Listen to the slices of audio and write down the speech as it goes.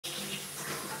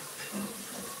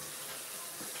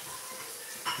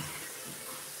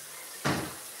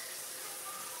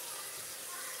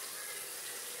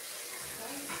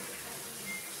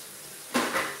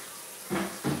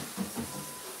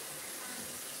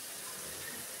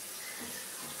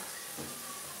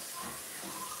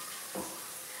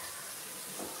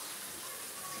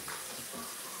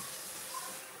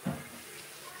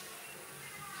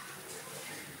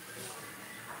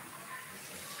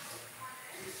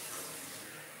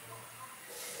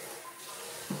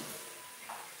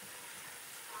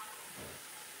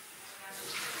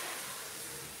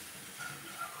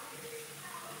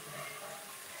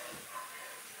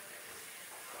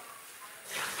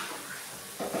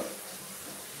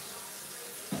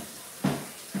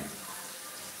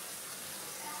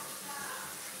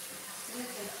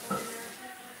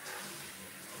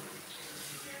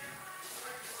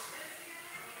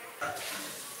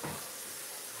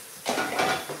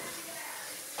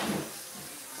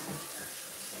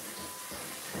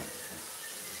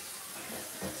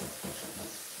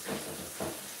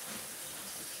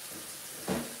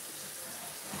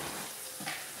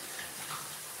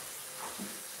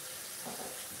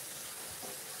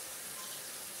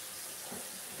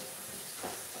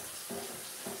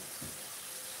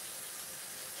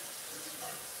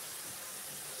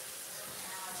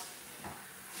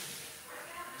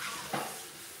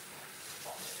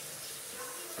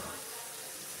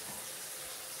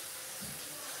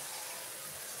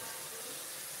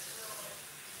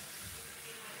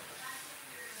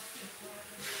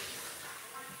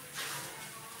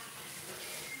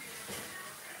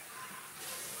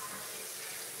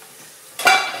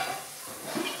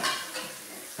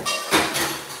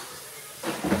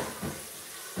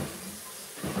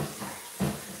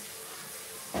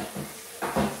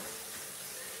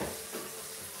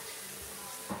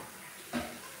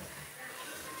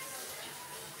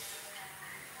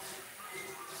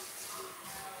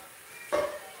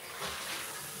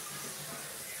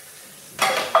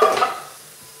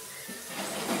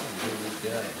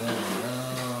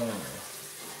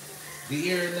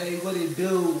what it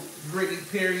do? Brittany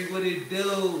Perry, what it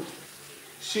do?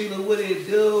 Sheila, what it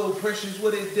do? Precious,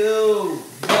 what it do?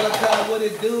 Malachi, what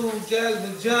it do?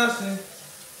 Jasmine Johnson,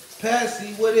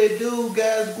 Patsy, what it do?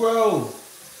 Guys Grove,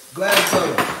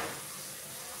 Glasgow,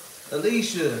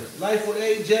 Alicia, Life with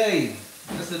AJ.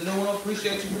 That's a new one.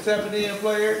 Appreciate you for tapping in,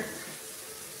 player.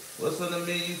 What's on the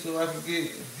menu so I can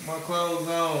get my clothes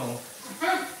on?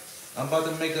 I'm about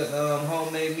to make a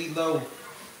homemade meatloaf.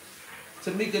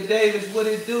 Tamika Davis, what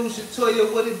it do?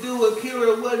 Shatoya, what it do?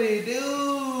 Akira, what it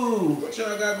do? What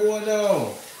y'all got going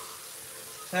on?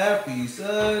 Happy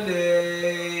Sunday.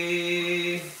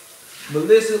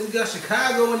 Melissa, we got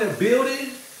Chicago in the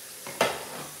building.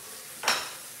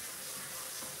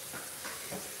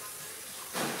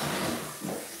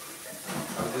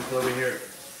 I'm just over here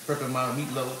prepping my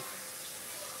meatloaf.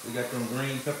 We got them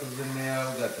green peppers in there.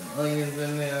 We got them onions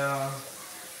in there.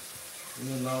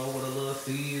 You know, with a little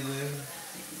season,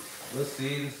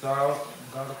 salt,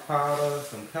 garlic powder,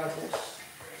 some peppers.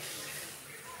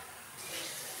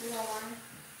 You want one?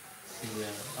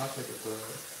 Yeah, I'll take a good.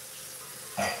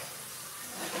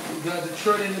 We got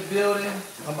Detroit in the building.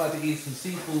 I'm about to eat some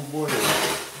seafood boiled.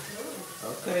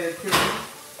 Okay, Akira.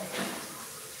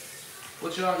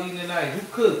 What y'all eating tonight? Who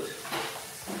cooked?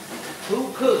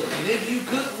 Who cooked? And if you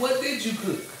cooked, what did you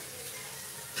cook?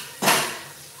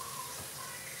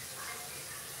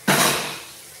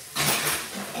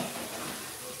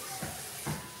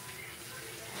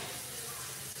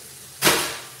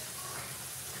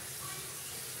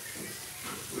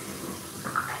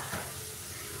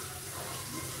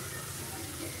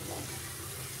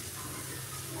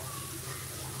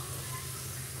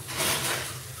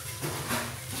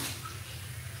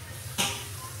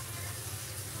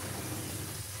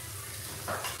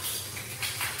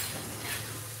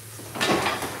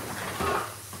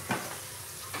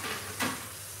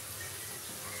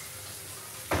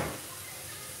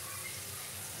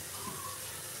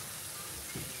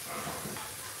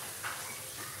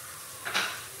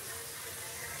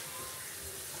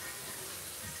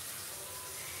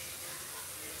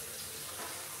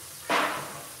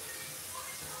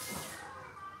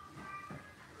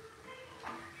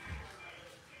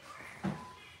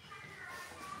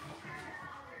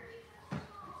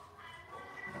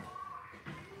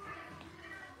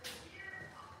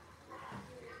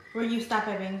 Where you stop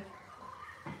at, baby?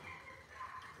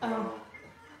 Oh,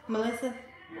 Melissa?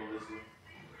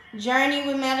 Journey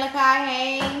with Malachi,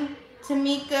 hey.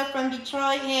 Tamika from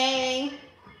Detroit, hey.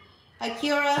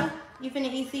 Akira, you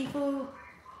finna eat seafood?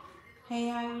 Hey,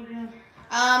 how you doing?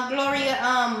 Gloria,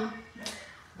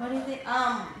 what is it?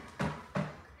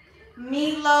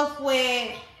 Meatloaf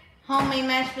with homemade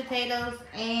mashed potatoes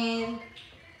and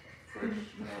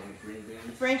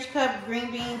French cup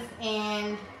green beans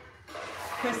and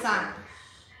croissant.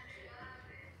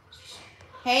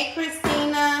 Hey,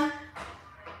 Christina.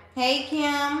 Hey,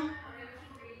 Kim.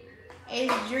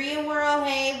 Adria World.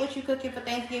 Hey, what you cooking for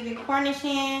Thanksgiving? Cornish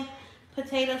hen,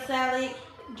 potato salad,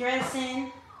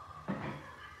 dressing,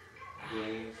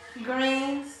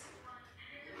 greens.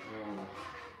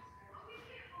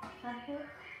 That's it?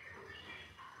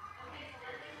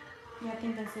 Yeah, I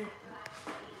think that's it.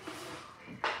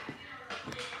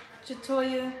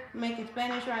 Chatoya making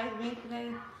Spanish rice, beans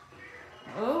today.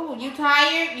 Oh, you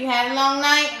tired? You had a long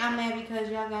night? I'm mad because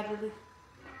y'all got to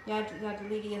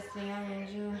leave yesterday. I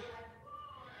enjoy.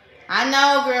 I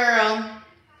know, girl.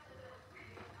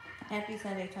 Happy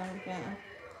Sunday, Tony fam.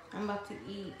 I'm about to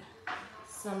eat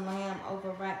some lamb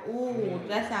over rice. Ooh,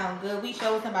 that sounds good. We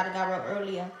showed somebody got up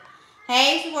earlier.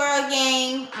 Hey, Swirl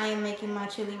Gang. I am making my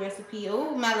chili recipe.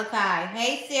 Ooh, Malachi.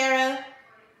 Hey, Sarah.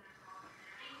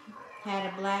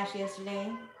 Had a blast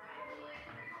yesterday.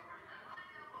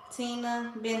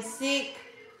 Tina, been sick.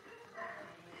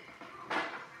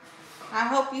 I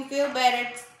hope you feel better.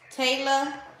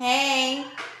 Taylor, hey.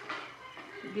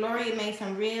 Gloria made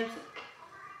some ribs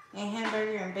and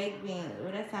hamburger and baked beans.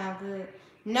 Oh, that sounds good.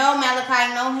 No,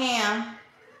 Malachi, no ham.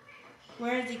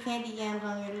 Where's the candy yams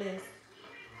on your list?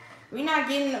 We're not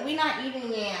eating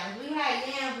yams. We had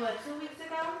yams, what, 2 weeks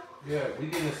ago? Yeah, we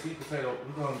getting a sweet potato.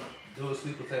 We're going to do a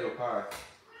sweet potato pie.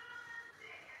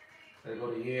 There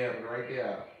go the yams right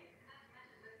there.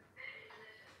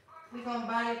 We gonna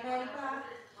buy a patty pie?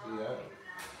 Yeah.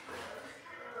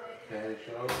 Patty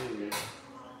sure do.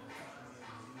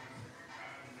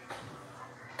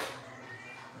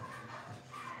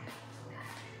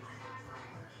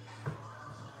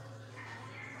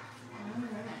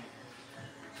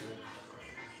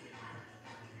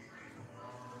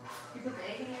 You put the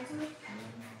egg in there too?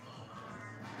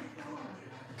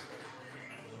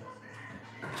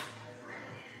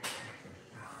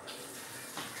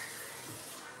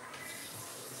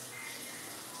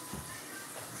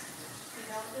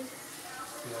 Yeah,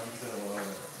 I'm telling you.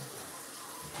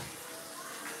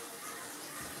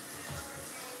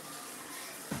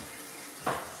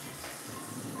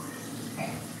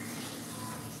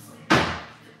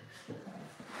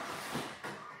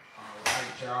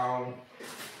 Alright, y'all.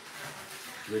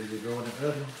 Ready to go in the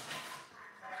oven?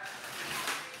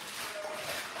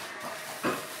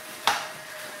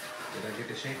 Did I get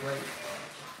the shake right?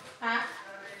 Huh?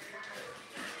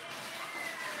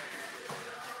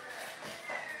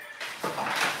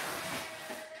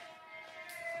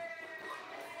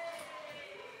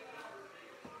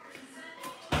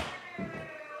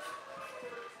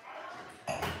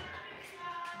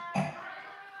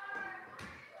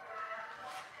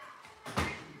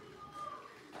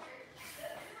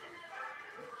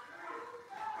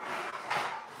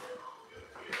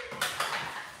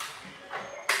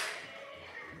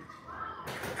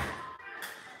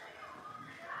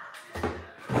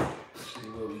 Let's see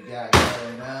what we got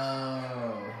going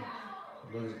on.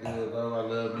 Looks good, though. I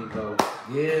love meatloaf.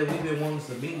 Yeah, we've been wanting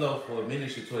some meatloaf for a minute,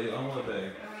 Shatoya. On what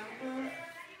day?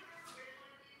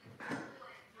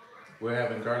 We're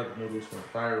having garlic noodles from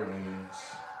Fire Wings.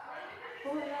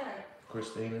 Who is that?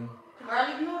 Christina?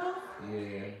 Garlic noodles?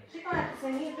 Yeah. She gonna have to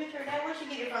send me a picture of that. Where she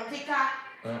get it from? TikTok?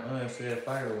 It said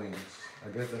Fire Wings. I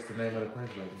guess that's the name of the place,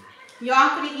 baby. Y'all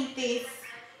could eat this.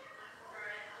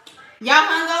 Y'all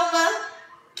hungover?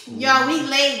 Y'all, we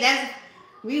late.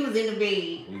 We was in the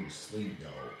bed. We was asleep,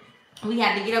 y'all. We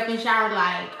had to get up and shower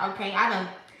like, okay, I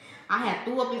had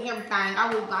threw up and everything.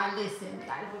 I was like, listen, we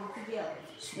gotta get it together.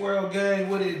 Swirl gang,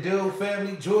 what it do?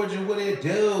 Family Georgia, what it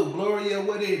do? Gloria,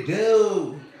 what it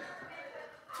do?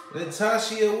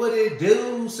 Natasha, what it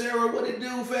do? Sarah, what it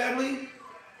do, family?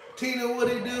 Tina, what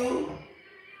it do?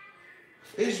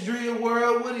 It's Dream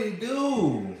World, what it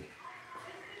do?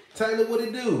 Taylor, what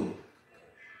it do?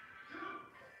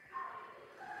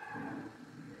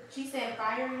 She said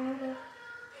fire noodles?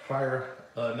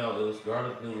 No, it was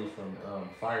garlic noodles from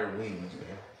Fire Wings,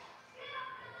 man.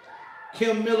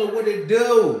 Kim Miller, what it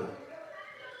do?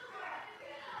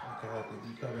 Okay, I think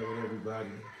you covered with everybody.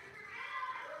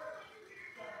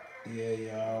 Yeah,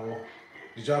 y'all.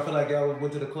 Did y'all feel like y'all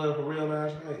went to the club for real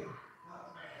last night?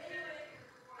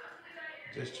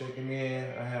 Just checking in.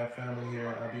 I have family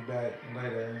here. I'll be back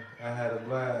later. I had a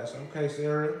blast. Okay,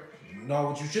 Sarah. No,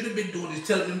 what you should have been doing is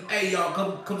telling them, hey, y'all,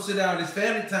 come sit down. It's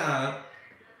family time.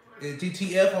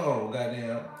 TTF on,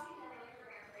 goddamn.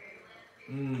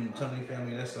 Company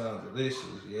family, that sounds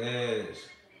delicious. Yes.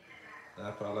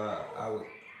 I felt like I was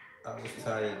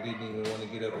tired, didn't even want to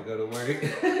get up and go to work.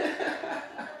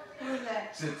 Who's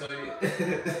that?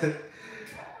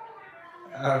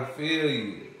 I feel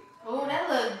you. Oh, that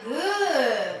look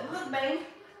good. Look, baby.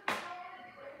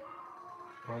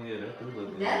 Oh yeah, that do look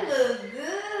good. That look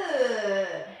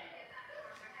good.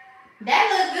 That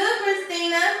look good,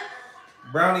 Christina.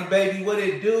 Brownie baby, what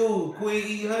it do? Queen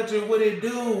E Hunter, what it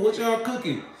do? What y'all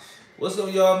cooking? What's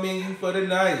on y'all menu for the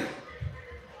night?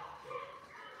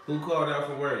 Who called out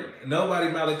for work? Nobody,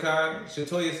 Malachi.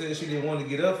 Shatoya said she didn't want to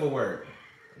get up for work.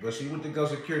 But she went to go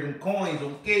secure them coins,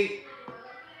 okay?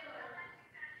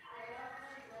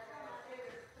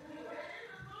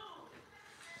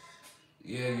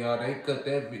 Yeah, y'all, they cut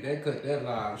that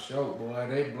live show, boy.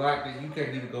 They blocked it. You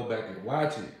can't even go back and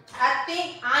watch it. I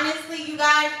think, honestly, you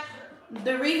guys,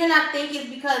 the reason I think is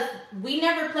because we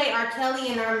never play R.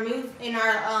 Kelly in our music, in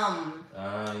our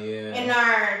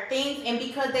things, and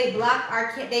because they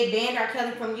they banned R.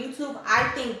 Kelly from YouTube. I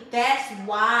think that's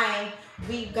why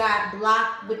we got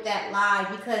blocked with that live,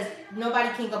 because nobody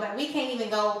can go back. We can't even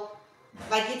go,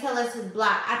 like, you tell us it's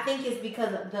blocked. I think it's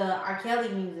because of the R. Kelly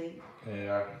music.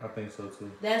 Yeah, I think so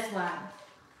too. That's why.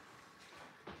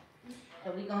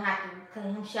 So we gonna have to cut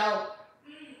him short.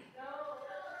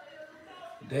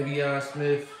 Davion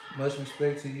Smith, much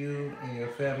respect to you and your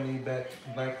family.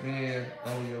 Black man,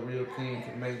 only a real king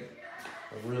can make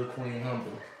a real queen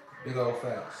humble. Big old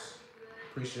facts.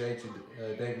 Appreciate you,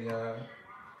 Davion.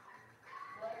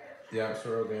 Yeah,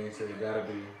 Swirl Gang said it gotta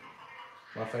be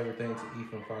my favorite thing to eat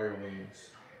from Fire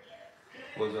Wings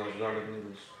was those garlic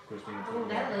noodles. Christina. Oh,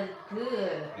 that looks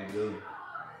good. They do.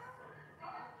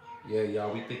 Yeah,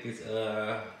 y'all, we think it's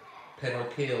pedo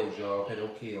kills, y'all. Pedo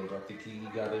kills. I think he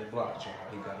got us blocked, y'all.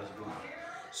 He got us blocked.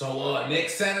 So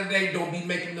next Saturday, don't be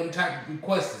making them type of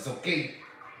requests, okay?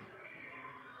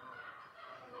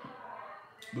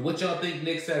 But what y'all think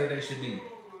next Saturday should be?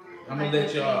 I'm gonna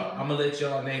let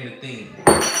y'all name the theme.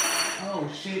 Oh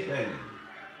shit, baby.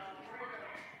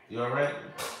 You alright?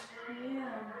 Yeah.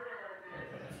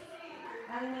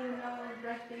 I didn't even know it was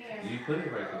right there. You put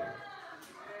it right there.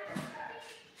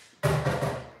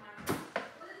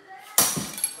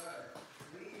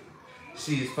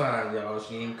 She is fine, y'all.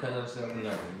 She ain't cut herself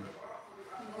nothing.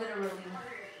 Literally.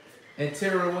 And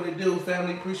Tara, what it do,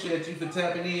 family? Appreciate you for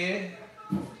tapping in.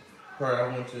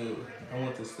 Probably I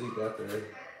went to sleep after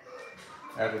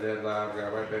that live.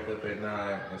 Got right back up at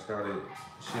 9 and started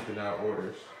shipping out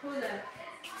orders. Who's that?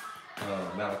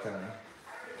 Malachi.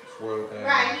 Swirl Gang.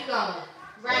 Right, he gone.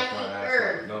 Right,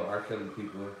 he No R. Kelly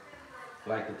people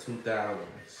like the 2000s.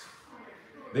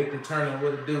 Victor Turner,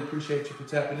 what it do? Appreciate you for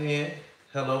tapping in.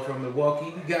 Hello from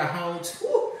Milwaukee. We got home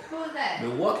too. Who is that?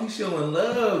 Milwaukee showing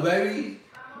love, baby.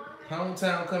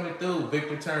 Hometown coming through.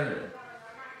 Victor Turner.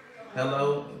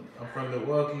 Hello. I'm from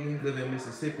Milwaukee. Live in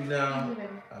Mississippi now.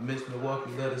 I miss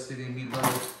Milwaukee. Love the city.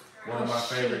 Meatloaf. One of my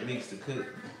favorite meats to cook.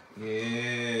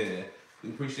 Yeah. We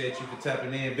appreciate you for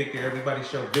tapping in, Victor. Everybody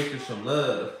show Victor some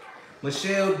love.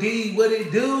 Michelle D, what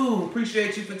it do?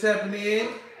 Appreciate you for tapping in.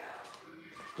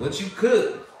 What you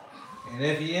cook? And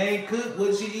if you ain't cook,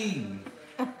 what you eating?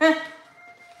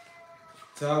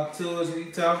 Talk to us, we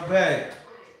talk back.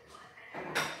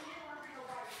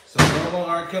 So no more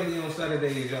R. Kelly on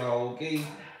Saturdays, y'all, okay?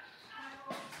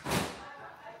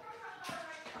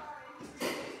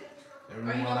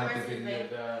 Everyone like the video,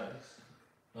 guys.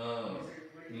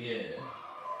 Yeah.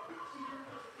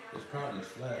 It's probably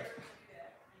flat.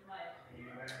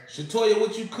 Shatoya,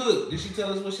 what you cook? Did she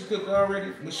tell us what she cooked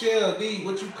already? Michelle D,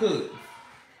 what you cook?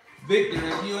 Victor,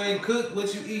 if you ain't cooked,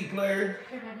 what you eat, player?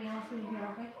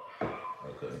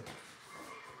 Okay.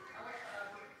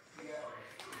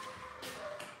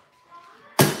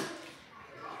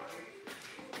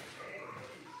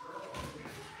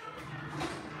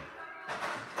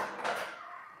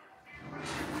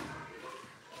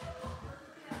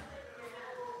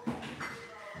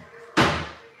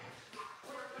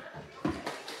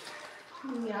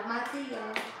 Yeah, my tea,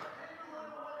 y'all.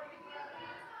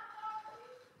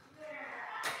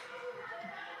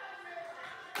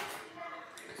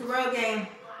 Swirl Gang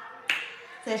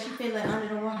says she feeling under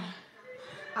the water.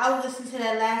 I was listening to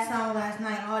that last song last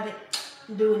night. All that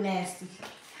do nasty.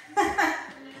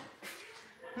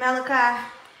 Malachi.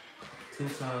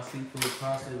 Tucson seafood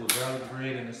pasta with garlic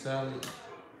bread and a salad.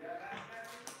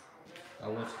 I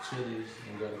went to Chili's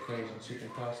and got a Cajun chicken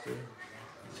pasta.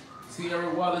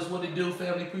 Sierra Wallace, what it do,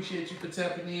 family? Appreciate you for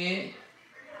tapping in.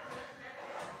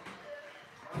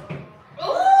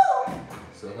 Ooh!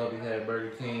 So hubby had Burger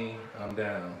King. I'm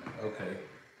down. Okay.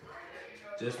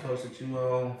 Just posted you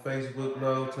on Facebook,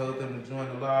 love. Told them to join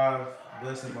the live.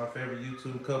 Blessing my favorite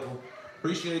YouTube couple.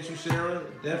 Appreciate you, Sarah.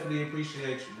 Definitely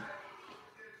appreciate you.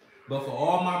 But for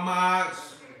all my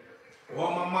mods,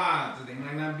 they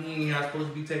might not be in here. I'm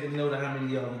supposed to be taking note of how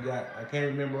many y'all we got. I can't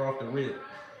remember off the rip.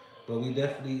 But we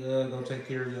definitely gonna take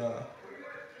care of y'all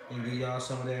and give y'all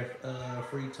some of that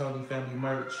free Tony family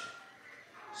merch.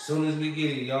 As soon as we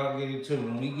get it, y'all get it too.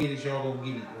 When we get it, y'all gonna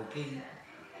get it, okay?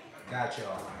 Got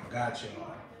y'all.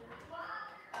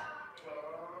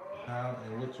 How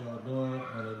and what y'all doing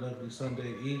on a lovely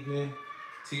Sunday evening?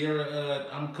 Tierra,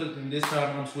 I'm cooking this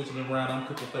time. I'm switching around. I'm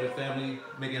cooking for the family,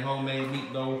 making homemade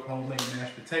meatloaf, homemade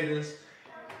mashed potatoes,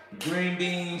 green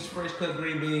beans, fresh cut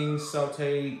green beans,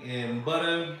 sauteed in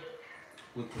butter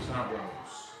with croissant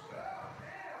rolls.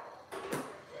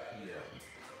 Yeah.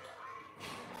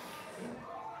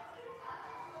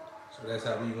 So that's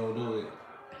how we gonna do it.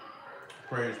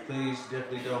 Prayers, please.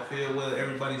 Definitely don't feel well.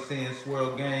 Everybody's saying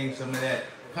Swirl Gang, some of that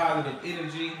positive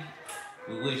energy.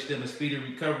 We wish them a speedy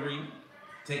recovery.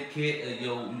 Take care of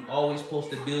you always supposed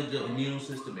to build your immune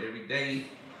system every day.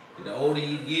 The older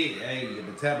you get, hey, your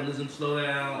metabolism slow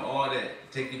down, all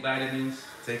that. Take your vitamins,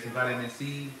 take some vitamin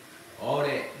C, all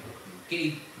that. Okay,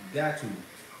 you got to. You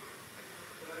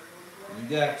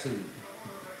got to.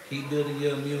 Keep building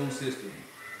your immune system.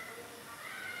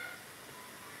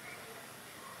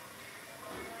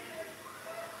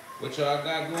 What y'all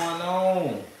got going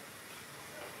on?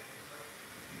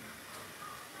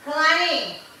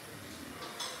 Kalani.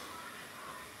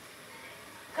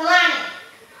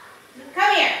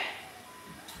 Come here.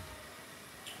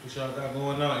 What y'all got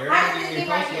going on? Everybody ain't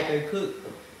post what they cook.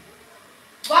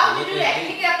 Why would you do that?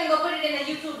 Pick it up and go put it in the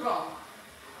YouTube room.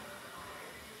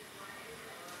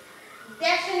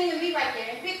 That shouldn't even be right there.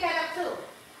 And pick that up too.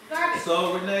 Garbage.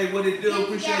 So Renee, what it do?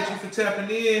 Appreciate you for tapping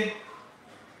in.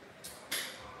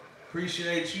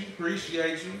 Appreciate you.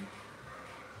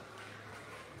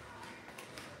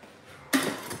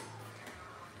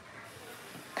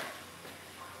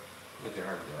 Look at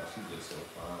her, y'all. She's just so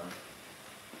fine.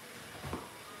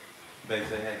 Babe,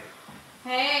 say hey.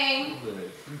 Hey. Look at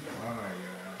her. She's fine, y'all.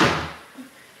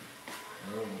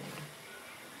 Oh.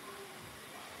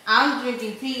 I'm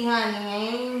drinking tea,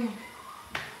 honey.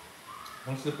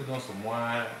 I'm sipping on some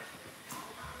wine.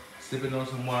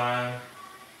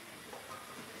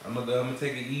 I'm gonna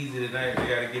take it easy tonight. I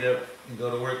gotta get up and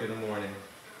go to work in the morning.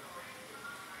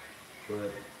 But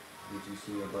did you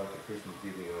see about the Christmas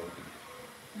giveaway?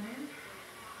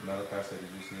 Malachi said,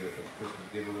 did you see about the Christmas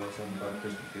giveaway? Something about the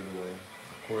Christmas giveaway. Of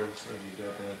course, I just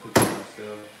got done cooking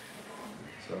myself.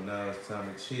 So now it's time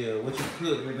to chill. What you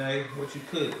cook, Renee? What you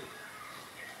cook?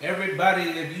 Everybody,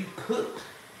 if you cooked,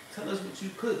 tell us what you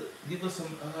cooked. Give us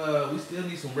some, we still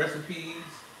need some recipes.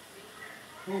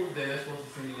 Who was that? That's supposed to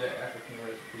send you that African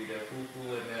recipe, that fufu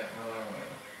and that,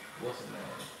 what's the name?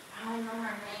 I don't know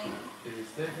her name. Is it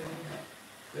Stephanie?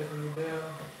 Stephanie Bell?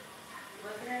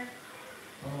 What's her?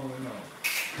 Oh, no.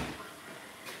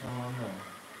 Oh, no.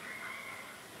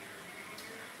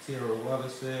 Tara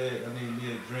Wallace said, I need me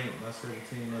a drink. My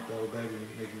 17-month-old baby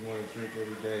make me want to drink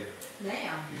every day.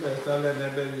 Damn. You gotta stop letting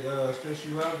that baby stress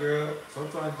you out, girl.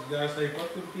 Sometimes you gotta say,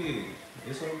 fuck them kids.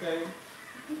 It's okay.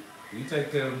 You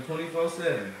take care of them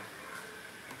 24/7.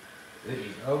 It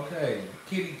is okay.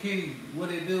 Kitty,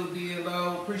 what it do,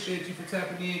 D-Lo? Appreciate you for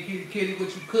tapping in. Kitty,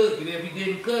 what you cook? And if you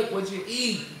didn't cook, what you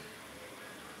eat?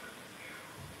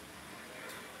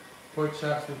 Pork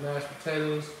chops with mashed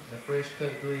potatoes and fresh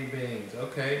cut green beans.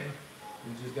 Okay.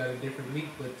 We just got a different meat,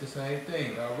 but the same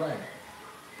thing. All right.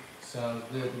 Sounds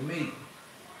good to me.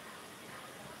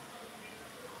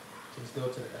 Just go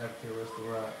to the African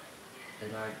restaurant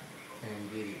and I can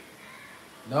get it.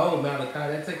 No, Malachi,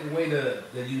 that takes away the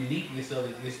uniqueness of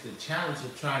it. It's the challenge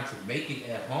of trying to make it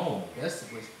at home. That's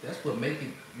what make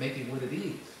it what it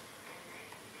is.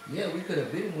 Yeah, we could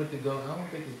have been with the go. I don't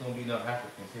think it's gonna be no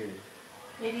Africans here.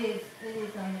 It is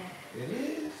on that. It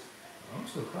is? I'm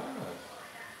surprised.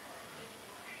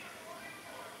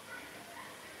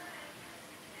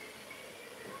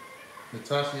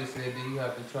 Natasha said, do you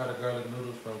have to try the garlic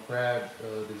noodles from Crab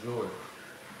de Jour?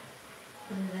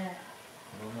 What is that?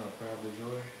 I don't know, Crab de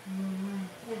Jour?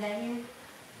 Is that here?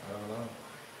 I don't know.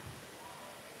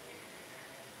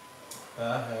 I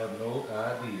have no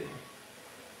idea.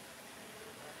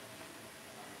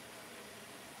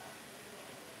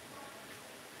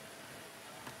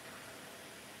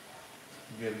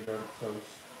 Spaghetti garlic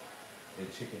toast and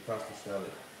chicken pasta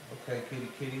salad. Okay,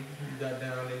 kitty, you got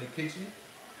down in the kitchen.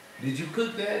 Did you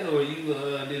cook that, or you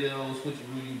did it on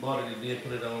switcheroo? You bought it and then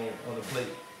put it on the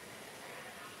plate.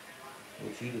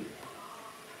 What you do?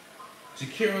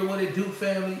 Shakira, what it do,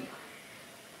 family?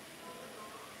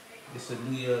 It's a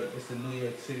New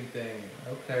York City thing.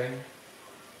 Okay.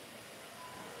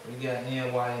 We got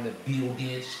NY in the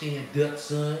building. Stand up,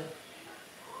 son.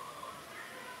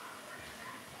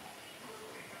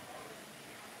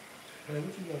 Hey,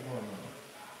 what you got going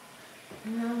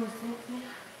on? No, it's okay.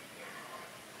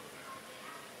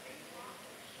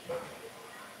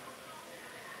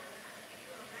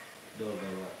 Dog got a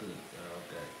lot good.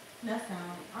 Okay. That's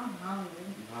all. I'm hungry.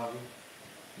 You hungry?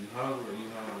 You hungry or you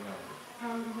hungry?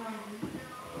 Hungry.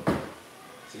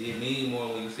 See, it mean more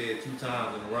when you say it 2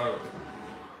 times in a row.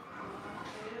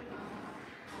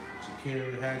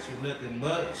 Shakira had you looking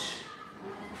much.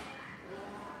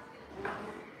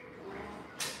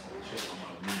 Check on my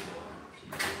meat.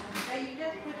 Hey, you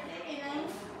just put it in, ain't you?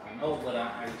 I know, but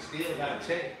I still gotta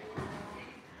check.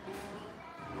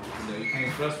 You know, you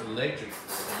can't trust electric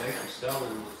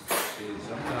stoves. Shit,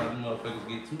 sometimes them motherfuckers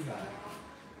get too high.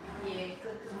 Yeah,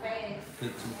 cook too fast.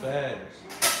 Cook too fast.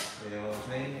 You know what I'm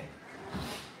saying?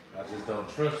 I just don't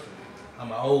trust them.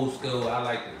 I'm an old school. I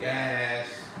like the gas,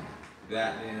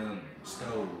 goddamn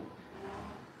stove.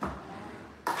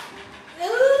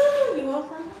 Ooh, you want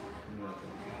some?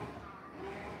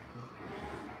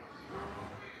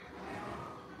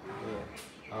 Yeah,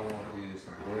 I want to eat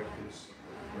some breakfast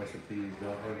recipes.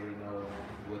 Don't ever know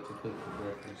what to cook for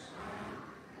breakfast.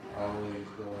 Always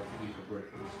go out to eat for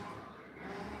breakfast.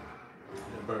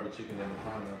 The burger chicken and the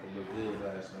pineapple looked good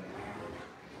last night.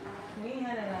 We ain't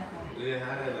had that last night. We didn't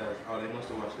have that last. Oh, they must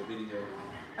have watched the video.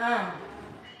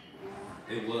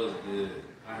 It was good.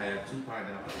 I had 2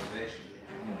 pineapples actually.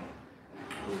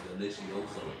 It was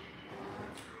delicioso.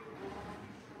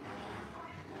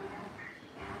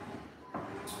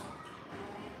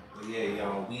 But yeah,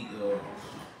 y'all, we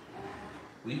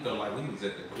felt like we was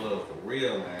at the club for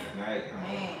real last night.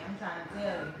 Man, I'm trying to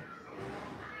tell you.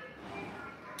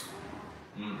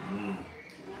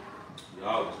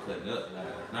 Y'all was cutting up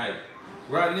last night.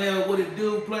 Right now, what it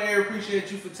do, player?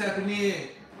 Appreciate you for tapping in.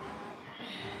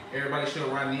 Everybody show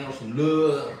right now some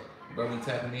love. Brother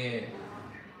tapping in.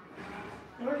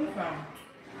 Where are you from?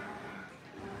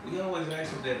 We always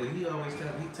ask him that, but he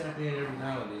tap in every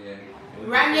now and then.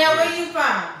 Right now, where you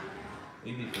from?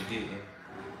 He be forgetting.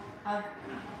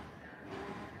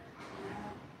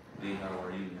 D, how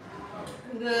are you?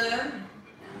 Good.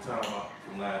 I'm talking about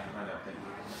from last night, I think.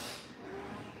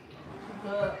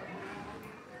 Good.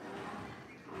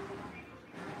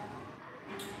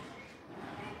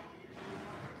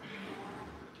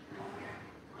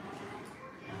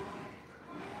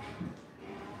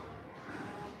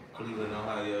 Cleveland,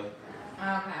 Ohio.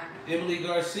 Okay. Emily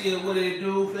Garcia, what it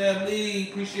do, family?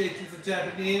 Appreciate you for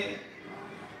tapping in.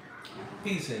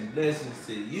 Peace and blessings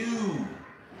to you.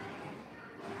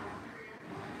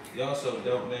 Y'all so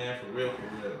dope, man. For real,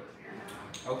 for real.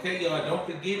 Okay, y'all, don't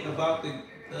forget about the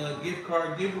gift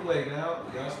card giveaway now.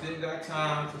 Y'all still got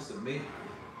time to submit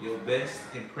your best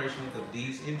impression of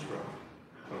Dee's intro.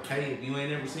 Okay, if you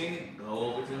ain't never seen it,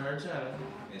 go over to her channel,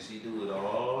 and she do it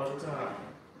all the time.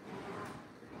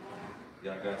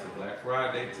 Y'all got to Black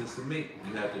Friday to submit.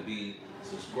 You have to be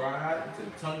subscribed to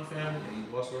the Tony family, and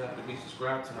you also have to be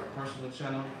subscribed to her personal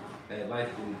channel at Life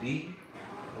with D.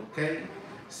 Okay?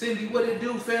 Cindy, what it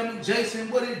do, family? Jason,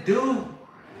 what it do?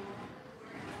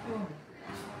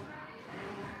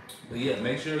 But yeah,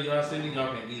 make sure y'all send it.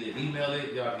 Y'all can either email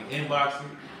it, y'all can inbox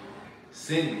it,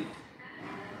 send it.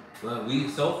 But we,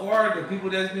 so far, the people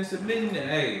that's been submitting it,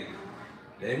 hey,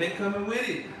 they been coming with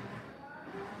it.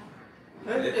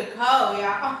 Look at the cold,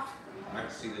 y'all. I can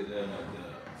see the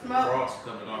Smoke. frost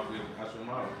coming off your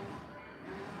mouth.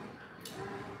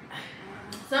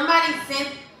 Somebody sent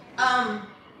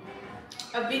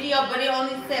a video, but it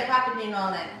only said Papa didn't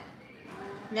know that.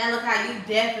 Now look how you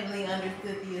definitely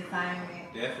understood the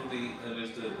assignment. Definitely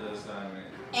understood the assignment.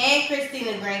 And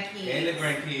Christina grandkids. And the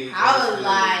grandkids. I was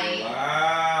like,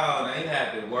 wow, they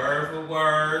had the word for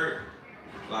word.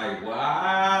 Like,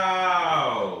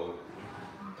 wow.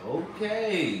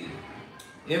 Okay.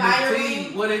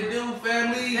 M&T, what it do,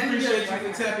 family? Appreciate you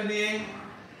for tapping in.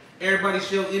 Everybody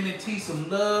show M&T some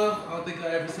love. I don't think I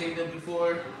ever seen them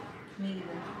before. Me either.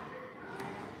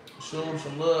 Show them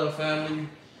some love, family.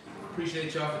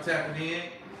 Appreciate y'all for tapping in.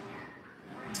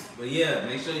 But yeah,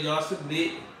 make sure y'all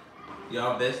submit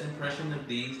y'all best impression of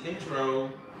Dee's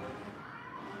intro.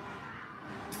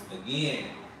 Again,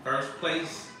 first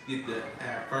place, get the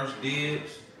first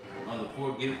dibs on the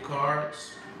 4 gift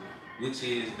cards, which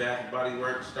is Bath & Body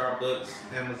Works, Starbucks,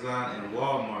 Amazon, and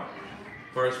Walmart.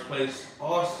 First place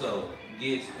also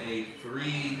gets a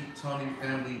free Tony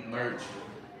Family merch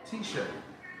t-shirt.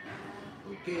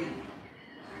 Okay?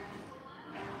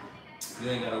 You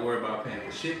ain't gotta worry about paying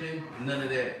for shipping, none of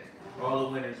that. All the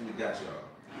winners, we got y'all.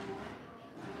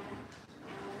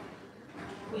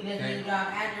 We just need y'all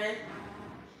address.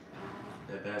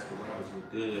 That basketball was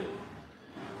good.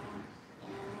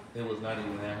 It was not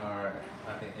even that hard.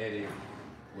 I can edit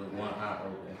with one eye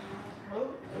open. Oh.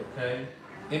 Okay.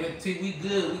 M&T, we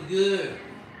good, we good.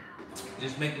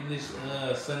 Just making this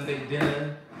Sunday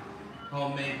dinner.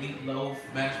 Homemade meatloaf,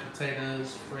 mashed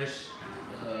potatoes, fresh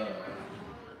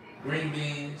green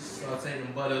beans, sauteed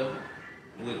in butter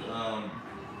with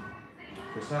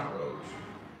croissant rolls.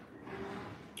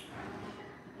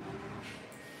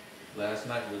 Last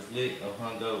night was lit of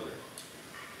hungover.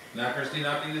 Now, Christina,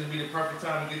 I think this would be the perfect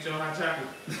time to get your hot chocolate.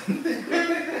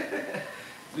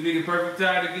 This would be the perfect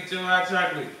time to get your hot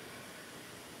chocolate.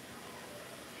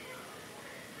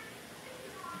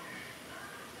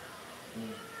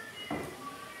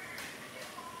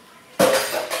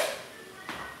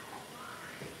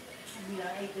 We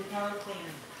done ate this whole thing.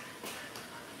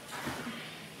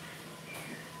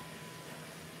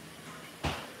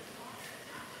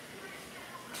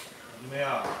 Come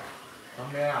here.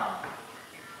 Come here.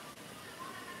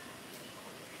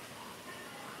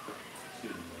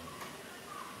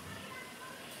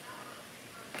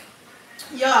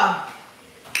 Y'all,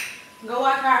 go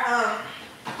watch our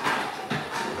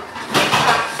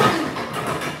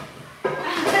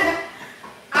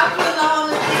I put on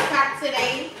the TikTok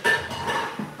today,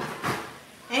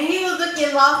 and he was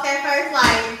looking lost at first,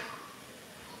 like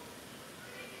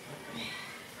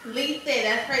Lee said,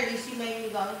 "That's crazy." She made me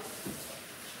go.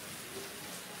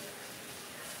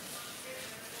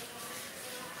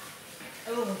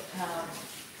 Oh, tough.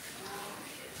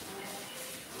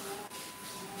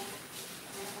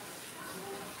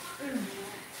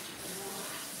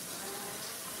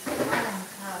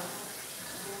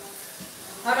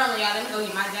 Hold on, y'all. Let me go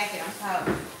get my jacket. I'm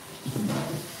cold.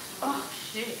 Oh,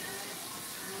 shit.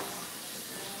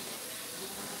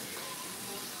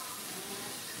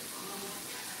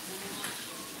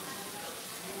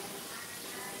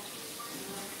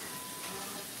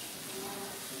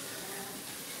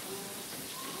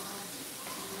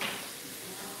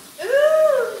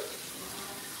 Ooh.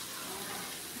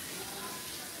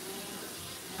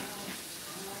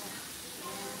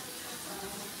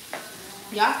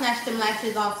 Y'all snatched them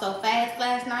lashes off so fast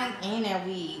last night and that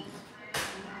wig.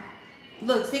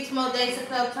 Look, 6 more days to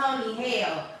Club Tony.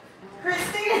 Hell.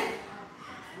 Christina.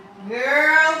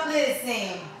 Girl,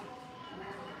 listen.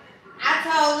 I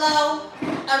told Lo,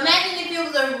 imagine if it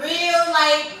was a real,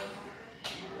 like,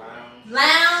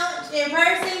 lounge in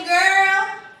person, girl.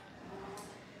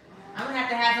 I'm gonna have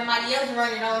to have somebody else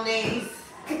running on days.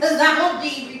 Because I won't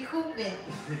be recouping.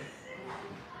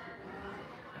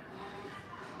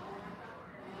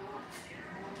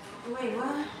 Wait,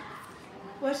 what?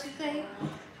 What'd she say?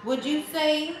 Would you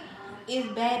say it's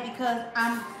bad because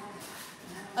I'm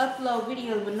upload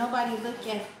videos but nobody look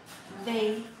at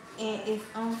they and it's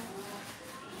on?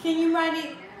 Can you write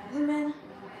it, man?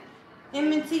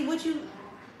 M&T, what you?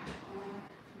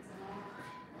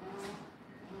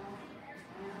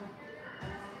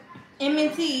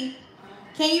 M&T,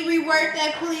 can you reword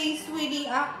that, please, sweetie?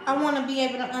 I want to be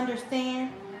able to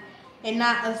understand and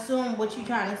not assume what you're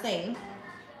trying to say.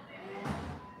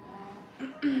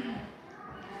 Do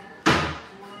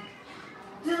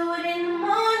it in the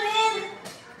morning.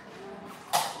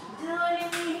 Do it in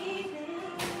the evening.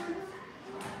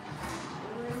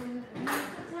 Do it in the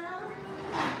nighttime.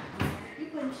 You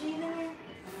putting cheese in there?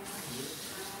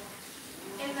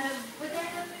 In the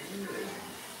potato?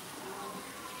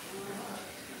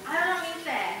 I don't eat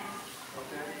that.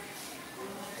 Okay.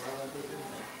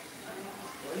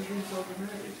 Why you being so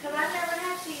dramatic? Because I never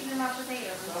had cheese in my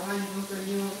potatoes. So how you gonna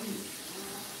say you don't eat?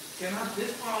 Can I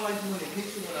this part like you when it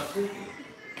hits you when I cook it?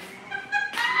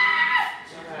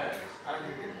 I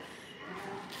get it.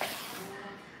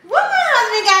 What my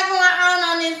husband got going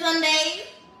on this Sunday?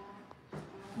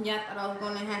 Y'all thought I was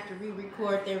going to have to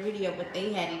re-record their video, but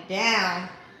they had it down.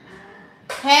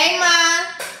 Hey, Ma.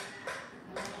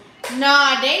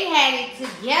 No, they had it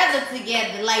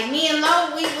together. Like, me and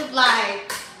Lo, we was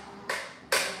like,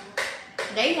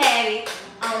 they had it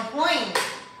on point.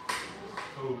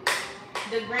 Who?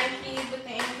 The grandkids with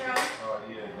the intro. Oh,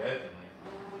 yeah, definitely.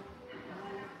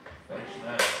 Thanks,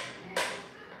 nice.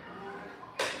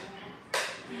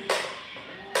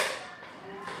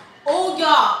 Oh,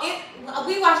 y'all,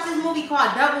 we watched this movie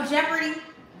called Double Jeopardy.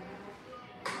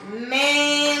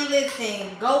 Man,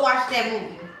 listen, go watch that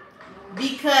movie.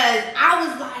 Because I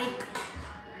was like,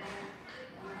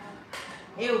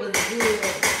 it was good.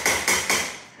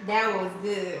 That was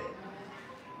good.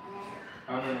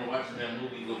 I remember watching that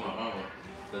movie with my mama.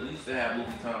 Cause we used to have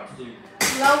movie times too.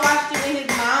 Lo watched it with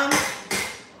his mom.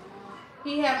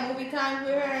 He had movie times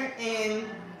with her, and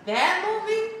that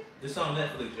movie This on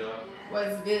Netflix, y'all.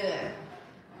 was good.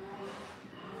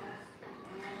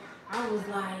 I was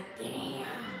like, damn.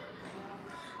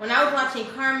 When I was watching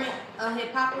Carmen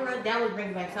Hip Opera, that was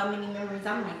bringing back so many memories.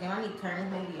 I'm like, damn, I need to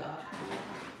turn this movie off.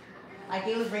 Like,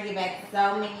 it was bringing back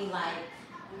so many, like,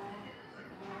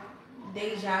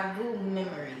 deja vu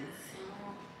memories.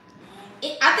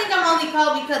 I think I'm only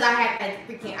cold because I had that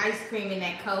freaking ice cream and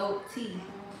that cold tea.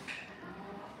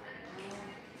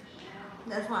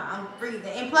 That's why I'm freezing.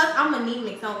 And plus, I'm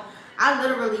anemic, so I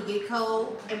literally get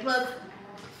cold. And plus,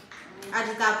 I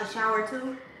just got out the shower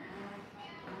too.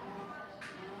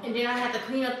 And then I had to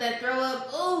clean up that throw up.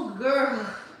 Oh, girl.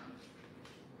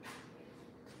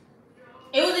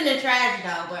 It was in the trash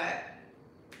though, but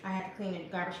I had to clean the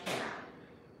garbage can out.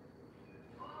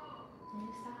 Can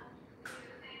you stop?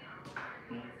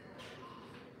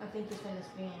 I think it's gonna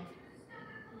spin.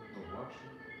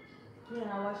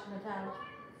 Yeah, I'm washing the towel.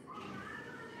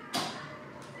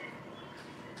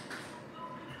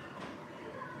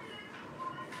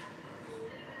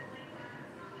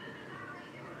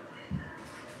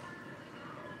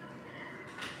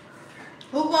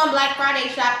 Who going Black Friday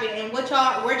shopping and what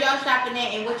y'all, where y'all shopping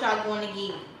at and what y'all going to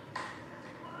get?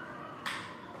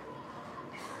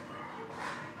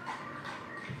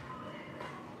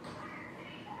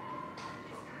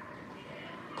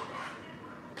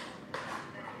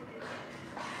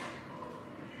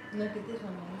 Look at this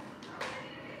one, man.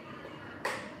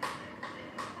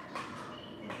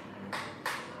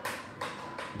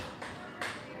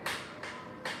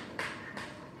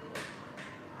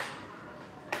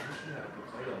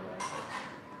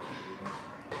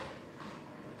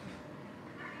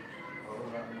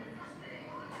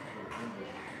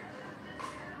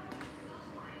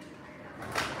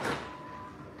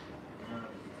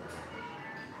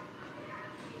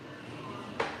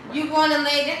 You going to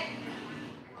lay down?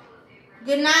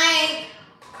 Good night.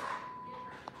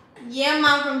 Yeah,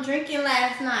 Mom, from drinking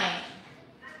last night.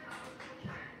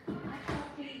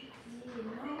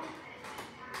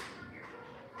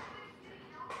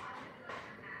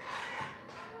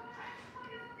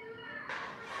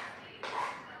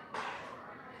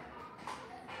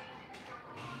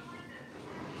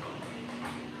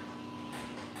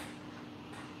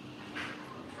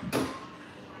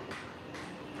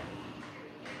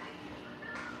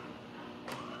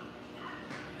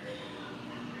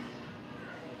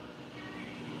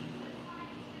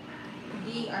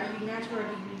 are you natural or do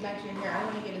you relax your hair? I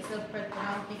want to get a silk press, but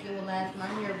I don't think it will last. My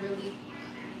hair really.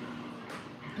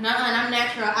 Nuh-uh, I'm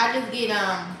natural. I just get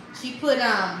she put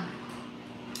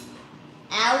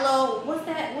aloe. What's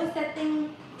that? What's that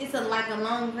thing? It's a like a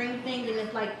long green thing, and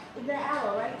it's like, is that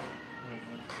aloe, right?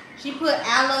 She put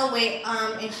aloe with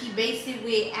and she based it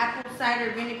with apple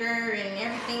cider vinegar and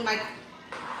everything. Like,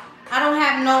 I don't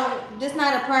have no. This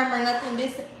not a perm or nothing.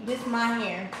 This my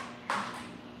hair.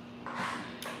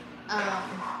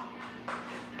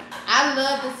 I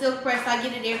love the silk press. I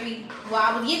get it every. Well,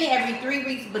 I was getting it every 3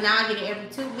 weeks, but now I get it every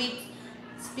 2 weeks.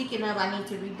 Speaking of, I need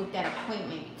to rebook that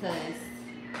appointment because.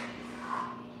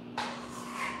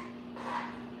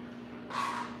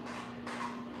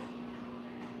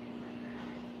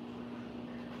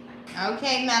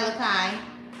 Okay, Malachi.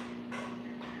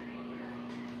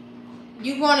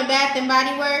 You going to Bath and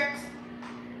Body Works?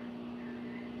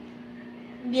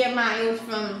 Yeah, mine. It was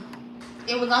from.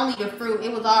 It was only the fruit.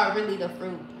 It was all really the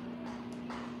fruit.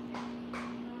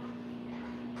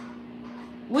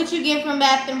 What you get from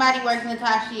Bath and Body Works,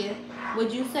 Natasha?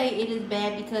 Would you say it is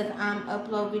bad because I'm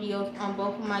upload videos on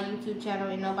both of my YouTube channel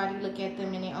and nobody look at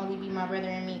them and it only be my brother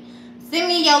and me? Send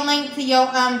me your link to your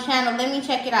channel. Let me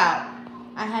check it out.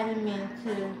 I haven't been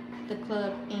to the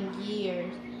club in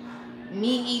years.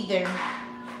 Me either.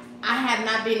 I have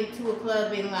not been to a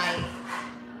club in like,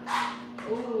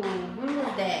 ooh, when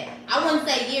was that? I wouldn't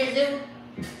say years, dude.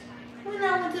 When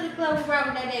I went to the club with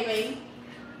Robert that day, baby?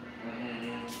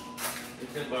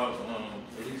 It's about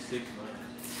at least 6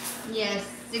 months. Yes,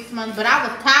 6 months, but I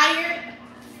was tired.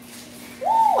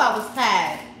 Woo, I was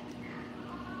tired.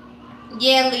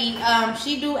 Yeah, Lee,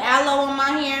 she do aloe on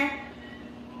my hair.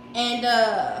 And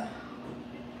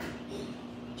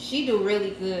she do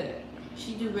really good.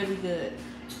 She do really good.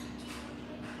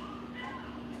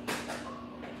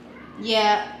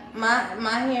 Yeah,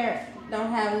 my hair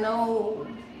don't have no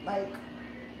like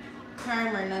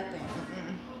perm or nothing.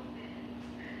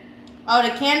 Oh,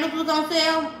 the candles was on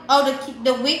sale. Oh,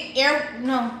 the wick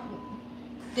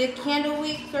the candle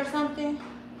wicks or something.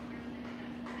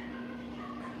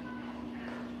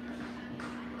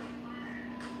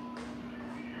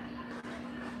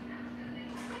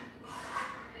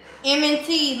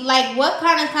 M&T, like what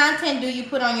kind of content do you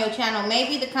put on your channel?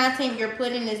 Maybe the content you're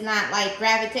putting is not like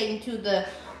gravitating to the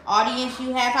audience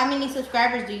you have. How many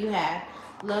subscribers do you have?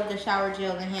 Love the shower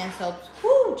gel and hand soaps.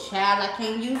 Whoo, child, I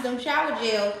can't use them shower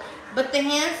gels. But the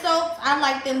hand soaps, I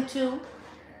like them too.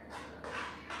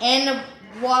 And the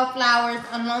wallflowers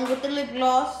along with the lip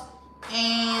gloss.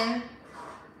 And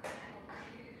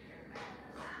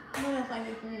what else I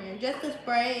get from there? Just the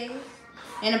sprays.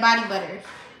 And the body butters.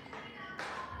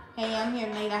 Hey, I'm here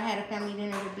late. I had a family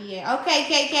dinner to be at. Okay,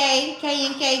 KK.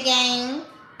 K&K gang.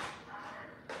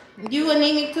 You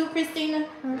anemic too, Christina?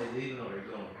 Huh?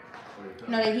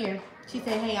 No, they're here. She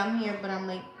said, hey, I'm here, but I'm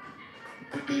late.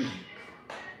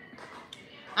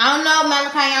 I don't know,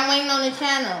 Malachi. I'm waiting on the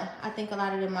channel. I think a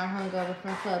lot of them are hungover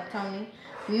from Club Tony.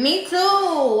 Me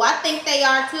too. I think they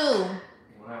are too.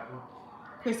 What happened?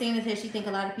 Christina said she think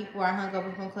a lot of people are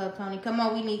hungover from Club Tony. Come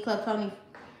on, we need Club Tony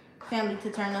family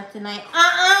to turn up tonight.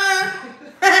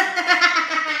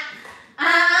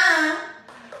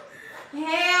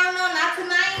 Hell no, not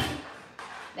tonight.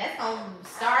 That's gonna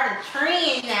start a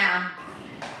trend now.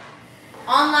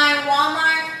 Online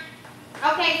Walmart.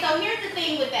 Okay, so here's the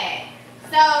thing with that.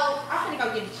 So I'm gonna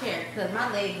go get a chair because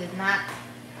my leg is not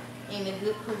in a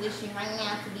good position right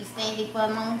now to be standing for a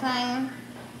long time.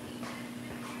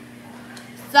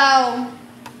 So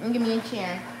give me a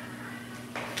chair.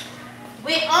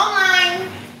 With online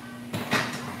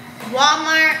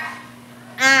Walmart,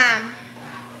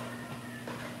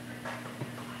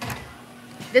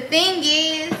 the thing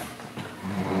is,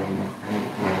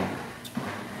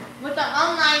 with the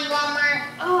online Walmart,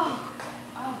 oh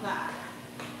God.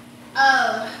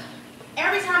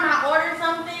 Every time I order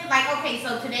something, like, okay,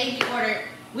 so today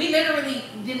we literally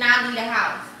did not leave the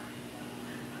house.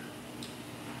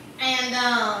 And,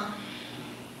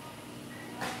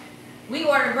 we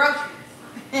ordered groceries.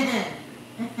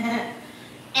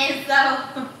 And so,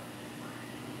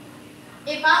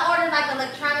 if I order like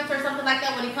electronics or something like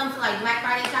that, when it comes to like Black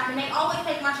Friday shopping, they always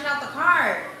take my shit out the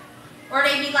cart. Or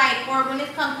they be like, or when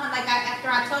it comes like after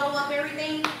I total up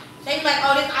everything, they be like,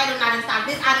 oh, this item not in stock,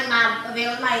 this item not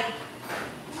available. Like,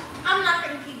 I'm not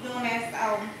gonna keep doing that,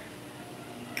 so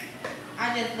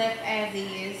I just left as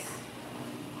is.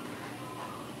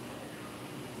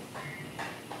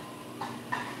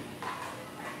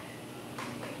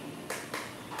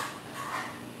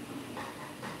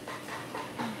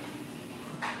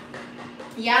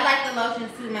 Yeah, I like the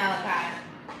lotions too, Malachi.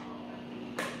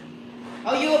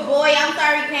 Oh, you a boy? I'm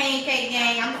sorry, K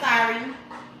gang. I'm sorry.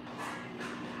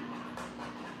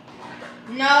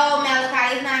 No,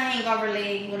 Malachi, it's not hangover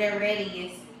leg, whatever that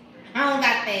is. I don't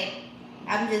got that.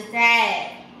 I'm just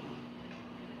tired.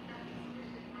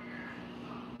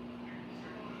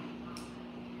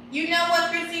 You know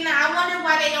what, Christina? I wonder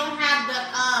why they don't have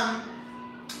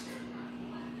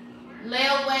the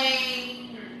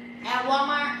layaway at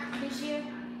Walmart this year.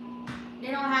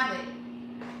 They don't have it.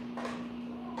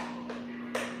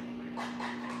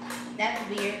 That's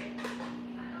weird.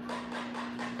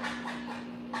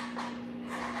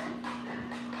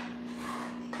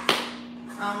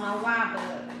 I don't know why,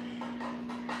 but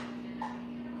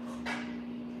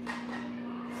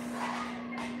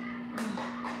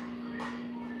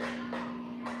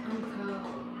I'm cold.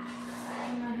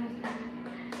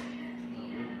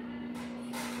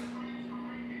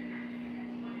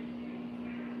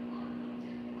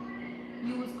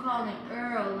 You was calling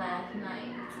Earl last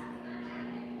night.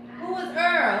 Who was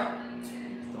Earl?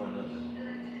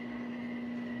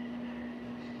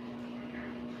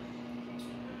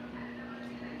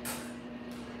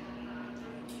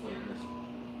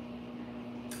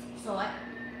 Salt.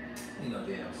 Ain't no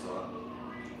damn salt.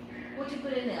 What you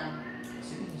put in there?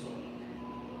 Seasoning salt.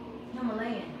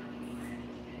 Himalayan.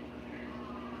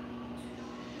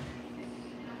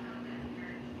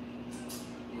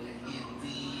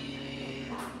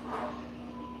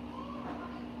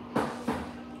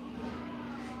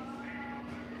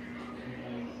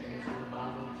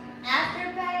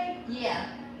 Afterpay? Yeah.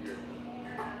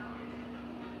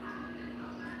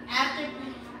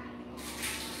 Afterpay.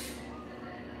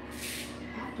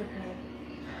 Afterpay.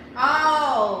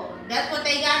 Oh, that's what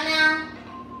they got now?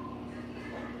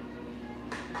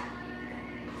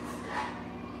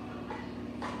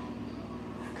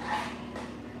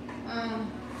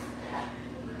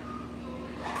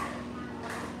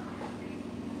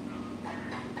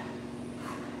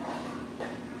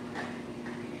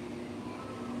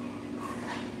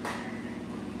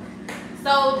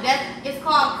 So it's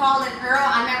called Calling Earl.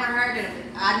 I never heard of it.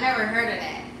 I never heard of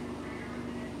that.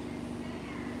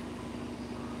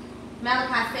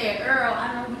 Malachi said Earl.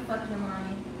 I know he fucking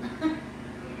lying.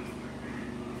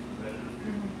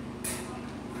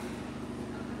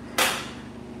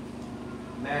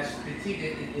 Mashed potato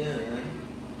again.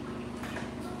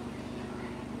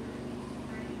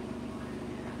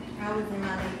 I was in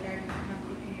my late 30s. I'm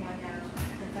 51 now.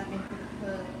 Since I've been to the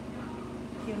club.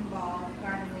 Kimball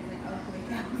Garden is in Oakland,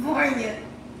 California.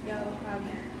 Yo,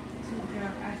 probably too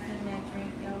drunk. I seen that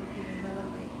drink. Yo, getting mellow.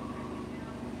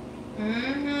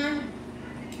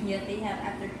 Yes, they have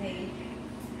Afterpay.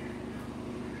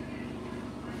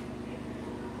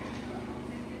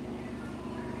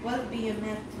 What's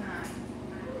BMF time?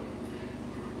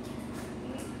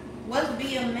 What's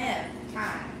BMF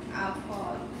time? I'll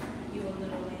call you a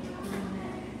little later.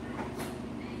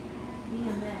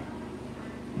 BMF.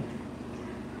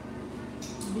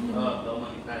 The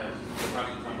money pass. They're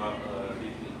probably talking about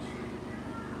these things.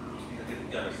 I think we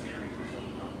got a series or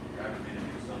something. Activated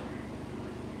or something.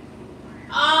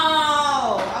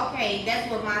 Oh, okay. That's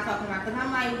what mine's talking about. Because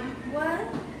I'm like, what?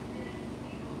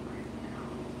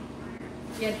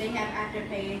 Yes, they have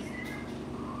Afterpays.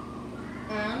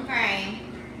 Okay.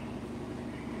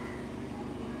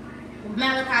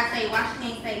 Malachi say, why she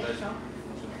didn't say Sean?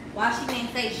 Why she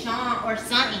didn't say Sean or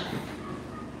Sonny?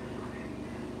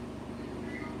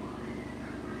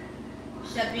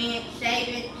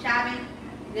 Shopping.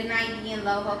 Good night, being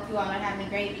low. Hope you all are having a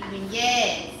great evening.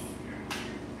 Yes,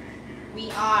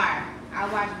 we are. I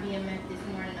watched BMF this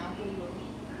morning on Hulu.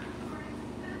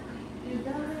 You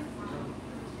done it?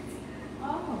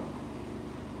 Oh.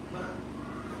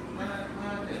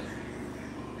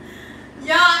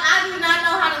 Y'all, I do not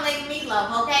know how to make meatloaf,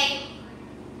 okay?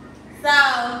 So,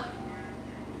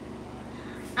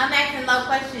 I'm asking low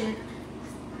questions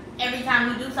every time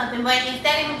we do something, but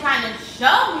instead of him trying to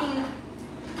show me,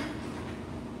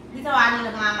 he told I need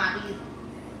to mind my business.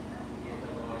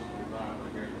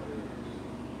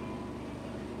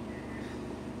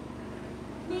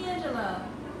 D'Angelo.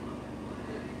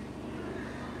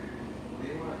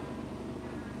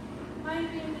 Why you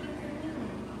being mean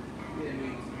to me?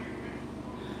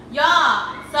 Y'all,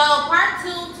 so part 2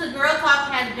 to Girl Talk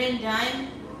has been done.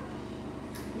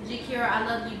 Jakira, I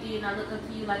love you, dude, and I look up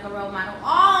to you like a role model.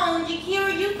 Oh,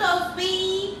 Jakira, you so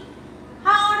sweet.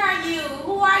 How old are you?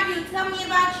 Who are you? Tell me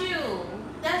about you.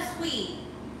 That's sweet.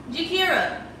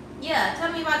 Jakira, yeah,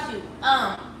 tell me about you.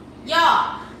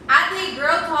 Y'all, I did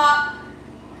Girl Talk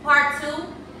part 2.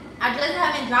 I just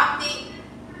haven't dropped it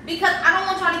because I don't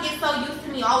want y'all to get so used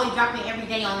to me always dropping every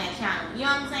day on that channel. You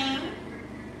know what I'm saying?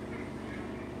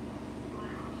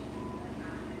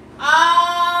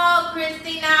 Oh,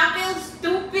 Christina, I feel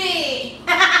stupid.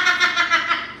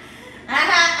 I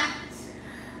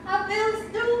feel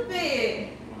stupid.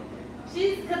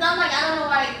 Cause I'm like, I don't know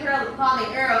why they call it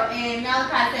Earl. And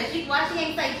Malachi said, why she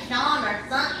ain't say Sean or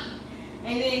something?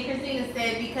 And then Christina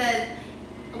said, because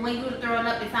when you were throwing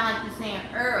up, it sounded like you saying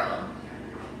Earl.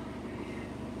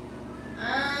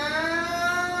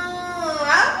 Oh, I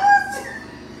feel stupid.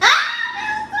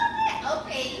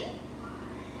 Okay.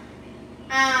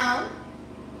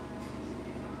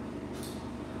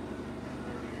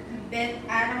 That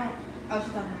I don't. Oh,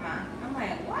 she's talking about. I'm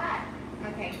like, what?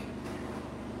 Okay.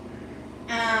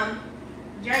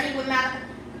 Journey with Malcolm,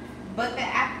 but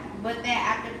that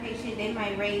after patient they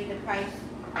might raise the price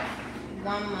 1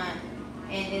 month.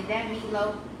 And is that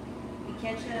meatloaf? The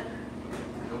ketchup?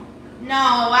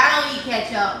 No, I don't eat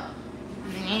ketchup.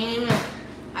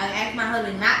 I asked my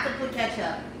husband not to put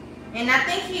ketchup, and I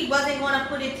think he wasn't going to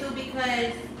put it too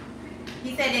because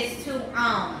he said it's too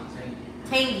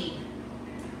tangy.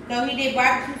 So he did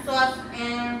barbecue sauce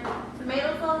and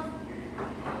tomato sauce.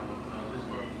 This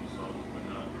barbecue sauce, but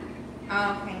not.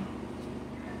 Oh, okay.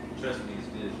 Trust me, it's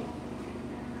good.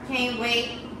 Can't wait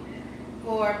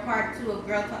for part 2 of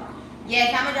Girl Talk.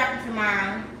 Yes, I'm gonna drop it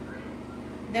tomorrow.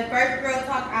 The first Girl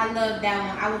Talk, I loved that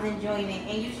one. I was enjoying it,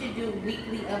 and you should do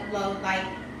weekly uploads, like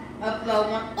upload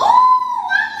one. Oh, I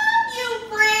love you,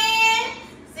 friend.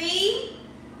 See,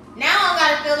 now I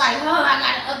gotta feel like, oh, I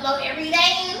gotta upload every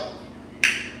day.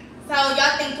 So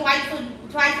y'all think twice a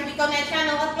week on that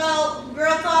channel upload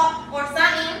Girl Talk or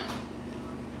something?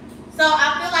 So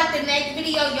I feel like the next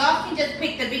video, y'all can just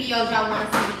pick the videos y'all want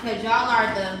to see because y'all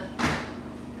are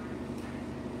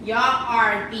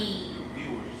the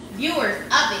viewers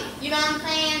of it. You know what I'm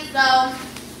saying? So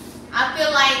I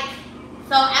feel like,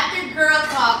 so after Girl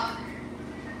Talk,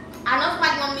 I know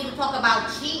somebody want me to talk about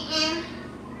cheating.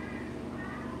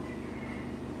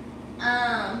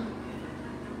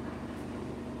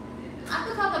 I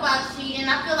could talk about cheating.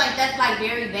 I feel like that's like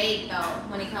very vague though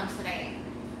when it comes to that.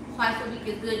 Twice a week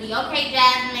is good. Okay,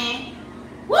 Jasmine.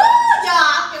 Woo, y'all!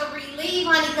 I feel relieved,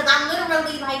 honey, because I'm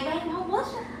literally like, babe,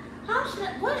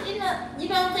 what in the, you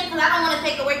know what I'm saying? Because I don't want to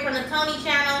take away from the Tony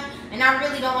channel, and I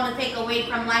really don't want to take away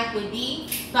from Life with D.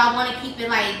 So I want to keep it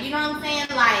like, you know what I'm saying?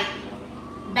 Like,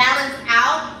 balanced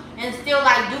out and still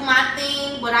like do my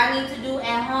thing, what I need to do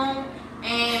at home,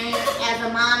 and as a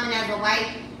mom and as a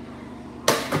wife.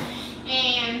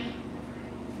 And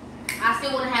I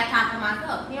still want to have time for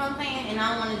myself, you know what I'm saying? And I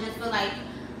don't want to just feel like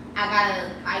I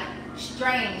gotta like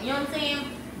strain, you know what I'm saying?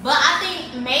 But I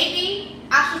think maybe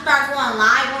I should start going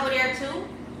live over there too.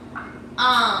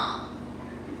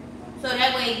 So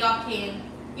that way y'all can,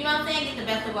 you know what I'm saying, get the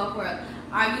best of both worlds.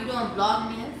 Are you doing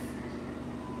Vlogmas?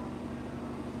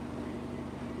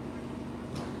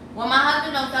 Well, my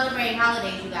husband don't celebrate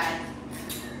holidays, you guys.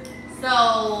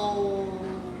 So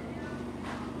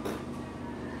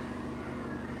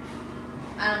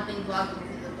I don't think Vlogmas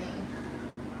is a thing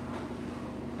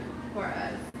for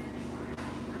us.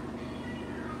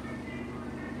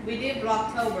 We did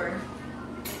Vlogtober,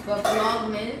 but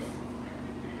Vlogmas,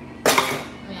 I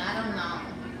mean, I don't know.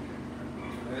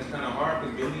 It's kind of hard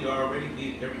because Billy already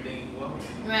did everything he wanted.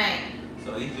 Right.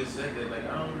 So he just said that, like,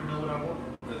 I don't even know what I want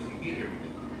because he did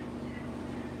everything.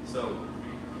 So,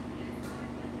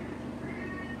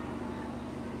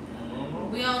 I don't know.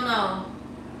 We don't know.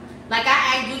 Like,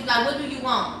 I asked Duke, like, what do you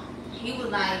want? He was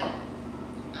like, I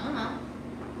don't know.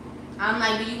 I'm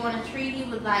like, do you want a tree? He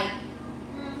was like,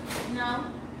 no.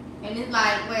 And it's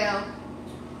like, well,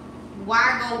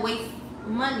 why go waste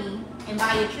money and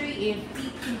buy a tree if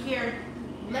he can care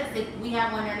less if we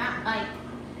have one or not? Like,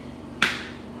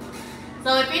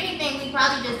 so if anything, we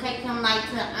probably just take him like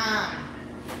to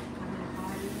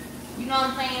you know what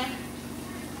I'm saying?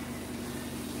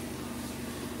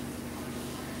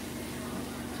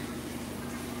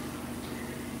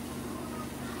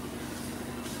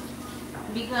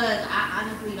 Because I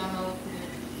honestly don't know what to do.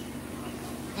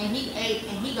 And he ate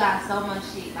and he got so much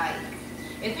shit. Like,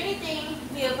 if anything,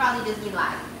 he'll probably just be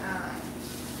like,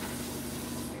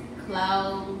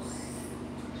 clothes.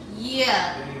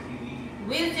 Yeah.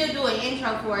 We'll still do an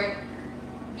intro for it.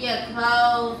 Yeah,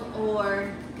 clothes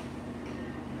or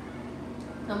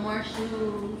some more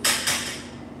shoes.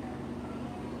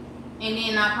 And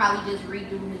then I'll probably just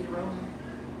redo his room.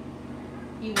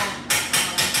 He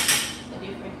wants a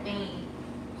different thing.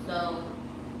 So,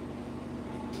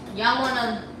 y'all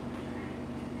wanna,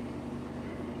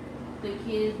 the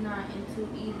kid is not into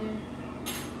either.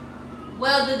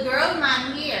 Well, the girl's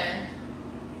not here.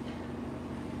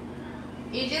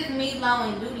 It's just me, Low,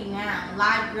 and Duty now.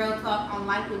 Live Girl Talk on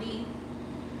Life with E.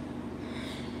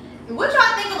 What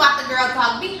y'all think about the girl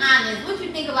talk? Be honest. What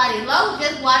you think about it? Lo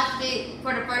just watched it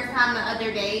for the first time the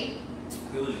other day.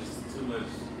 It was too much.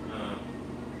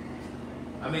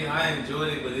 I mean, I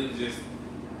enjoyed it, but it was just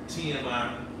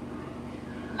TMI.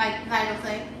 Like the title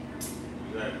say.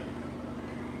 Right.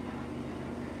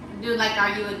 Do like,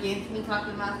 are you against me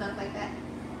talking about stuff like that?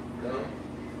 No.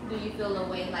 Do you feel a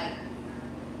way like?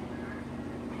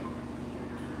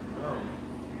 No.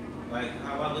 Like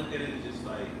how I look at it is just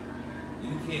like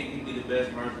you can't be the best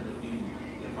version of you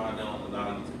if I don't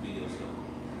allow you to be yourself.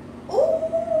 Ooh!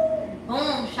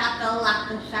 Boom!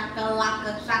 Shakalaka,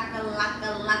 shakalaka, shakalaka,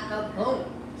 laka, boom.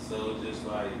 So just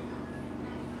like,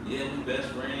 yeah, we best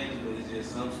friends, but it's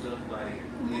just some stuff like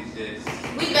it's just.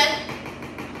 We best.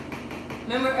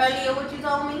 Remember earlier what you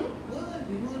told me? What?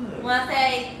 You wanna? When I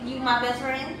said you my best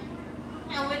friend,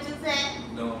 and what you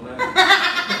said? No, I'm not.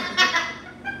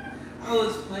 I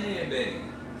was playing, baby.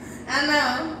 I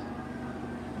know.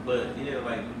 But yeah,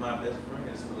 like my best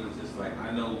friend, so it's just like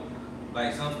I know,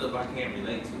 like some stuff I can't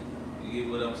relate to. You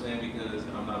get what I'm saying? Because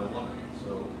I'm not a woman.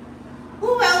 So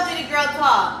Who else did a girl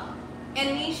talk?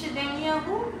 Anisha Danielle,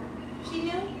 who? She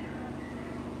knew?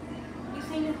 You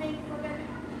seen the thing before, baby?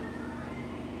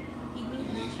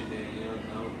 Anisha, Danielle,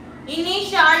 no.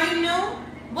 Anisha, are you new?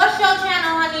 What's your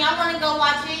channel, honey? I want to go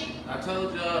watch it. I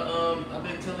told y'all, I've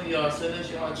been telling y'all, send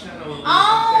us y'all channel.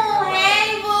 Oh,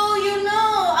 hey, boo, you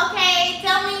knew. Okay,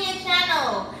 tell me your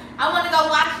channel. I want to go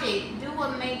watch it. Do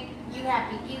what make you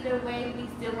happy. Either way, we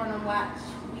still want to watch.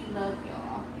 We love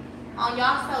y'all. Oh,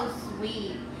 y'all so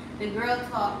sweet. The girl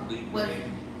talk was,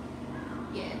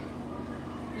 yeah.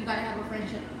 You gotta have a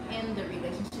friendship in the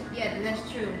relationship. Yeah,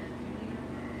 that's true.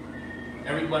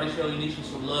 Everybody show Anisha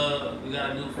some love. We got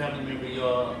a new family member,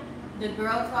 y'all. The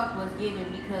girl talk was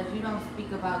given because you don't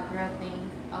speak about girl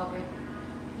things over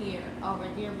here. Over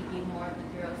there, we get more of the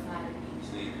girl side of you.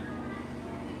 See?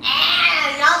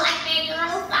 Ah, y'all like that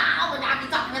girl side when I be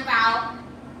talking about.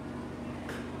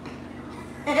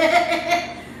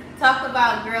 Talk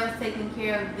about girls taking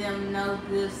care of them no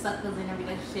good suckers in a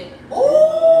relationship.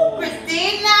 Ooh,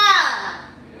 Christina!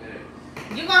 Yes.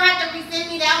 You're gonna have to resend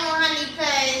me that one, honey,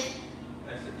 because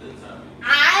That's a good time.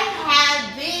 I have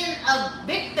been a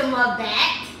victim of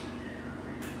that.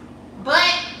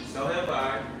 But So have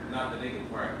I. Not the nigga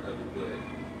part of it, but,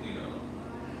 you know,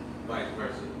 vice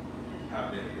versa. I've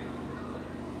been a victim of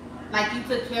it. like you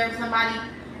took care of somebody.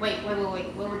 Wait. What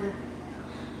was it?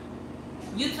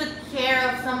 You took care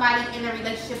of somebody in a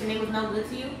relationship and it was no good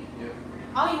to you? Yeah.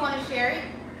 Oh, you want to share it?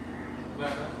 We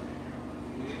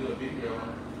can do a video on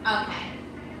it. Okay.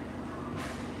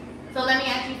 So let me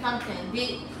ask you something.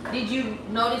 Did you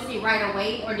notice it right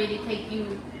away, or did it take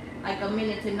you like a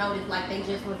minute to notice like they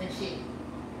just wasn't shit?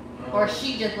 Or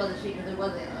she just wasn't shit because it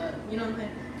wasn't, you know what I'm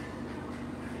saying?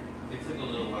 It took a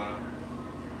little while.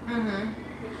 Mm-hmm.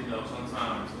 But you know,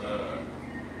 sometimes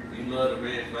you love the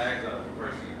red flags out of the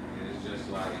person. And it's just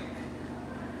like,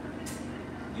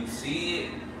 you see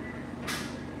it,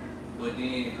 but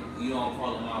then you don't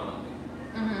call them out on it.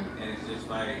 Mm-hmm. And it's just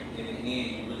like, in the end,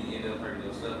 you really end up hurting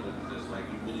yourself. But it's just like,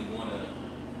 you really want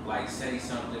to like say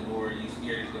something, or you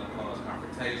scared it's going to cause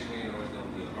confrontation, or it's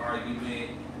going to be an argument.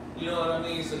 You know what I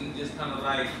mean? So you just kind of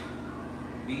like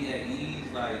be at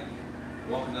ease, like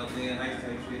walking up there, nice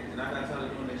type shit. And I got tired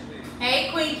of doing that shit.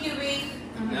 Hey, Queen QB.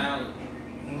 Mm-hmm. Now,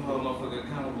 I'm gonna hold motherfucker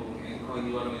accountable and call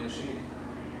you out on your shit.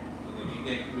 But if you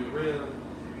can't keep it real,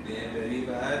 then baby,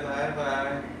 bye, bye,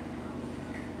 bye.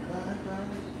 Bye, bye.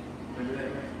 Remember that,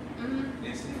 man? Mm-hmm.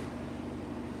 Yes, see?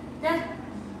 That's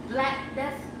black.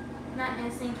 That's not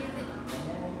NSYNC, is it?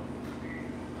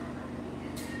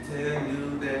 Tell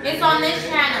you that It's on this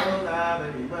channel.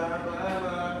 Baby, bye, bye,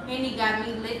 bye. And he got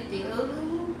me lifted.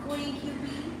 Ooh, Queen QB.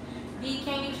 D,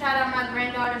 can you shout out my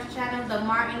granddaughter's channel, the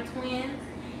Martin Twins?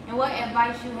 And what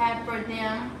advice you have for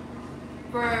them?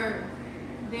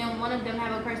 One of them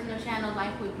have a personal channel,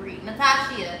 Life with Greed.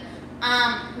 Natasha,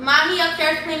 Mommy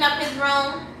upstairs cleaned up his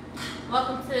room.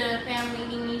 Welcome to the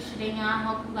family, Anisha Danielle. I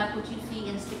hope you like what you see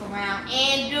and stick around.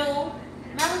 And do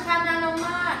Malachi got no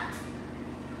mod.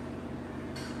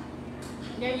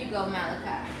 There you go,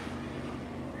 Malachi.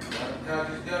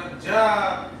 Malachi just got a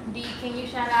job. D, can you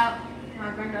shout out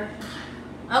my granddaughter?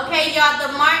 Okay, y'all,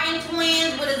 the Martin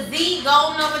Twins with a Z, go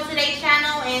on over to their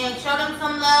channel and show them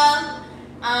some love.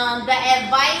 The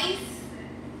advice,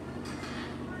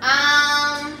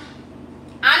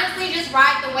 honestly, just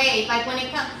ride the wave. Like when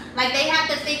it comes, like they have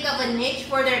to think of a niche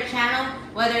for their channel,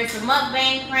 whether it's a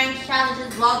mukbang, pranks,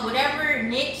 challenges, vlogs, whatever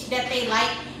niche that they like,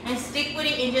 and stick with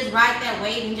it and just ride that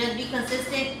wave and just be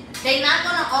consistent. They're not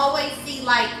gonna always see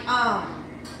like,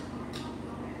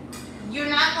 you're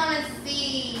not gonna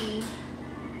see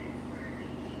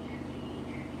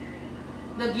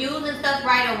the views and stuff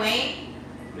right away.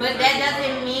 But that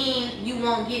doesn't mean you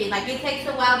won't get it. Like, it takes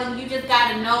a while, then you just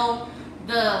gotta know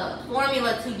the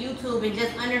formula to YouTube and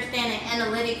just understand the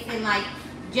analytics and like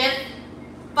just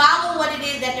follow what it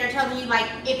is that they're telling you. Like,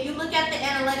 if you look at the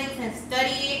analytics and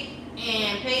study it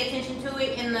and pay attention to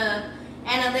it in the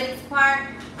analytics part,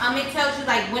 it tells you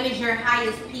like when is your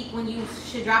highest peak, when you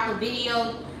should drop a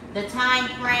video, the time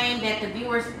frame that the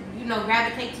viewers, you know,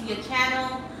 gravitate to your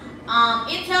channel.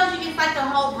 It tells you, it's like the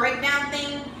whole breakdown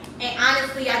thing. And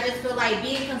honestly, I just feel like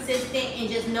being consistent and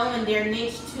just knowing their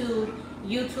niche to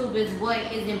YouTube is what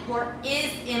is important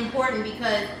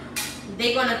because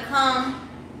they're gonna come.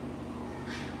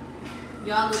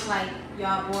 Y'all look like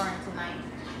y'all boring tonight.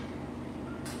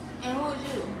 And who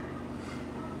is you?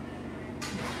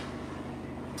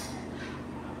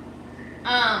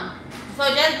 So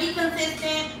just be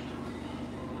consistent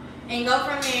and go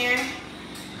from there.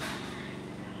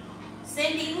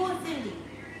 Cindy, who is Cindy?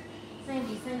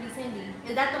 Cindy.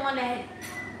 Is that the one that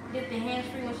did the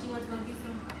hamstring when she went to go get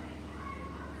some?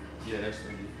 Yeah, that's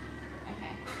Cindy.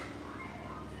 Okay.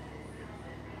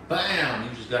 Bam! You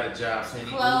just got a job,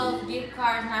 Cindy. Clothes, gift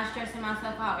cards, not stressing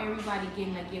myself out. Everybody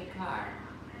getting a gift card.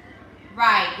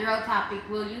 Right, girl topic.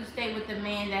 Will you stay with the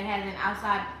man that has an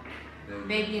outside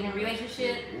baby in a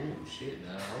relationship? Ooh, shit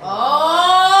now.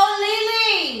 Oh,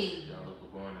 Lily! Y'all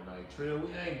look boring tonight. Trill,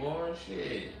 we ain't boring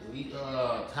shit. We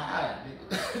tired,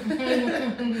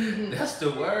 nigga. That's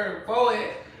the word for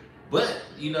it. But,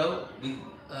 you know, we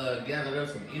gathered up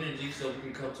some energy so we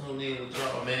can come tune in with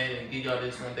y'all, man, and give y'all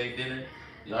this Sunday dinner.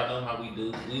 Y'all know how we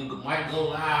do. We might go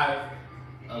live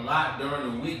a lot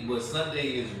during the week, but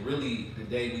Sunday is really the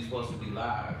day we supposed to be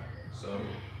live. So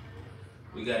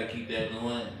we gotta keep that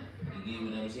going. You get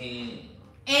what I'm saying?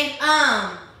 And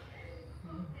I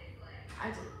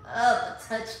just love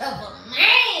the touch of a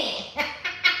man.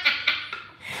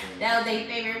 That was their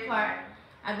favorite part.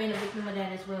 I've been a victim of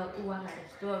that as well. Ooh, I got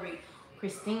a story.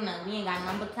 Christina, we ain't got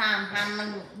number time.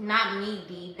 Not me,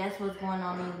 D. That's what's going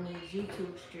on in these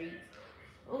YouTube streets.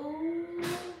 Ooh.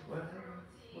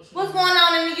 What's going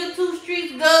on in the YouTube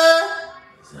streets,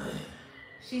 good?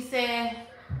 She said,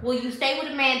 will you stay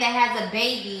with a man that has a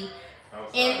baby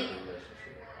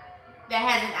that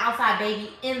has an outside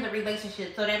baby in the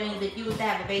relationship? So that means if you was to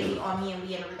have a baby on me and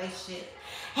we in a relationship,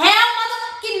 hell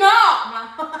motherfucking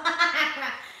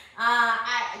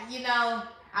no!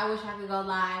 I wish I could go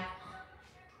live.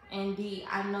 And D,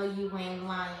 I know you ain't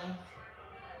lying.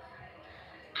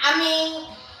 I mean,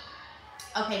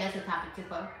 okay, that's a topic to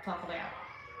talk about.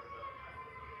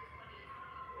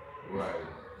 Right.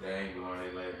 They ain't going,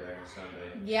 they laid back on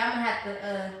Sunday. Yeah, I'm gonna have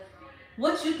to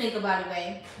what you think about it,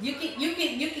 babe? You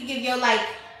can give your like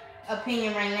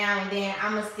opinion right now, and then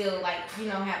I'ma still like,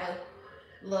 have a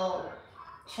little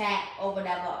chat over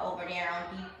there on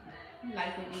D,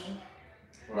 like with D.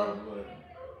 But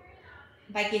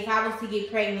like if I was to get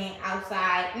pregnant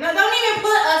outside, no, don't even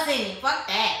put us in it. Fuck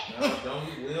that. No,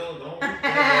 don't put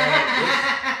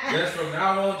that. Just from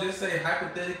now on, just say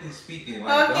hypothetically speaking.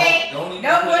 Like, okay. Don't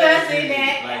put us in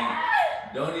that.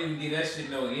 Like, don't even give that shit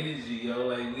no energy, yo.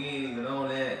 Like, we ain't even on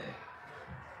that.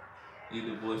 You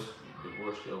divorce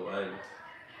your wife.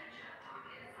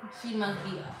 She must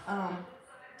be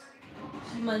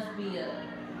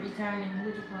returning.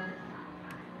 What you call it?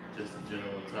 Just a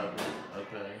general topic.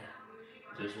 Okay.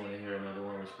 Just want to hear another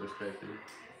woman's perspective.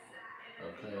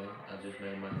 Okay. I just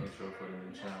made my intro for the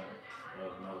new channel. That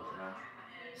was another time.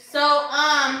 So,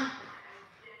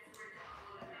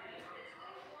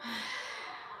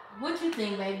 what you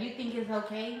think, babe? You think it's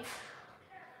okay?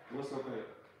 What's okay?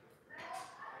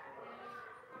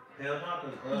 Hell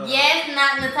no. Yes,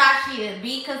 not Natasha.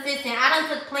 Be consistent. I done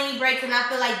took plenty breaks, and I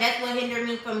feel like that's what hindered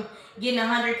me from getting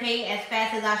 100K as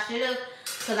fast as I should have,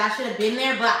 because I should have been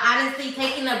there. But honestly,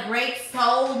 taking a break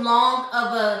so long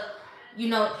of a,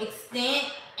 extent,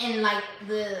 and like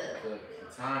the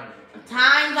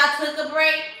times I took a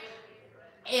break,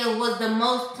 it was the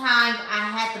most times I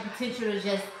had the potential to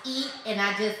just eat, and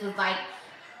I just was like,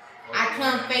 I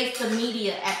couldn't face the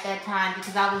media at that time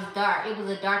because I was dark. It was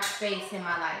a dark space in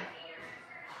my life.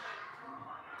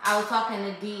 I was talking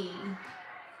to D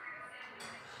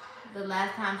the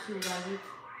last time she was on YouTube.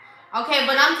 Okay,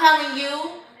 but I'm telling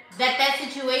you that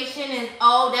situation is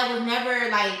that was never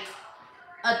like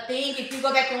a thing. If you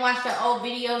go back and watch the old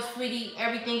videos, sweetie,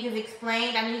 everything is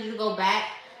explained. I need you to go back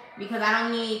because I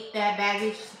don't need that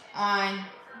baggage on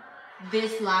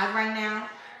this live right now.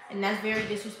 And that's very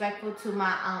disrespectful to my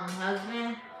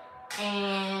husband.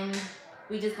 And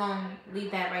we just gonna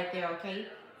leave that right there, okay?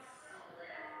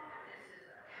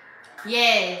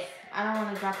 Yes, I don't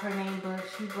want to drop her name, but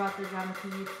she brought the drama to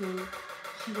YouTube.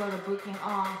 She wrote a book and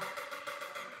all.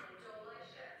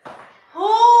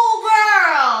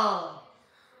 You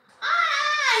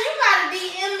gotta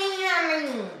DM me.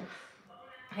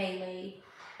 Hey, Lay.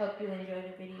 Hope you enjoyed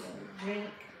the video.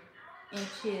 Drink and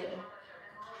chill.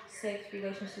 Sex,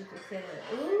 relationships, etc.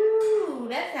 Ooh,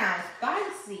 that sounds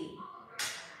spicy.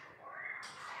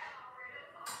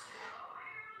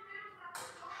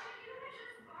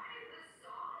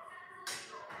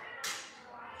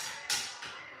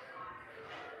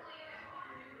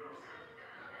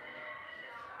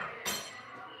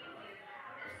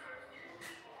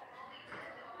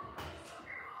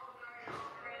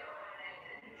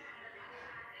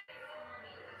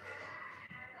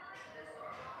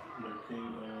 Can you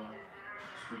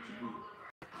switch your boot?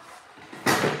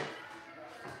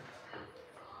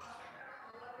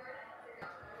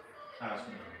 How it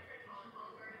smell?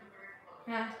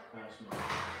 Huh? How it smell?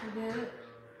 Good.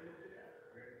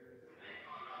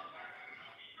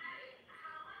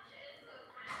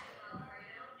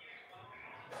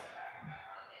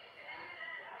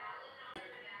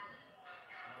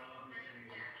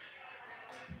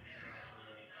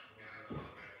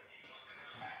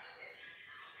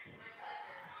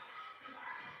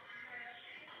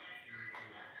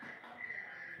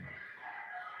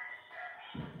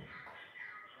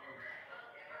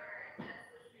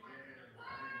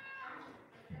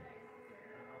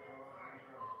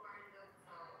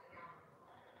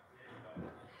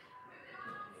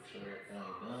 Sure, that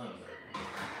ain't done, baby.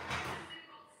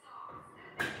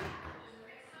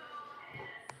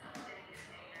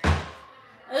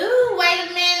 Ooh, wait a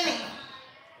minute.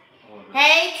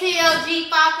 Hey, TLG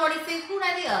 546. Who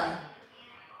that is?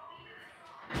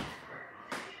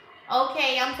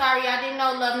 Okay, I'm sorry. I didn't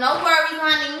know, love. No worries,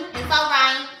 honey. It's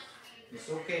alright. It's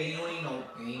okay. You ain't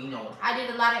know. I did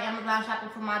a lot of Amazon shopping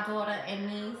for my daughter and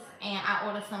niece, and I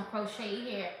ordered some crochet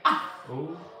hair.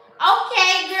 Ooh.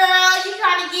 Okay, girl, you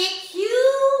trying to get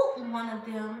cute? One of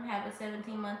them have a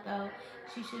 17-month-old.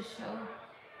 She should show.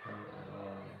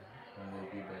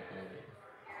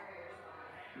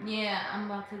 Yeah, I'm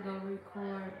about to go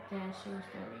record that short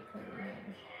story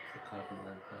because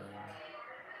Copyright file.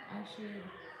 I should.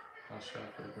 I'll shop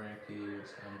for the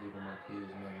grandkids. I'm giving my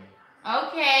kids money.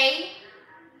 Okay.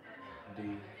 D.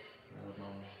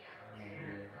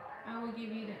 I will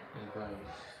give you that.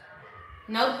 Advice.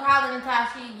 No problem,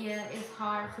 Natasha. Yeah, it's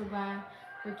hard to buy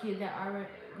for kids that already.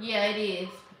 Yeah, it is.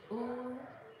 Ooh.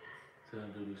 Tell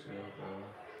them do this,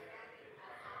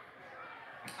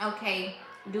 bro. Okay,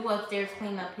 do upstairs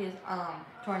clean up his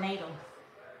tornado.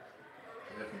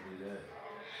 Definitely that.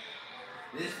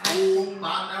 This food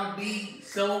about to be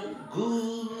so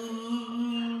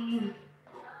good.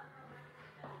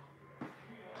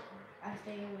 I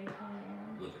stay away from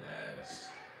him. Look at ass.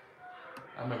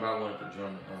 I remember I wanted to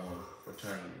join the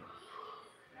fraternity.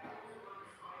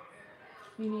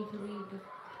 You need to leave the.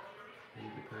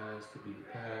 Leave the past to be the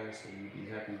past, and you be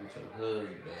happy with your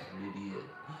husband, Lydia.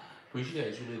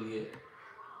 Appreciate you, Lydia.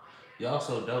 Y'all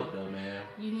so dope though, man.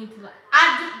 You need to. I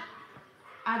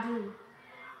do.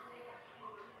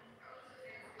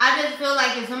 I just feel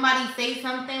like if somebody say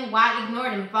something, why ignore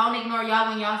them? If I don't ignore y'all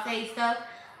when y'all say stuff,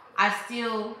 I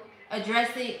still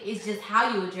address it. It's just how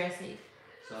you address it.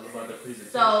 It's all about the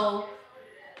presentation. So,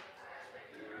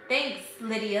 thanks,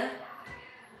 Lydia.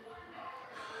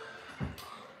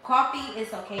 Coffee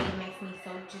is okay. It makes me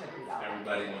so jittery.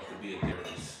 Everybody wants to be a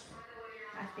therapist.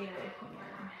 I stay away from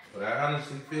them. But I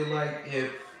honestly feel like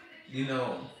if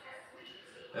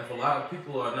a lot of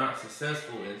people are not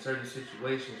successful in certain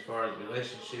situations as far as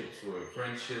relationships or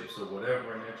friendships or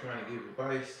whatever, and they're trying to give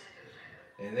advice,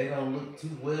 and they don't look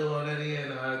too well on that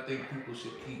end, I think people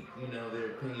should keep, their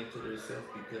opinion to themselves,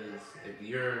 because if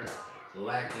you're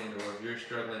lacking or if you're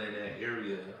struggling in that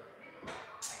area,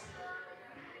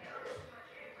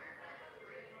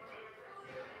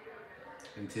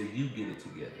 until you get it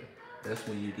together, that's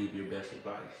when you give your best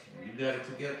advice. When you got it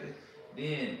together,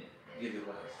 then give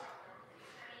advice.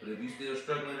 But if you're still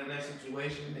struggling in that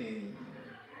situation, then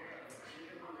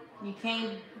you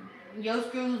can't. Your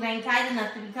screws ain't tight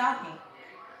enough to be talking.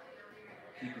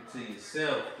 Keep it to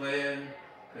yourself, man.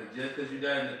 Cause just because you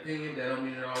got an opinion, that don't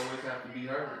mean it always have to be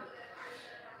heard.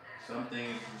 Some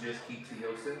things you just keep to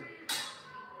yourself.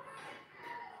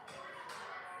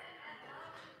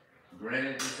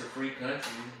 Granted, it's a free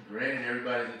country. Granted,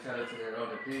 everybody's entitled to their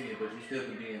own opinion, but you still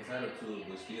can be entitled to it,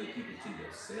 but still keep it to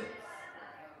yourself.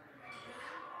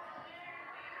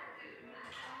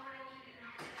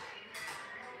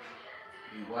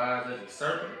 Be wise as a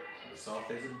serpent, and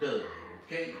soft as a dove,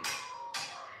 okay?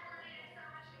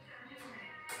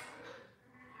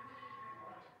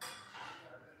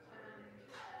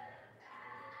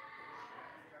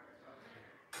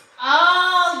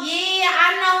 Oh yeah,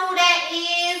 I know who that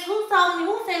is. Who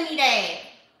send me that.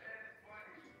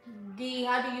 D,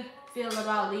 how do you feel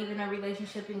about leaving a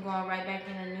relationship and going right back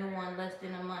in a new one less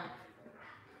than a month?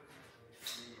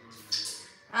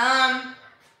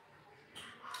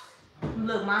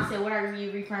 Look, Mom said, what are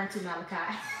you referring to, Malachi?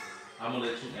 I'm gonna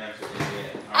let you answer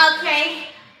that. Okay.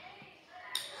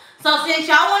 So since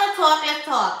y'all want to talk, let's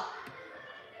talk.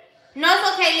 No, it's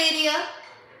okay, Lydia.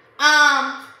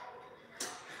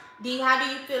 D, how do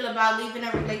you feel about leaving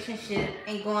a relationship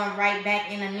and going right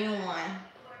back in a new one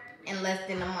in less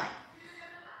than a month?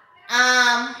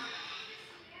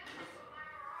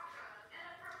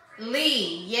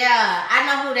 Lee, yeah, I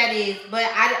know who that is, but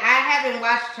I haven't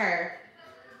watched her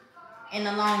in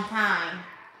a long time,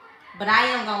 but I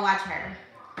am gonna watch her.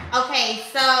 Okay,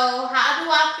 so how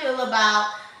do I feel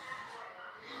about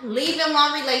leaving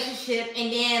one relationship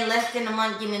and then less than a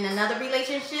month getting in another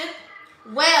relationship?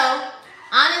 Well,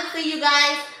 honestly, you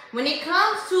guys, when it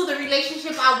comes to the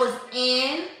relationship I was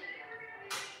in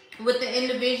with that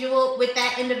individual,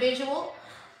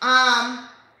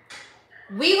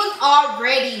 we was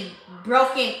already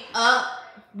broken up.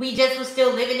 We just was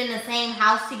still living in the same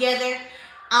house together.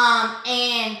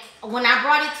 And when I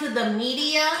brought it to the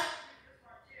media,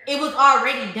 it was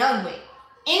already done with.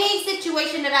 Any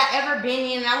situation that I ever been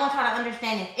in, and I want y'all to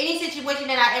understand this, any situation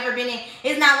that I ever been in,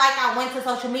 it's not like I went to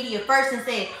social media first and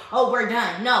said, oh, we're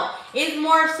done. No, it's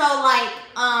more so like,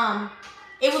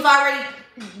 it was already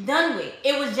done with.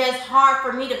 It was just hard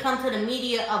for me to come to the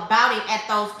media about it at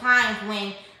those times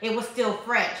when it was still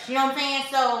fresh. You know what I'm saying?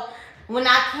 So when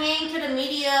I came to the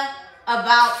media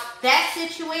about that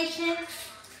situation,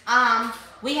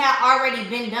 we had already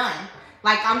been done.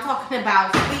 Like, I'm talking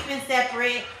about sleeping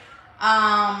separate.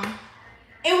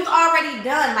 It was already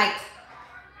done. Like,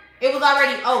 it was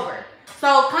already over.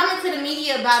 So coming to the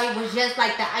media about it was just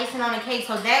like the icing on the cake.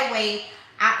 So that way,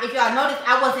 if y'all noticed,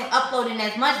 I wasn't uploading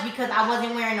as much because I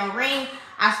wasn't wearing no ring.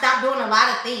 I stopped doing a lot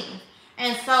of things.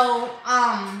 And so,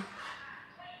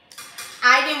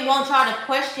 I didn't want y'all to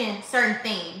question certain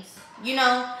things, you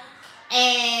know?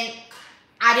 And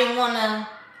I didn't want to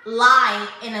lie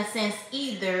in a sense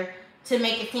either to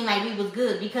make it seem like we was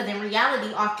good, because in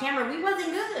reality, off camera, we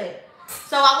wasn't good.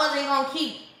 So I wasn't going to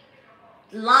keep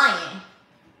lying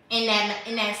in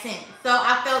that sense. So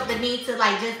I felt the need to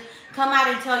like just come out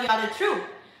and tell y'all the truth.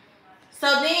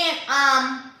 So then,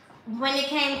 when it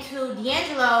came to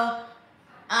D'Angelo,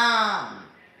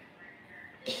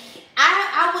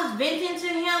 I was venting to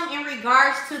him in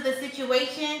regards to the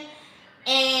situation,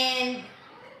 and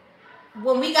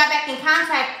when we got back in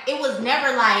contact, it was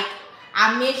never like,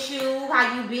 I miss you,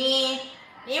 how you been?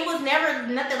 It was never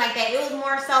nothing like that. It was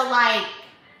more so like,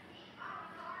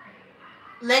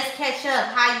 let's catch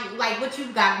up, how you, like, what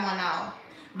you got going on?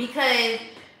 Because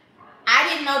I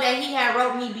didn't know that he had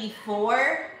wrote me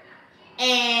before,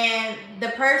 and the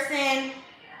person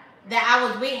that I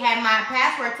was with had my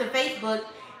password to Facebook,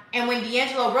 and when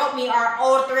D'Angelo wrote me, our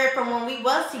old thread from when we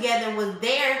was together was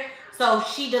there, so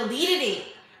she deleted it,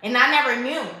 and I never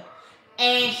knew.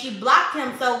 And she blocked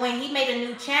him, so when he made a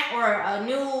new chat or a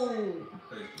new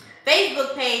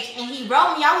Facebook page, and he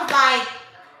wrote me, I was like,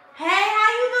 hey, how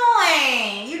you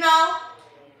doing? You know?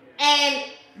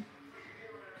 And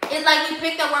it's like we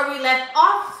picked up where we left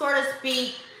off, so to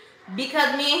speak,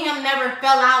 because me and him never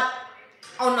fell out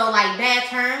on no like bad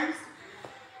terms.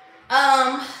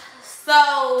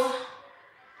 So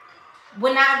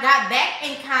when I got back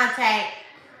in contact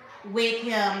with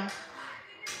him,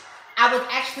 I was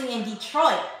actually in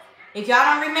Detroit. If y'all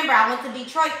don't remember, I went to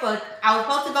Detroit I was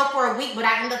supposed to go for a week, but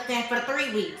I ended up staying for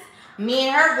 3 weeks. Me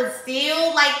and her was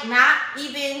still like not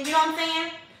even, you know what I'm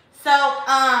saying? So,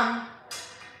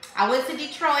 I went to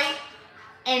Detroit,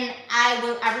 and I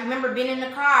remember being in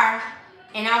the car,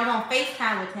 and I was on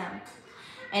FaceTime with him.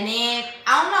 And then,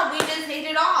 I don't know, we just hit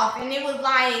it off, and it was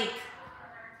like,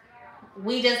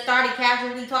 we just started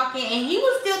casually talking, and he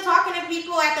was still talking to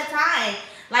people at the time.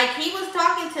 Like, he was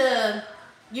talking to,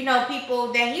 you know,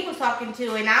 people that he was talking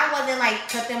to, and I wasn't like,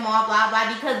 cut them off, blah, blah,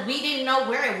 because we didn't know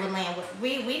where it would land.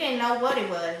 We didn't know what it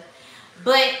was.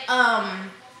 But,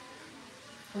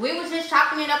 we was just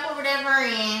chopping it up or whatever,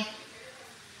 and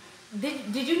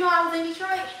did you know I was in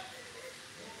Detroit?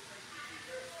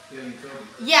 Yeah, you told me.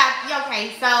 Yeah,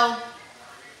 okay, so,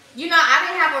 you know, I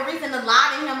didn't have a reason to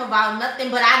lie to him about nothing,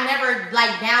 but I never,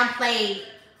 like, downplayed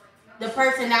the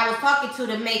person I was talking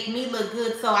to make me look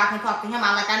good so I can talk to him.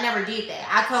 I never did that.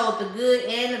 I told the good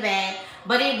and the bad,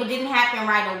 but it didn't happen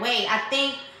right away. I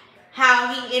think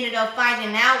how he ended up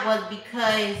finding out was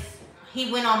because he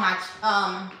went on my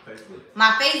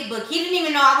Facebook. He didn't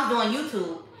even know I was doing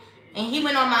YouTube. And he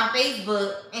went on my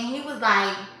Facebook, and he was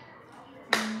like,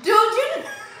 dude, you...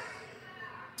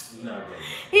 No, baby.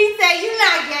 He said, "You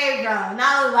not gay, bro." And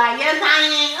I was like, "Yes, I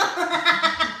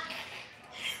am."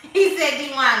 He said,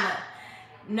 "Dewana,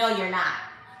 no, you're not."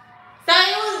 So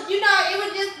it was, it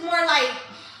was just more like,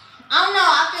 I don't know.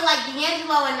 I feel like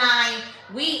D'Angelo and I,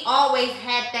 we always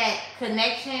had that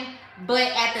connection,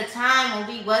 but at the time when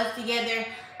we was together,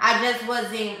 I just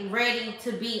wasn't ready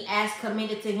to be as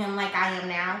committed to him like I am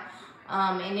now.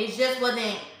 And it just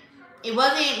wasn't. It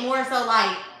wasn't more so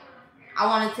like I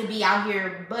wanted to be out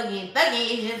here bugging,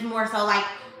 thugging. It's just more so like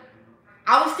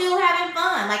I was still having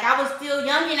fun. Like I was still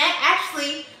young, and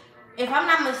actually, if I'm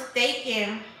not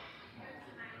mistaken.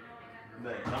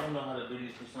 Babe, I don't know how to do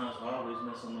these croissants, so I always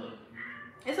mess them up.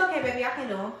 It's okay, baby. I can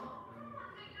do them.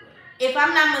 If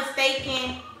I'm not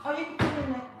mistaken, oh, you can put it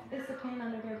in there. It's a pan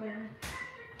under there, baby.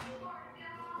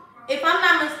 If I'm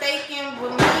not mistaken,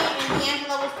 when me and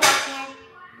D'Angelo was talking,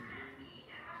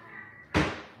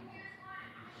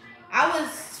 I was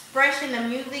fresh in the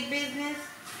music business,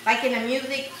 like in the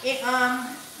music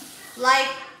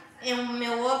life in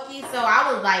Milwaukee. So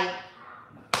I was like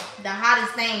the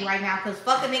hottest thing right now, cause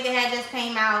Fuck a Nigga had just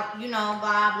came out,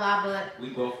 blah blah. But we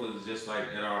both was just like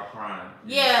at our prime.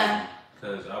 Yeah.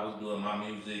 Because I was doing my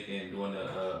music and doing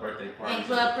the birthday parties And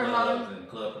club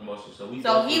promotion. So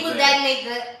he was that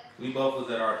nigga. We both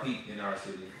was at our peak in our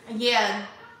city. Yeah,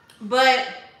 but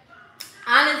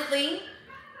honestly,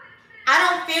 I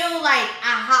don't feel like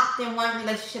I hopped in one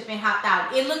relationship and hopped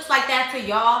out. It looks like that to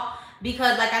y'all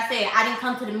because, like I said, I didn't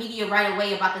come to the media right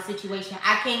away about the situation.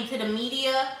 I came to the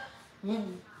media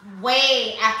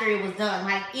way after it was done.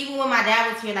 Like, even when my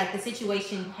dad was here, like, the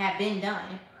situation had been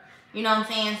done. You know what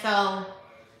I'm saying? So.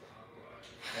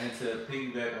 And to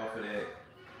piggyback off of that,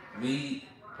 me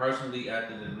personally,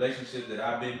 after the relationship that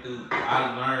I've been through,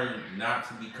 I learned not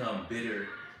to become bitter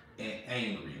and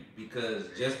angry. Because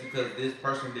just because this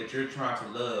person that you're trying to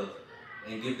love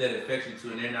and give that affection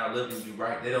to and they're not loving you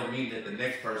right, they don't mean that the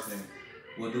next person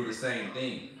will do the same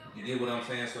thing. You get what I'm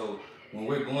saying? So when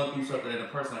we're going through something and a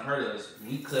person hurt us,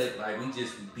 we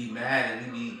just be mad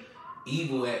and we be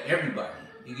evil at everybody.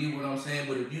 You get what I'm saying?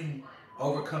 But if you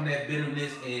overcome that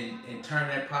bitterness and turn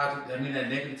that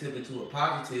negative into a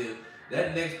positive,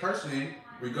 that next person,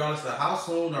 regardless of how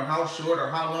soon or how short or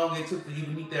how long it took for you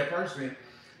to meet that person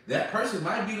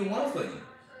might be the one for you.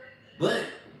 But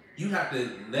you have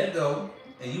to let go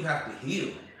and you have to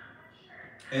heal.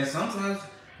 And sometimes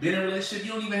being in a relationship,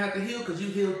 you don't even have to heal because you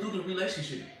heal through the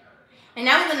relationship. And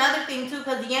that was another thing too,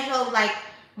 because D'Angelo was like,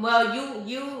 well,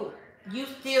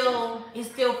 it's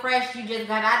still fresh. You just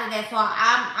got out of that, so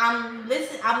I'm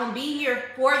gonna be here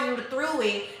for you through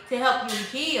it to help you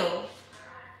heal.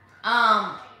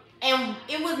 And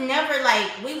it was never like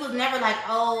we was never like,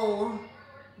 oh,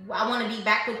 I want to be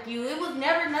back with you. It was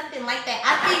never nothing like that.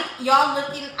 I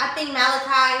think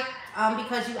Malachi,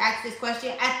 because you asked this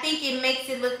question, I think it makes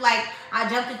it look like I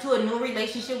jumped into a new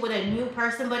relationship with a new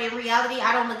person, but in reality,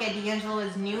 I don't look at D'Angelo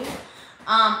as new.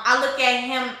 I look at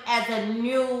him as a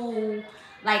new,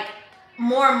 like,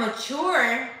 more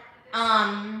mature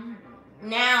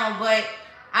now, but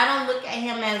I don't look at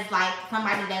him as like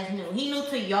somebody that's new. He new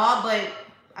to y'all, but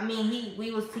I mean,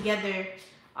 we was together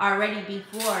already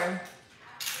before.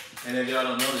 And if y'all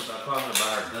don't notice, I call her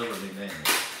by her government name.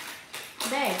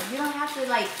 Babe, you don't have to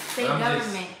like say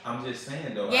government. I'm just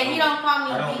saying though. Yeah, he don't call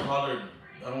me. I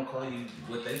don't call you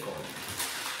what they call you.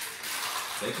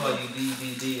 They call you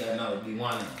DDD. I know,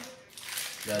 Dewana.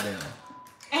 Goddamn.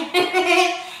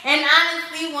 And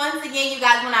honestly, once again, you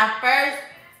guys, when I first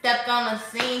stepped on the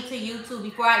scene to YouTube,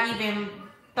 before I even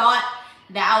thought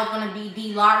that I was gonna be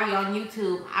D. Lowery on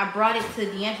YouTube, I brought it to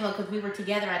D'Angelo because we were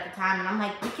together at the time, and I'm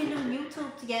like, we can do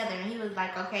YouTube together. And he was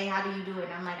like, okay, how do you do it?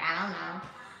 And I'm like, I don't know.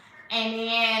 And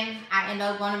then I ended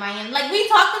up going to Miami. Like, we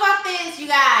talked about this, you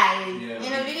guys,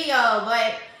 in a video,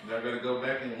 but y'all gotta go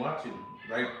back and watch it.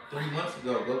 Like 3 months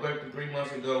ago. Go back to 3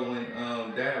 months ago when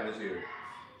Dad was here.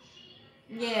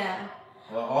 Yeah.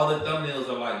 Well, all the thumbnails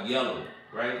are like yellow,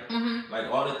 right? Mm-hmm. Like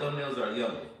all the thumbnails are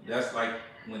yellow. That's like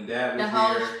when Dad was the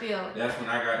whole here. Spiel. That's when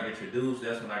I got introduced.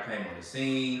 That's when I came on the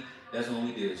scene. That's when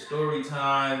we did story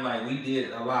time. Like we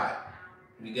did a lot.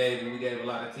 We gave a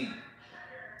lot of tea.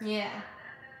 Yeah.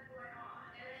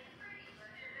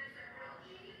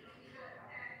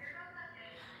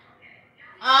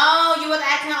 Oh, you was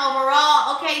acting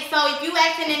overall. Okay, so if you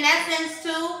acting in that sense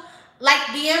too, like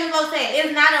D'Angelo said,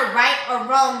 it's not a right or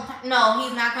wrong. No,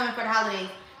 he's not coming for the holidays.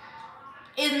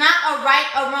 It's not a right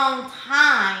or wrong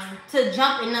time to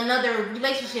jump in another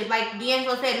relationship. Like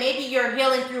D'Angelo said, maybe you're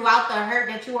healing throughout the hurt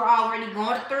that you were already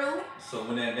going through. So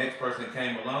when that next person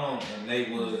came along and they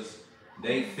was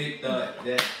They picked up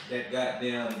that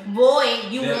goddamn boy,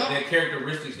 you want that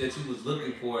characteristics that you was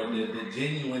looking for, the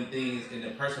genuine things in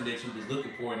the person that you was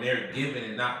looking for, and they're giving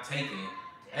and not taking.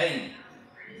 Hey,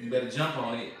 you better jump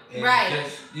on it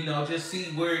and just see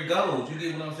where it goes. You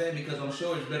get what I'm saying? Because I'm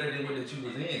sure it's better than what that you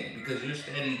was in. Because you're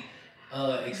steady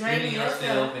extending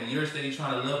yourself and you're steady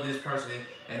trying to love this person,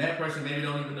 and that person maybe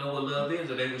don't even know what love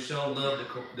is, or they would show love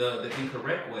the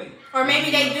incorrect way. Or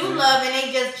maybe they do love and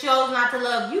they just chose not to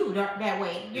love you that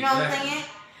way. You know what I'm saying?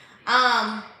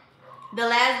 The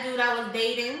last dude I was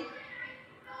dating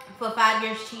for 5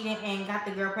 years cheated and got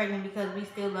the girl pregnant because we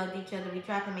still loved each other. We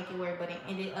tried to make it work, but it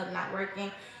ended up not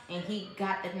working. And he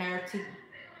got the nerve to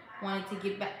wanted to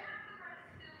get back.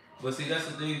 But see, that's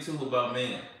the thing too about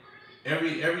men.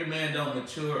 Every man don't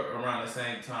mature around the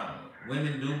same time.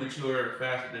 Women do mature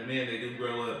faster than men. They do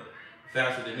grow up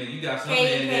faster than men. You got some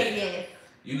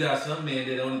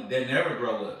men that never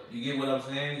grow up. You get what I'm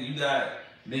saying? You got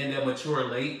men that mature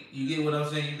late. You get what I'm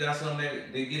saying? You got some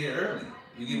that they get it early.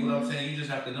 You get what I'm saying? You just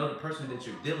have to know the person that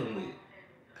you're dealing with.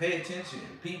 Pay attention.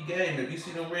 Peep game. If you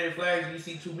see them red flags, you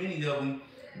see too many of them,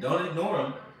 don't ignore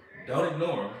them. Don't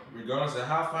ignore them, regardless of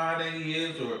how fine they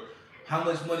is or how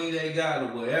much money they got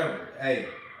or whatever. Hey,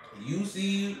 you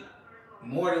see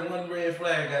more than one red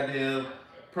flag, goddamn,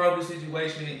 probably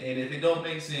situation, and if it don't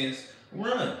make sense,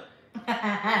 run.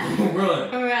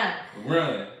 Run.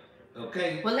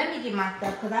 Okay? Well, let me get my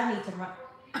stuff because I need to run.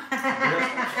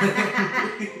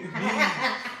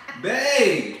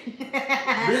 Babe!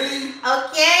 Really?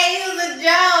 Okay, it was a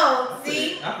joke.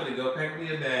 See? I'm gonna go pack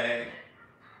me a bag.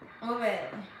 Okay.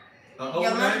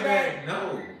 Overnight bag?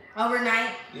 No.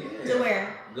 Overnight? Yeah. To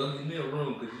where? Go get me a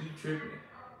room because you tripping.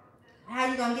 How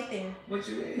you gonna get there? What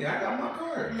you mean? I got my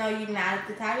car. No, you not. If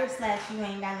the tire slash, you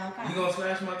ain't got no car. You gonna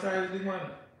slash my tires this money?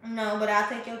 No, but I'll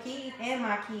take your keys and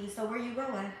my keys. So where you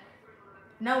going?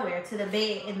 Nowhere. To the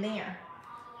bed in there.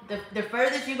 The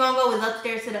furthest you gonna go is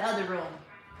upstairs to the other room.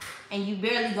 And you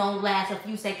barely gonna last a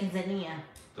few seconds in there.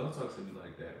 Don't talk to me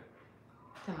like that.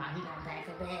 Come on, he gonna pack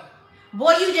a bag.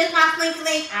 Boy, you just my slinky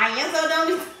link. I am so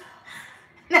dumb.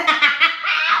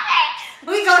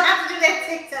 We gonna have to do that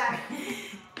TikTok.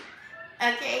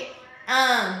 Okay.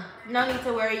 No need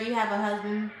to worry. You have a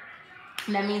husband.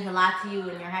 That means a lot to you,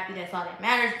 and you're happy. That's all that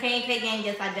matters. K&K gang,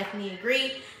 yes, I definitely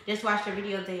agree. Just watch the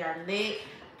videos. They are lit.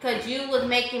 Because you was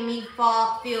making me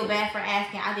feel bad for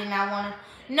asking. I did not want to.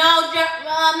 No,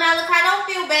 Malachi, don't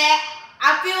feel bad.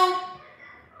 I feel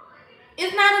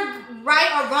it's not a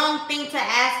right or wrong thing to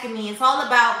ask me. It's all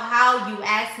about how you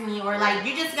ask me, or like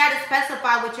you just gotta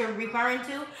specify what you're referring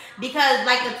to, because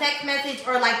like a text message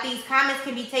or like these comments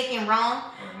can be taken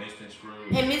wrong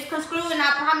and misconstrued, and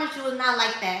I promise you it's not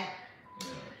like that.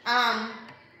 Yeah.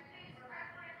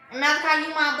 Malachi,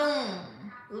 you my boom.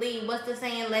 Lee, what's the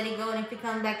saying? Let it go, and if it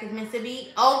comes back, it's meant to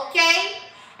be. Okay.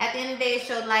 At the end of the day, it's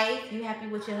your life. You happy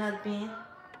with your husband?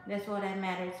 That's all that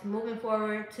matters. Moving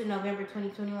forward to November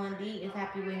 2021, D is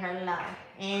happy with her life.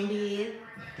 And is.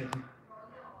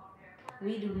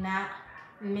 We do not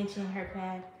mention her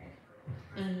past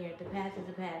in here. The past is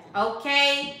the past.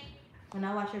 Okay. When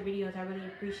I watch your videos, I really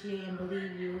appreciate and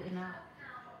believe you. And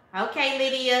okay,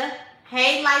 Lydia.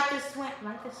 Hey, Life is Swim.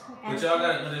 But y'all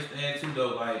gotta understand too,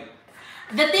 though, like.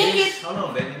 The thing is. Hold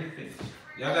on, baby. Let me finish.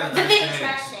 Y'all gotta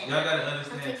understand. Y'all gotta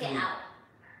understand too.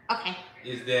 Okay.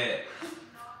 Is that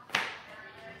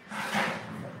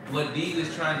what Dee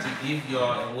is trying to give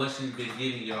y'all and what she's been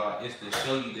giving y'all is to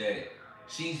show you that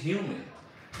she's human.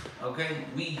 Okay?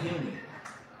 We human.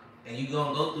 And you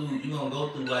gonna go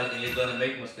through life and you're gonna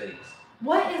make mistakes.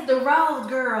 What is the role,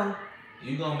 girl?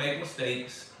 You're gonna make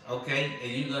mistakes, okay?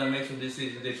 And you're gonna make some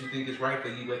decisions that you think is right for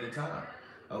you at the time.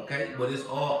 Okay? But it's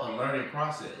all a learning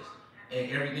process. And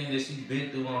everything that she's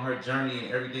been through on her journey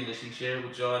and everything that she shared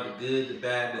with y'all, the good, the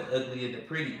bad, the ugly, and the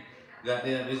pretty,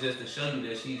 goddamn, it's just to show you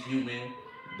that she's human,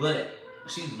 but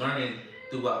she's learning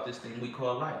throughout this thing we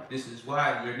call life. This is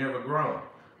why you're never grown.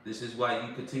 This is why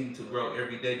you continue to grow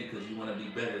every day, because you want to be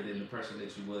better than the person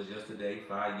that you was yesterday,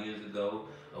 5 years ago,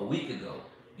 a week ago.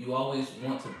 You always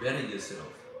want to better yourself,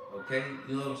 okay?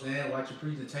 You know what I'm saying? Watch your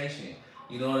presentation.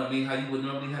 You know what I mean? How you would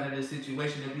normally handle this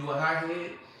situation if you were a high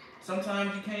head.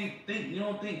 Sometimes you can't think. You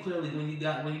don't think clearly when you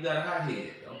got a high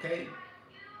head, okay?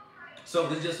 So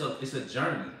it's a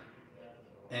journey,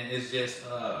 and it's just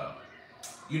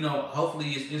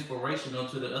hopefully it's inspirational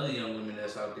to the other young women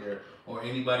that's out there, or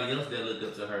anybody else that look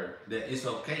up to her, that it's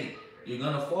okay. You're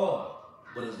gonna fall,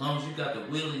 but as long as you got the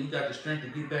will and you got the strength to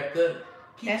get back up,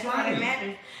 that's all that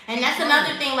matters. And that's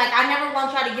another thing. Like, I never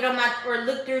want y'all to get on my or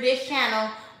look through this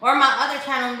channel or my other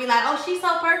channel and be like, oh, she's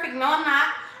so perfect. No, I'm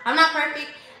not. I'm not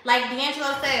perfect. Like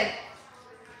D'Angelo said,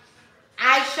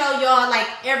 I show y'all like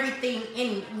everything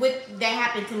in with that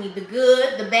happened to me. The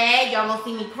good, the bad. Y'all gonna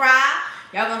see me cry.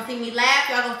 Y'all gonna see me laugh.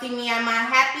 Y'all gonna see me at my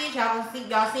happiest.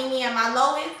 Y'all see me at my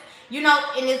lowest. You know,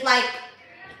 and it's like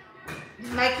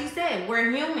you said, we're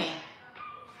human.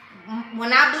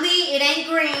 When I bleed, it ain't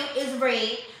green, it's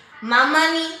red. My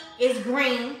money is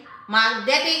green. My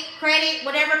debit, credit,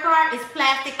 whatever card is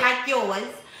plastic like yours.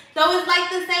 So it's like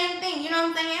the same thing, you know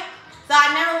what I'm saying? So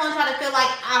I never want y'all to feel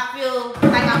like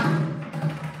I'm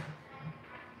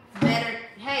better.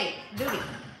 Hey, duty.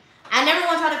 I never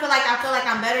want y'all to feel like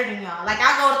I'm better than y'all. Like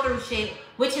I go through shit,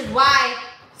 which is why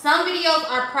some videos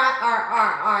are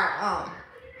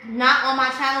not on my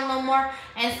channel no more,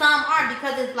 and some are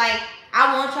because it's like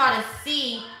I want y'all to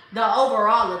see the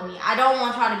overall of me. I don't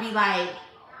want y'all to be like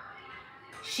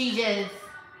she just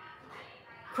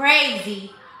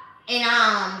crazy and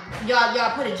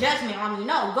y'all put a judgment on me.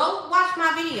 No, go watch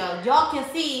my video. Y'all can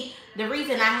see the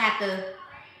reason I had the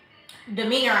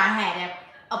demeanor I had at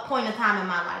a point in time in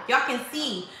my life. Y'all can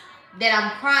see that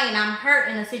I'm crying, I'm hurt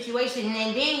in a situation,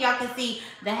 and then y'all can see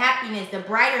the happiness, the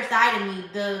brighter side of me,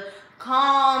 the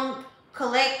calm,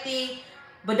 collected,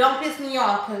 but don't piss me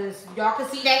off because y'all can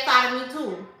see that side of me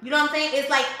too. You know what I'm saying? It's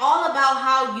like all about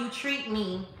how you treat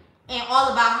me and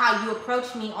all about how you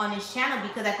approach me on this channel,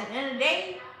 because at the end of the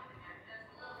day,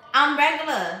 I'm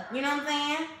regular. You know what I'm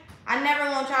saying? I never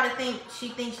want y'all to think she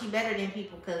thinks she better than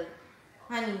people, because,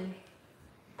 honey,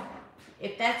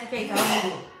 if that's the case, I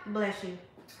don't bless you.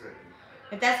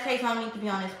 If that's the case, I don't need to be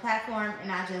on this platform,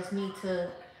 and I just need to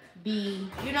be,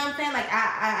 you know what I'm saying? Like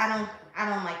I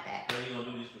don't like that. How you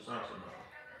gonna do these for Samson?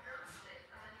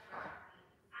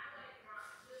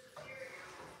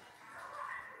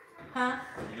 Huh?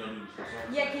 You gonna do this for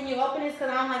Samson? Yeah, can you open this? Because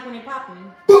I don't like when it pops me.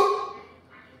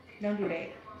 Don't do that.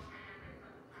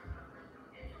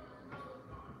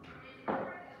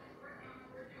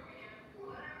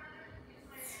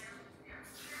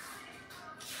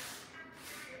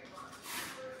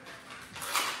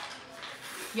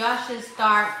 Y'all should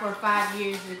start for 5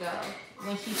 years ago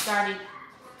when she started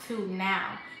to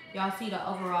now. Y'all see the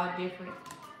overall difference.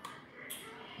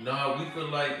 No, we feel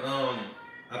like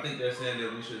I think they're saying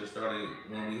that we should have started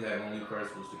when we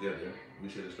first was together. We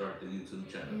should have started the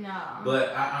YouTube channel. No.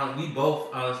 But we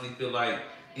both honestly feel like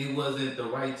it wasn't the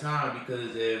right time,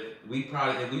 because if we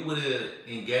would have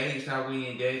engaged how we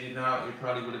engaged now, it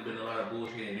probably would have been a lot of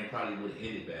bullshit, and it probably would have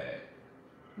ended bad.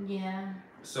 Yeah.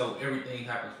 So everything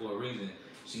happens for a reason.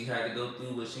 She had to go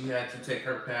through what she had to, take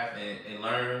her path and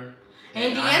learn.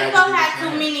 And D'Angelo had too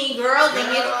many girls in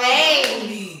his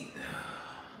face.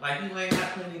 Like, you ain't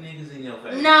got plenty niggas in your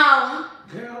face. No.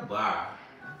 Girl, bye.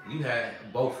 You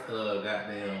had both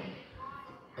goddamn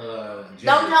genders.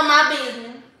 Don't tell my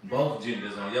business. Both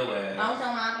genders on your ass. Don't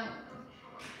tell my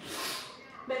business.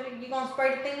 Baby, you gonna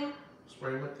spray the thing?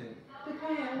 Spray what thing? The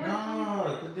pan.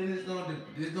 No, because then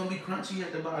it's gonna be crunchy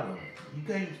at the bottom. You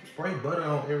can't spray butter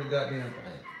on every goddamn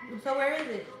thing. So where is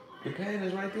it? The pan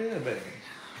is right there, baby.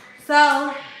 So,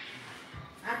 I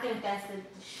think that's the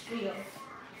spiel.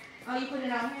 Oh, you put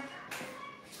it on here?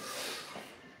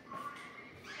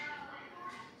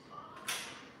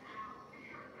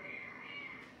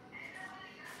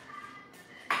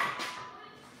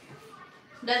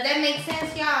 Does that make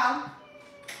sense, y'all?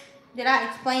 Did I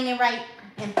explain it right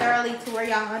and thoroughly to where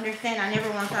y'all understand? I never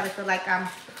want y'all to feel like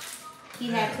he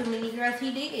had too many girls.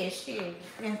 He did, shit.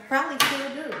 And probably still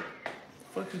do.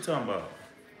 What you talking about?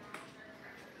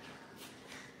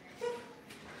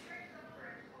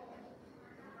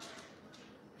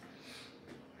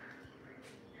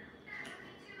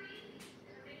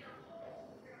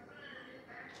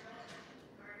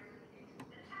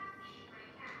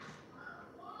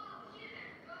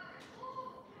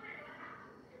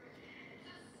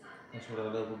 That's what I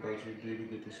love about you, G. You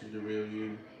get to see the real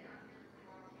you.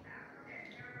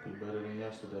 Do better than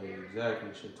yesterday. Exactly,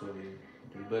 Shatoya.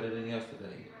 Do better than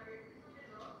yesterday.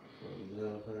 But you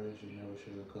love her. She never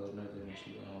sugarcoat nothing, and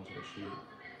she owns her shit.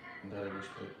 You gotta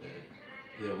respect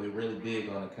that. Yeah, we're really big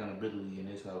on accountability in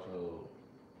this household.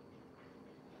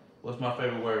 What's my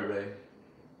favorite word, babe?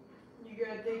 You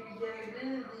gotta take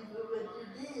accountability for what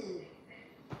you did.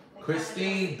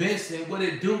 Christine Benson, what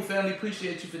it do, family?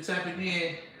 Appreciate you for tapping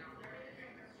in.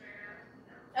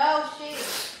 Oh,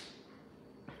 shit.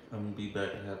 I'm gonna be back.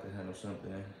 I have to handle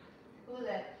something. Who's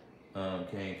that?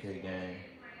 K&K gang.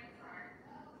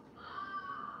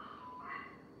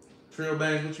 Trill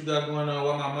Bangs, what you got going on?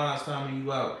 Why my mom's timing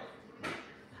you out? Oh,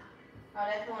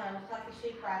 that's the one that was talking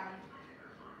shit probably.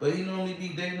 But they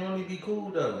normally be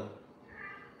cool though.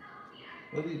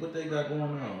 What they got going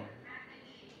on?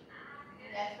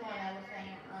 That's the one that was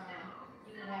saying,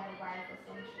 you can have a wife or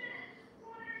some shit.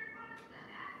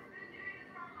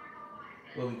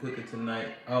 What we cooking tonight?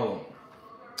 Oh,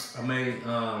 I made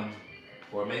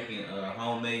or making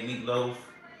homemade meatloaf,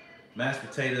 mashed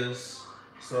potatoes,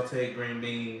 sauteed green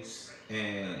beans,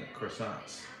 and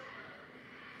croissants.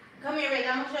 Come here, Rick.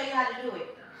 I'm gonna show you how to do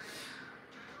it.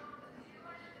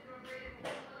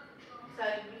 So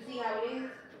you see how it is,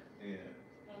 Yeah.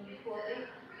 and you pull it.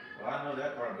 Well, I know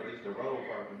that part, but it's the roll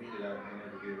part for me that I can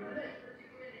never get right.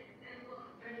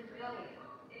 Where does it go?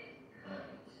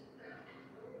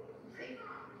 See?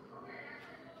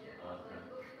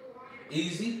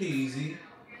 Easy peasy.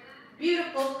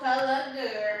 Beautiful color,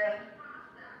 girl.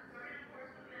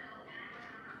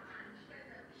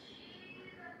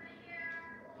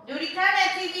 Duty, turn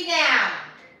that TV down.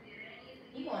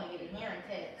 You want to get a hearing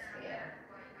test? Yeah.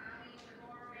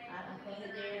 I done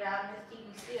cleaned the ears out, and this TV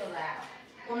still loud.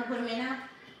 Want to put them in now?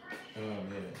 Yeah.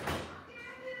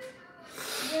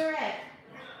 Where at?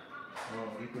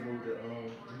 You can move the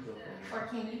window for Or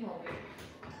can you move it?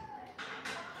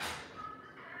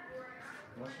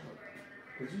 What's up?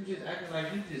 Cause you just acting like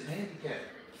you just handicapped.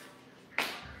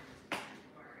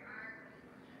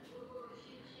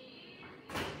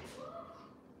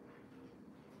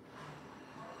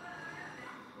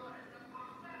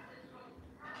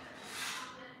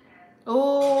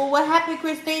 Oh, what happened,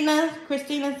 Christina?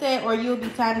 Christina said, or you'll be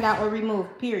timed out or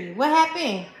removed, period. What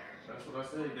happened? That's what I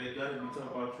said. They gotta be talking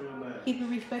about true man. Keep it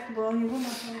respectable on your woman.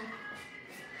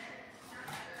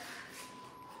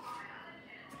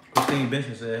 Christine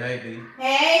Benson said, "Hey, B."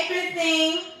 Hey,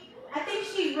 Christine. I think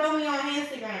she wrote me on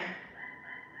Instagram.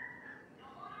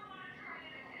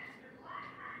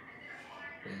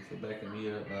 Thanks for backing me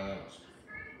up,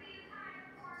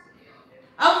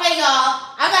 Okay,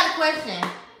 y'all. I got a question.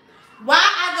 Why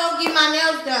I go get my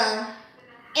nails done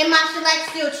and my shellac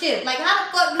still chipped? Like, how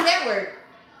the fuck do that work?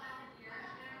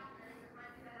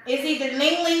 Is either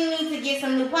Ling Ling need to get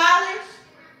some new polish,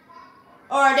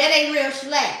 or that ain't real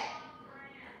shellac?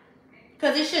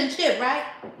 Cause it shouldn't chip, right?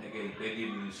 They give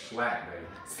you slack, baby.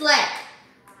 Slack.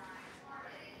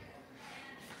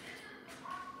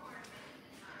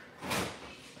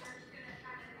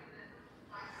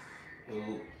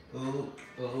 Oh.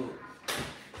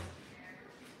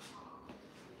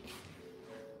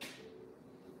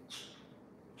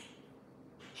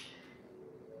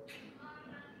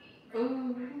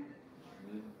 Ooh.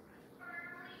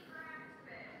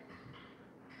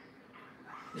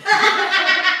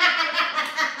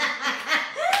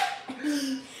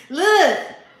 Look.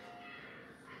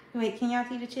 Wait, can y'all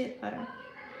see the chip? Hold on.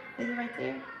 Is it right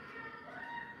there?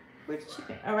 Where's the chip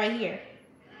at? Oh, right here.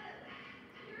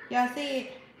 Y'all see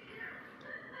it?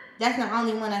 That's the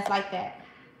only one that's like that.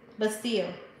 But still.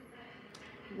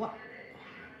 What?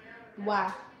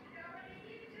 Why?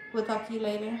 We'll talk to you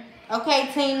later. Okay,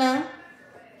 Tina.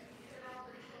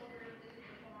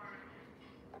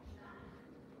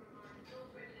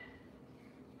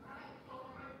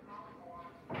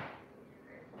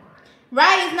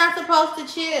 Right, it's not supposed to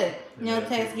chip. No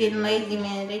text getting lazy,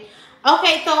 man.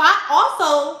 Okay, so I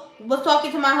also was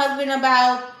talking to my husband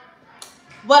about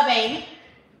what, baby?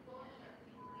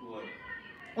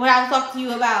 What I was talking to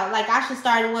you about. Like, I should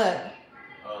start what?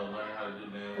 Learning how to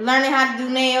do nails. Learning how to do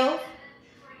nails.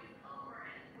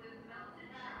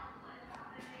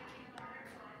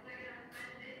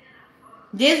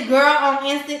 This girl on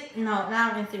not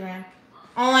on Instagram.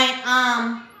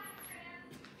 On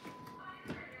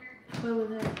what was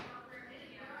that?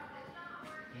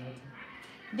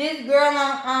 This girl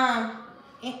on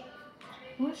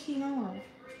what's she on?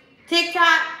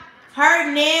 TikTok.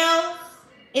 Her nails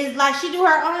is like she do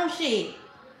her own shit,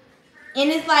 and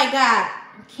it's like got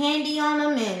candy on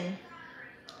them, and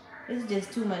it's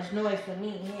just too much noise for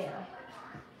me. Hell,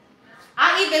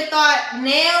 I even thought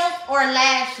nails or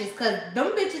lashes, cause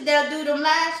them bitches that do them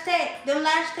lash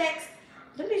techs,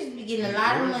 them bitches be getting a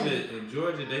lot of money. In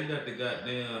Georgia, they got the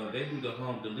goddamn. They do the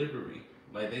home delivery.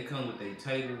 Like they come with their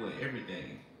table and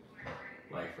everything.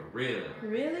 Like for real.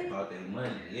 Really? About their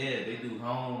money. Yeah, they do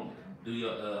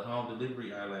your home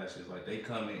delivery eyelashes. Like they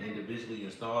come and individually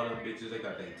install them bitches. They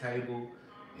got their table.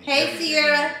 Hey, everything.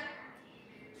 Sierra.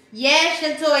 Yeah,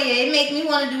 Shantoya. It makes me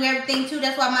want to do everything too.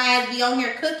 That's why my ass be on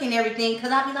here cooking everything.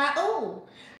 Cause I be like, oh,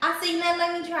 I seen that.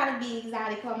 Let me try to be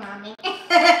exotic for my man.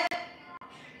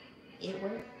 It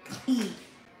worked. Man.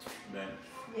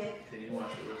 Yeah. Can you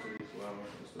watch the rest of these while I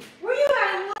watch this stuff? Where you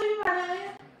at? What you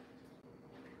at?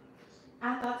 I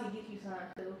thought to get you some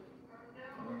too.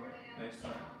 Next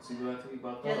time. See what I tell you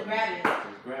about Just thought? grab it.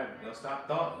 Just grab it. Don't stop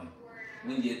thoughting.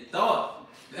 When you thought,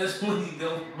 that's when you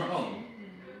go wrong.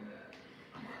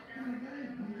 No,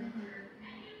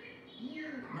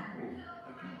 I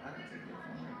can take your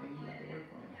phone and you have to work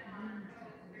on it.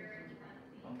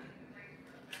 Okay.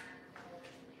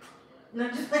 No,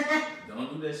 just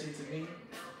Don't do that shit to me.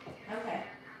 okay.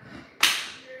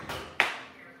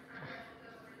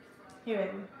 Here,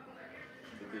 baby.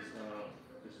 But this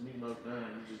meatloaf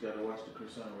done, you just gotta watch the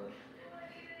croissant right.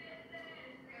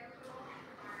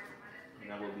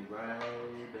 And I will be right back.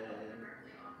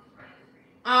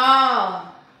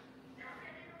 Oh.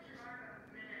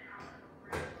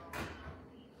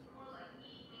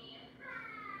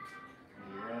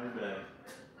 Be right back.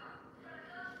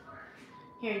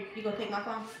 Here, you go take my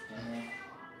phone.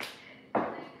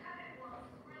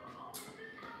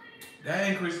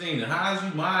 Dang, Christina, how's you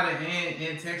modding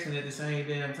and texting at the same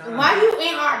damn time? Why you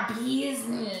in our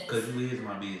business? Cause you is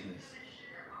my business.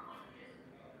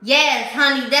 Yes,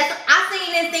 honey. That's I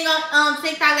seen this thing on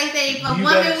TikTok. They say if a You woman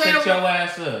better wear shut your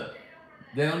ass up.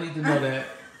 They don't need to know that.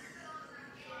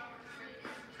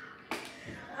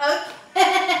 okay.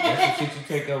 That's the shit you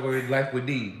take over in life with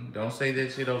D. Don't say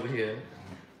that shit over here.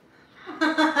 Why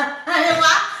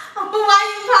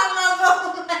you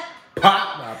talking about that?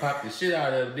 Pop! I popped the shit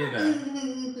out of it, didn't I?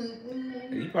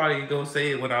 You probably gonna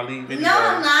say it when I leave anyway. No,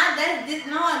 I'm not.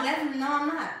 No, I'm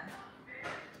not.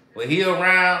 When he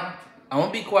around, I'm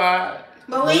gonna be quiet.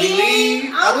 But when he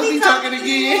leave, I'm gonna be talking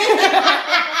again.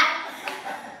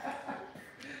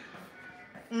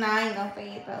 Nah, I ain't gonna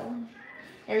say it though.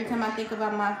 Every time I think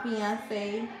about my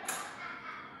fiance,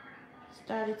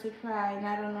 started to cry and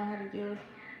I don't know how to do it.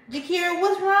 Jakira,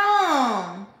 what's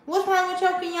wrong? What's wrong with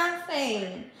your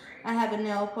fiance? I have a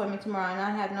nail appointment tomorrow and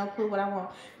I have no clue what I want.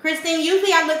 Christine,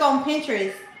 usually I look on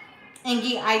Pinterest and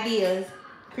get ideas.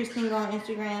 Christine go on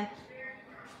Instagram.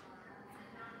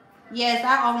 Yes,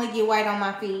 I only get white on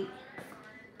my feet.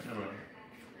 Alright.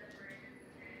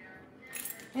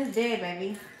 It's dead,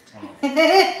 baby. Oh.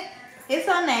 It's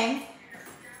her name.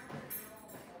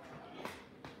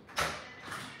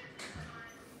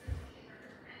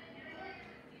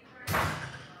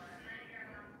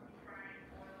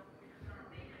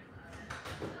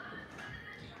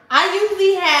 I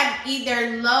usually have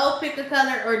either Low pick a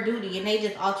color or Duty, and they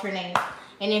just alternate.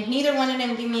 And if neither one of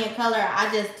them give me a color, I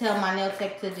just tell my nail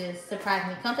tech to just surprise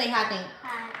me. Come say hi, thing.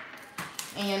 Hi.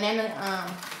 And your nana,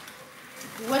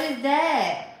 what is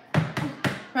that?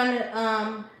 From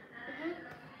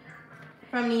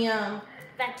the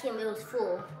vacuum, it was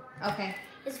full. Okay.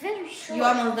 It's very short. You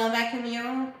almost done vacuuming your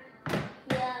room?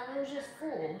 Yeah, it was just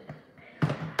full.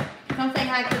 Come say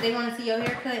hi because they want to see your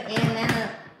haircut and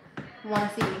Nana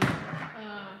want to see you.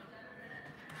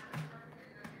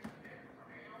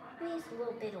 Needs a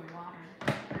little bit of water.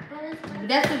 But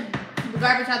That's the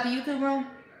garbage out the YouTube room?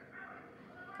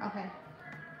 Okay.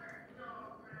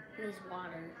 needs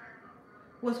water.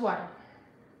 What's water?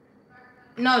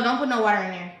 No, don't put no water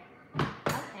in there.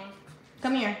 Okay.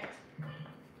 Come here.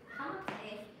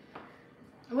 Okay.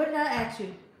 What did I ask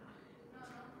you?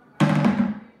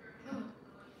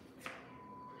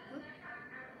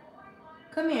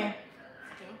 Come here.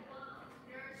 Okay.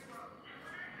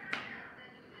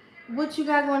 What you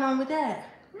got going on with that?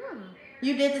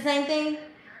 You did the same thing?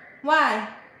 Why?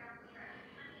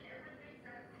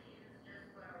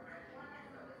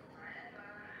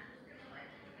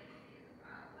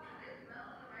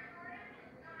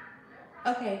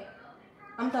 Okay.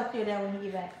 I'm talking to your dad when he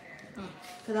get back.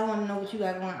 Because I want to know what you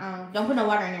got going on. Don't put no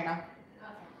water in there,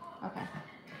 though. Okay.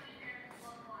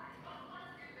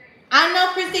 I know,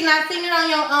 Christine. I've seen it on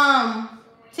your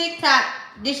TikTok.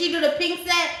 Did she do the pink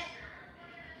set?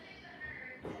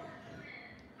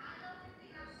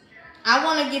 I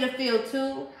want to get a feel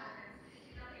too.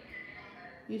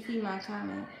 You see my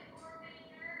comment.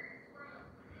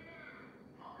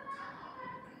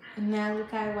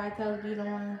 Malachi White Toes be the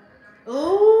one.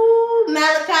 Ooh,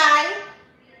 Malachi.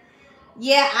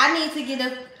 Yeah, I need to get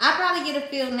I'll probably get a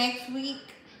feel next week.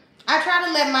 I try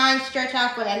to let mine stretch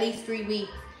out for at least 3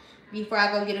 weeks before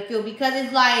I go get a feel because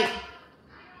it's like,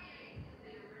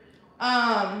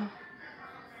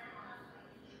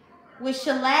 with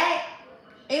shellac,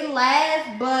 it lasts,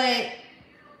 but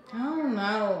I don't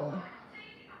know.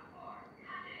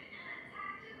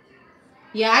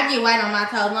 Yeah, I get white on my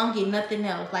toes. I don't get nothing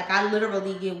else. Like, I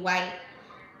literally get white.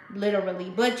 Literally.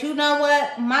 But you know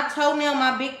what? My toenail,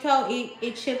 my big toe,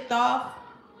 it chipped off.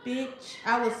 Bitch,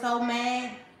 I was so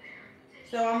mad.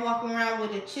 So I'm walking around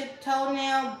with a chipped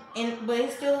toenail, but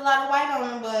it's still a lot of white on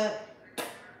them, but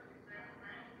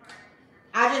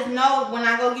I just know when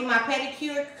I go get my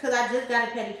pedicure, because I just got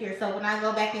a pedicure, so when I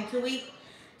go back in 2 weeks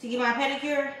to get my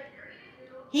pedicure,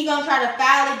 he gonna try to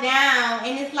file it down,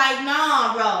 and it's like,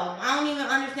 nah, bro. I don't even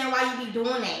understand why you be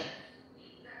doing that.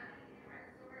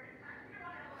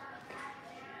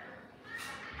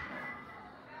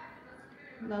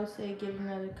 Lo said, give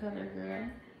another color, girl.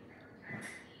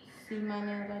 see my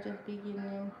nails. I just be getting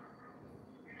them.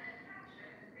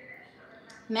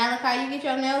 Malachi, you get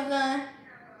your nails done?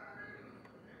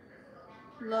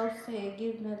 Lo said,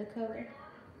 give another color.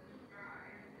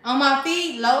 On my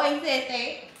feet, Lo ain't said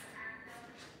that.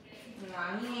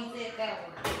 Nah, he ain't said that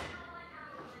one.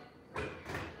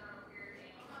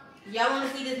 Y'all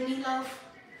want to see this meatloaf?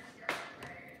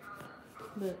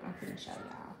 Look, I'm finna show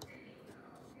y'all.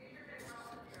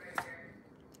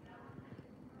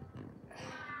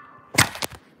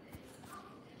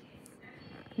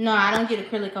 No, I don't get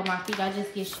acrylic on my feet. I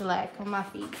just get shellac on my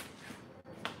feet.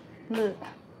 Look.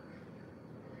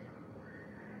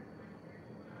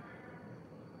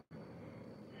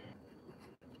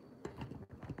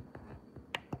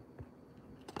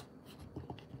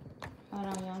 Hold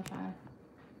on, y'all. I'm trying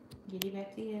to get it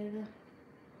back together.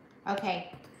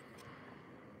 Okay.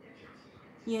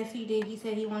 Yes, he did. He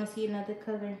said he want to see another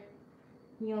color.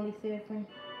 He only said for me.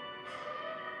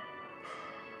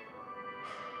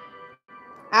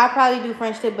 I'll probably do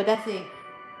French tip, but that's it.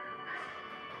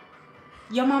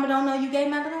 Your mama don't know you gay,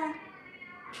 Malachi?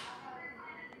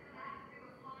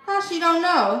 How she don't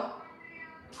know?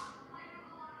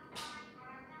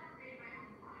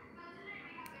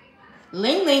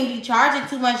 Ling Ling be charging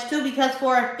too much too because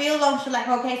for a fill on shellac,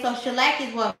 okay, so shellac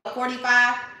is what,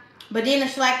 45? But then the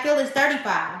shellac fill is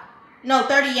 35. No,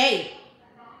 38.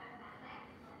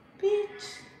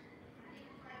 Bitch.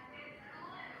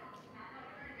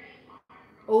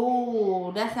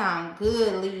 Oh, that sounds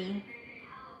good, Lee.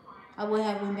 I would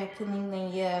have went back to Ling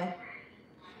Ling, yeah.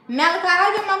 Malachi,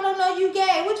 how your mom don't know you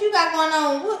gay? What you got going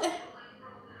on? What?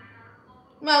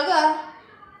 Malachi,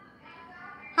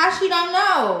 how she don't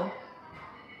know?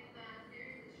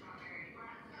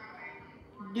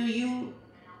 Do you?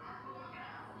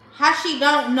 How she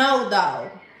don't know though?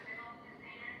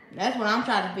 That's what I'm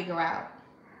trying to figure out.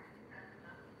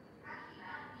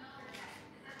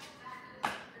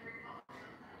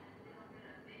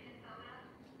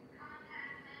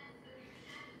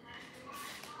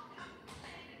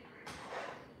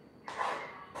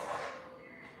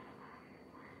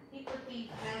 He put these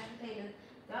mashed potatoes.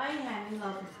 Y'all ain't having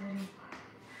love for me.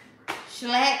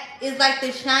 Shellac is like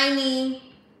the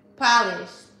shiny polish.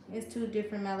 It's two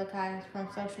different Malachis from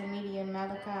social media.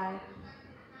 Malachi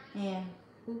and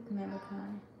who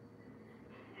Malachi?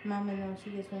 Mama knows. She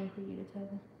just waiting for you to tell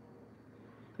her.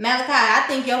 Malachi, I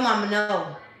think your mama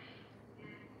know.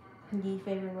 Your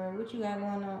favorite word. What you got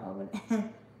going on over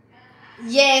there?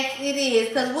 Yes, it is.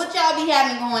 Because what y'all be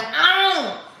having going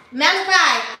on?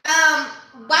 Malachi,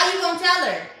 why you gonna tell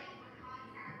her?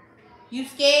 You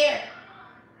scared?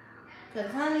 Because,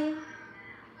 honey,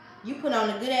 you put on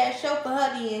a good ass show for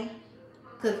her then.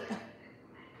 Because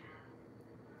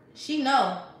she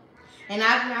know. And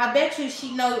I bet you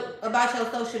she know about your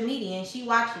social media and she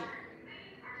watch it.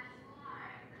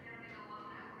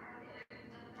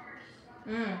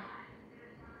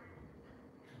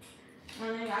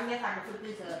 I guess I can put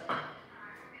this up.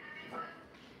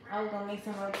 I was gonna make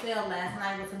some rotel last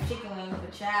night with some chicken wings,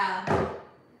 but child,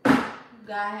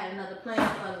 God had another plan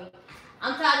for me.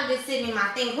 I'm tired of this sitting in my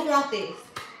thing. Who want this?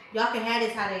 Y'all can have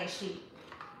this hot ass shit.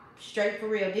 Straight for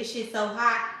real. This shit's so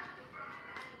hot.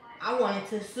 I wanted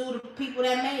to sue the people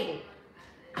that made it.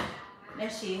 That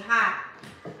shit hot.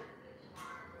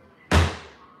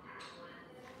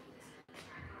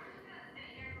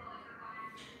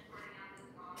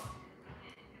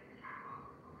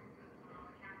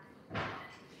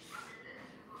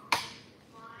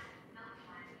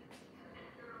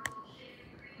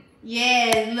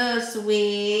 Yes, little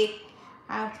sweet.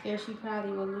 I'm scared she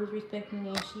probably will lose respect for me,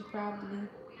 and she probably.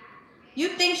 You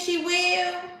think she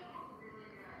will?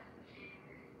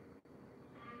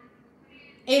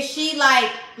 Is she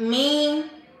like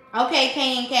mean? Okay,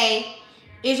 K and K.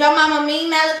 Is your mama mean,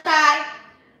 Malachi?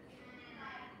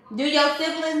 Do your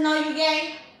siblings know you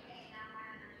gay?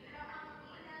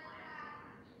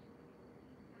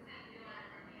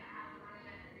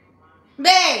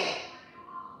 Babe.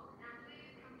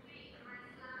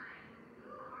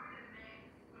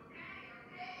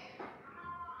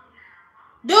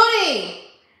 Duty.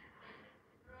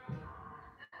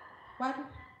 Why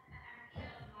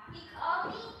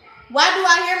do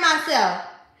I hear myself?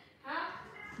 Huh?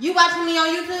 You watching me on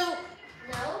YouTube?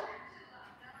 No.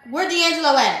 Where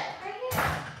D'Angelo at? Right here.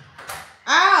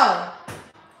 Oh.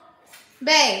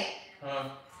 Babe. Huh?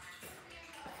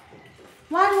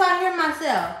 Why do I hear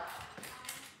myself?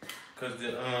 Cause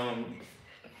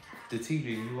the TV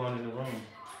you on in the room.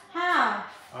 How?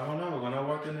 I don't know. When I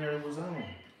walked in there, it was on.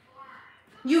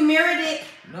 You mirrored it?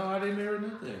 No, I didn't mirror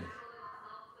nothing.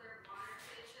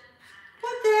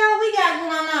 What the hell we got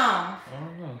going on? I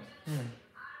don't know.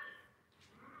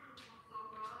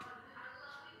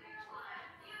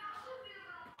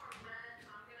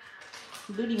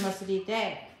 Booty must have did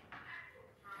that.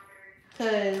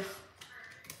 Cause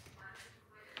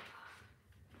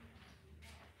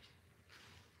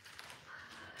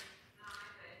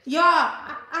y'all,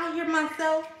 I hear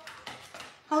myself.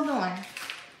 Hold on.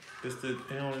 It's the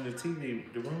on in the TV,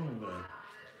 the room, though.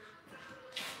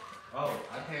 Oh,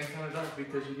 I can't turn it off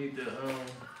because you need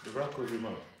the Roku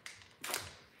remote.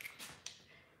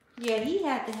 Yeah, he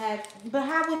had to have, but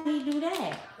how would he do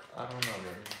that? I don't know,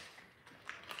 man.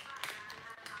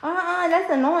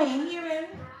 That's annoying. You hear him?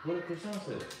 What did Krishan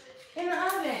say? In the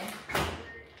oven.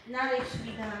 Now they should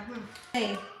be done.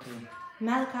 Hey,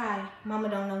 Malachi, Mama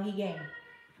don't know he gay.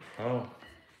 Oh,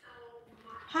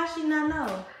 How she not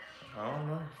know? I don't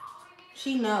know.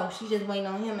 She knows. She just waiting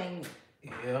on him, ain't it?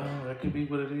 Yeah, that could be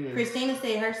what it is. Christina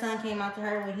said her son came out to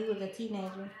her when he was a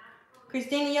teenager.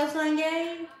 Christina, your son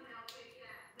gay?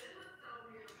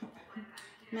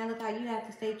 Malachi, you have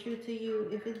to stay true to you.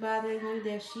 If it's bothering you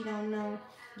that she don't know,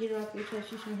 get it off your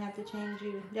chest. You shouldn't have to change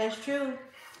you. That's true.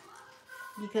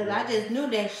 Because I just knew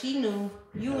that she knew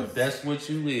you was. If that's what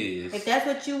you is. If that's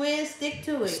what you is, stick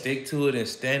to it. Stick to it and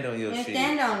stand on your And shit.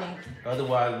 stand on it.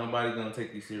 Otherwise, nobody gonna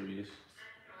take you serious.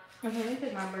 Okay, let me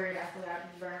put my bird out so I can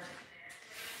burn.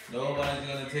 Nobody's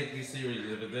gonna take you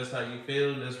serious. If that's how you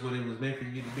feel, that's what it was meant for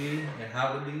you to be, and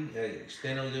how it be. Hey,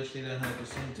 stand on your shit 100%,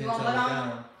 10 toes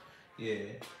down. Yeah.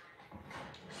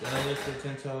 Stand on your shit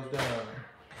 10 toes down.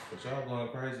 But y'all going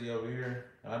crazy over here.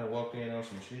 I done walked in on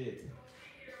some shit.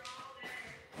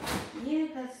 Yeah,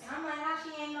 because I'm like, how she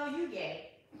ain't know you gay?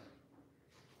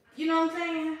 You know what I'm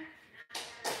saying?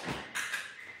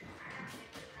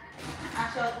 I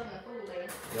showed them the food later.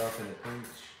 Y'all finna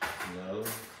preach? No.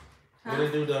 Huh? What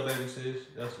it do though, baby sis?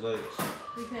 That's Lex.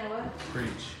 We finna what?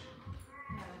 Preach.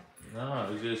 No,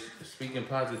 it's just speaking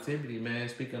positivity, man.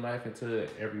 Speaking life into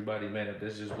everybody, man. If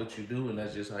that's just what you do and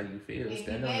that's just how you feel, If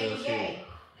stand you on gay, your you shit. gay.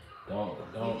 Don't.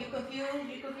 If you confused,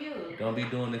 you confused. Don't be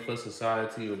doing it for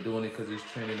society or doing it because it's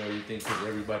trending or you think because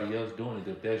everybody else doing it.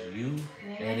 If that's you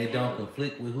and it don't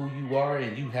conflict with who you are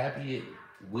and you happy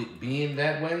with being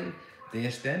that way,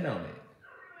 then stand on it.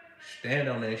 Stand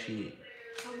on that shit.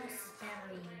 How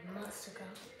necessary months ago.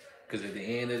 Because at the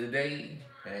end of the day,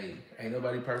 hey, ain't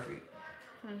nobody perfect.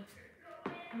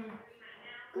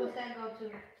 What's that go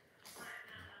to?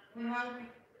 You hungry?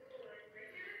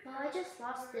 No, I just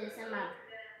lost this in my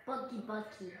bucky.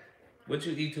 What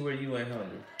you eat to where you ain't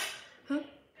hungry?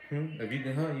 If you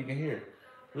can hunt, you can hear.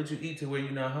 What you eat to where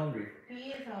you not hungry? He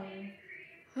is hungry.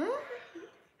 You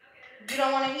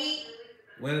don't want to eat?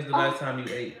 When is the last time you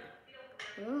ate?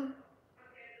 So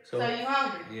you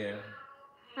hungry? Yeah.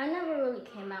 I never really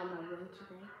came out of my room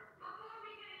today.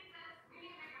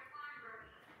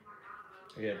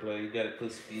 Yeah, boy, you gotta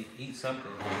eat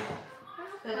something.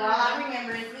 Because all I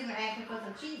remember is we were asking for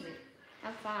some cheese.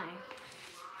 I'm fine.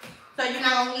 So you're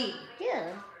not going to eat?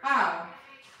 Yeah. Oh.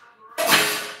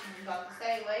 I'm about to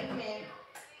say, wait a minute.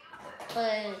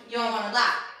 But You don't want a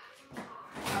lot?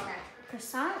 Okay.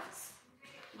 croissants?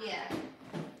 Yeah.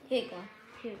 Here you go.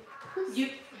 Here. You.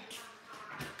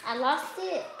 I lost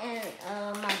it in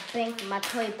my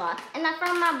toy box. And I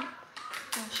found my...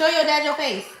 Show your dad your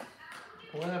face.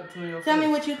 What happened to your Tell me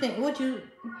face? what you think. What you...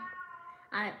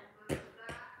 Let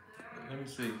me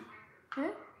see.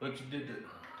 What you did to...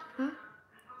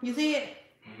 You see it?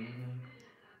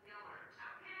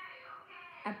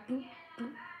 I boop,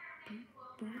 boop, boop,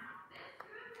 boop.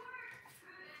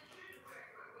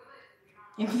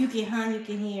 If you get hung, you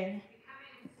can hear.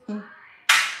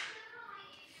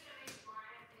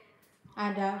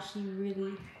 I doubt she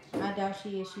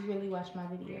is. She really watched my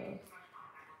videos.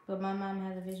 But my mom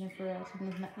has a vision for us,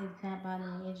 and it's not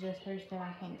bothering me. It's just her that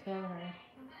I can't tell her.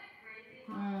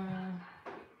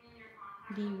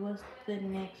 D, what's the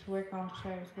next work on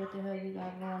shirts? What the hell you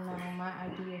got going on? My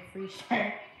idea of free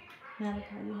shirt. Malachi,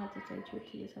 you have to stay true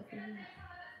to yourself.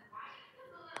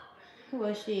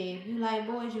 Well, shit, if you like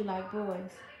boys, you like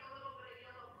boys.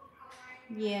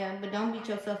 Yeah, but don't beat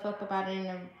yourself up about it in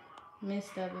the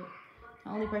midst of it. The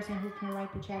only person who can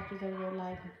write the chapters of your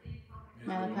life,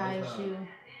 Malachi, is you.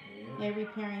 Every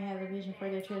parent has a vision for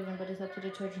their children, but it's up to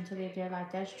the children to live their life.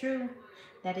 That's true.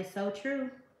 That is so true.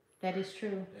 That is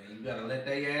true. Yeah, you gotta let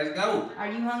that ass go. Are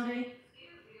you hungry?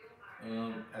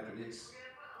 After this.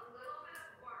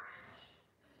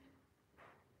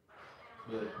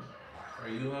 But, are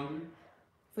you hungry?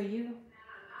 For you?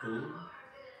 Food?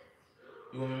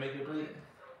 You want me to make your plate?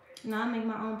 No, I make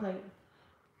my own plate.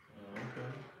 Oh,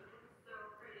 okay.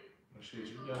 Well, shit,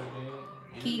 you got it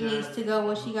then. Key needs to go.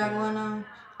 What she got going on?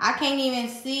 I can't even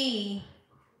see.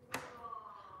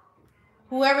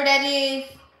 Whoever that is.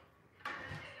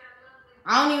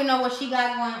 I don't even know what she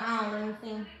got going on. Let me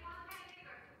see.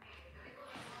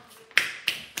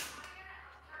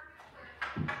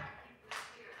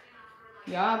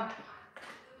 Y'all.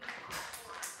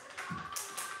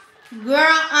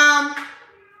 Girl,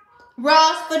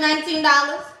 Ross for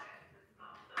 $19.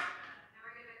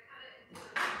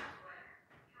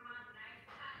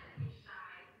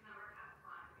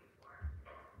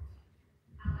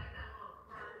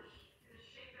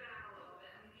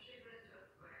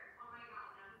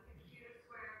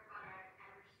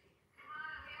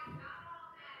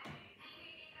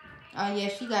 Oh yeah,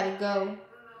 she gotta go.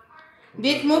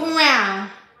 Bitch, move around.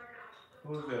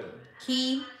 Who's that?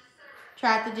 Key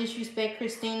tried to disrespect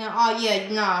Christina. Oh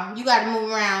yeah, nah, you gotta move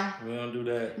around. We don't do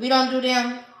that. We don't do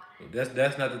them.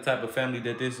 That's not the type of family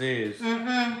that this is.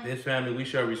 This family, we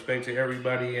show respect to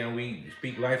everybody and we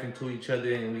speak life into each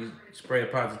other and we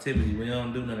spread positivity. We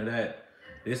don't do none of that.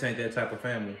 This ain't that type of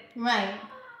family. Right.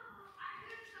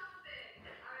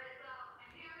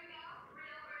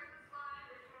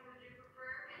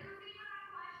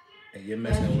 And you're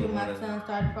messing with my one of son them.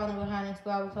 started falling behind in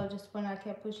school. I was told just when I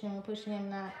kept pushing him,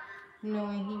 not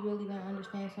knowing he really didn't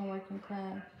understand some working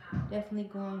class. Definitely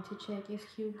going to check. It's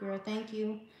cute, girl. Thank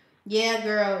you. Yeah,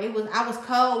 girl. I was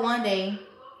cold one day.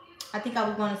 I think I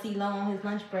was going to see Lo on his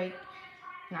lunch break.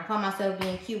 And I called myself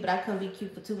being cute, but I couldn't be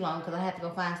cute for too long because I had to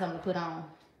go find something to put on.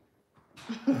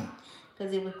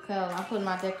 Because it was cold. I put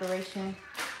my decoration.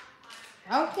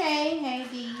 Okay, hey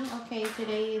D. Okay,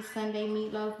 today is Sunday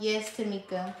Meatloaf. Yes,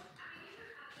 Tamika.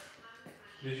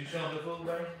 Did you show them the food,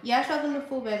 baby? Yeah, I showed them the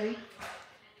food, baby.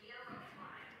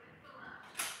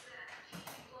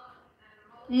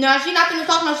 No, she not gonna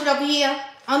talk no shit over here.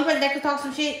 Only person that can talk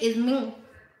some shit is me.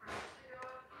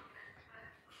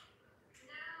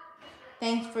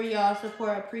 Thanks for y'all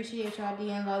support. Appreciate y'all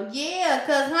being low. Yeah,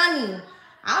 cause honey,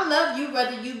 I love you,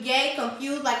 whether you gay,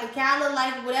 confused, like a cow,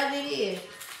 like whatever it is.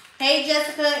 Hey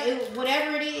Jessica,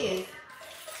 whatever it is.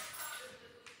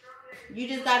 You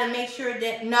just gotta make sure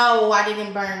that no, I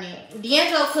didn't burn it.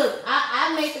 D'Angelo cooked.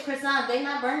 I made the croissants. They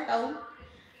not burnt though.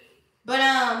 But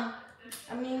I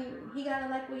mean, he gotta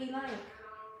like what he like.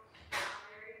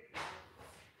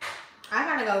 I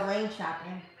gotta go ring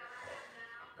shopping.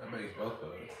 That makes both of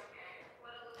us.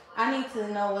 I need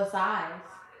to know what size.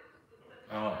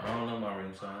 I don't know my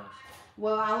ring size.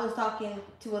 Well, I was talking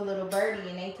to a little birdie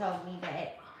and they told me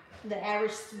that the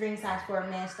average ring size for a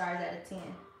man starts at a 10.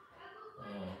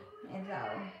 And so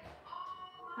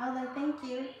I was like, thank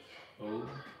you. Oh.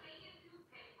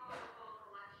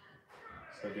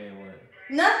 So then what?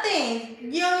 Nothing.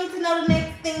 You don't need to know the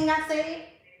next thing I said.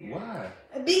 Why?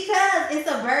 Because it's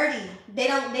a birdie. They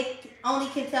only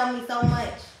can tell me so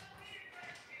much.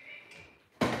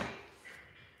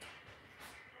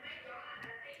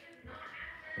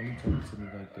 Why you talking to me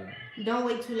like that? Don't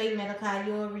wait too late, Malachi.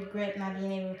 You'll regret not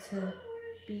being able to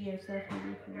be yourself and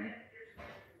be free.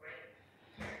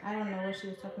 I don't know what she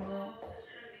was talking about.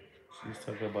 She was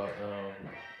talking about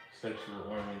sexual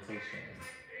orientation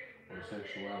or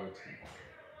sexuality.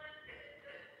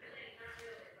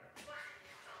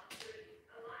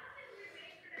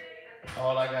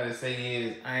 All I gotta say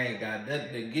is I ain't got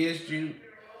nothing against you.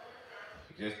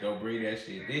 Just don't bring that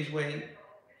shit this way.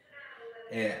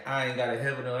 And I ain't got a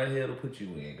heaven or a hell to put you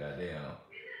in, goddamn.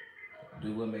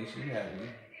 Do what makes you happy.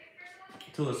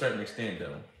 To a certain extent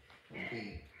though.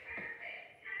 Okay.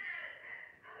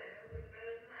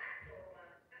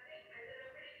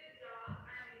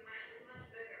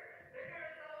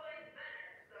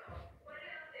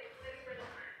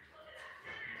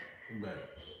 But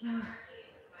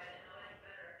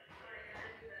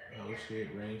oh shit,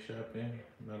 rain shopping.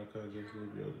 Malachi, just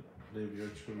live your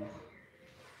truth.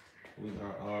 We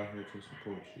are all here to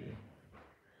support you.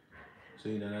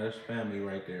 See, now that's family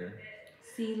right there.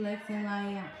 See, Lex and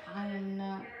Lion, I am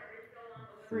not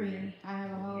free. I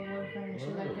have a whole boyfriend and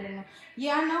shit like that.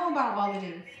 Yeah, I know about all of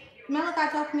this.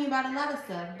 Malachi talked to me about a lot of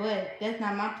stuff, but that's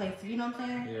not my place. You know what I'm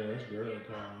saying? Yeah, that's girl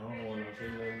time. I don't want to say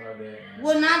nothing about that.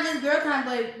 Well, not just girl time,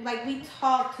 but like we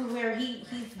talked to where he's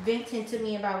venting to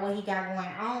me about what he got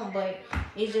going on, but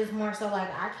it's just more so like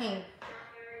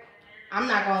I'm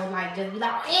not gonna like just be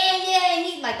like, yeah, and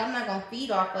he like I'm not gonna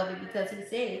feed off of it because he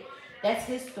said it. That's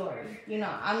his story. You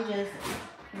know, I'm just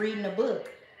reading a book,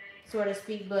 so to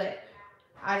speak, but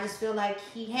I just feel like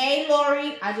hey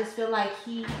Lowery, I just feel like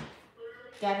he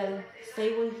gotta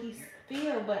say what he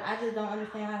feel, but I just don't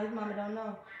understand how his mama don't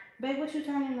know. Babe, what you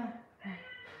turning on? Oh,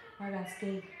 I got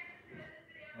scared.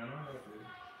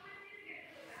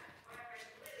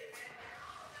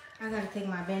 I gotta take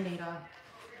my Band-Aid off.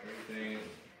 Everything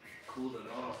cooling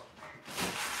off.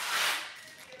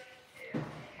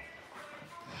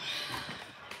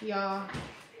 Y'all,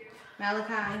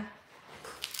 Malachi,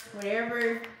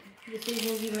 whatever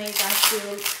decisions you make, I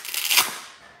still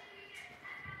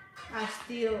I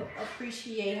still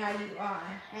appreciate how you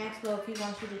are. Ask Flo if he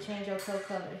wants you to change your toe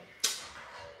color.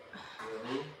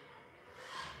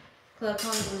 Club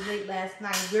Tony was late last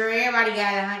night. Girl, everybody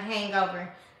got a hangover.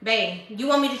 Babe, you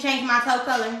want me to change my toe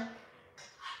color?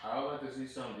 I would like to see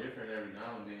something different every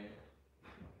now and then.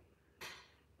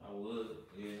 I would,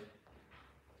 yeah.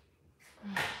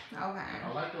 Okay.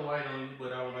 I like the white on you,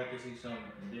 but I would like to see something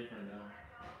different though.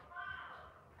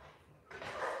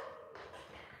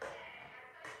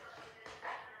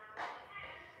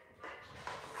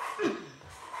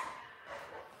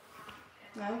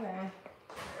 Okay.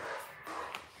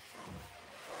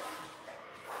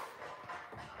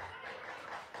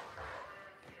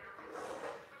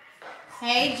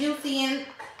 Hey, Juicy and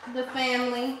the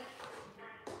family.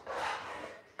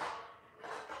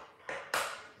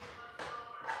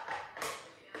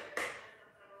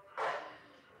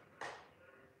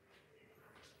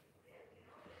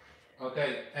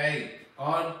 Okay, hey,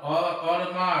 all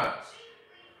the mods.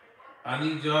 I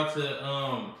need y'all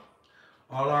to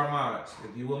all our mods.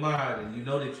 If you a mod and you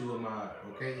know that you a mod,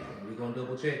 okay, and we gonna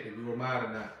double check if you a mod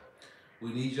or not.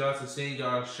 We need y'all to send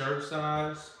y'all shirt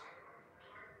size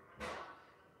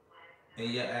and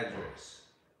your address.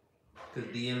 Cause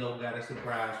DNLO got a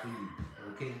surprise for you,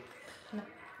 okay? No,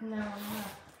 I'm not.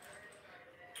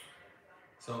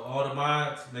 So all the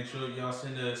mods, make sure y'all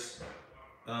send us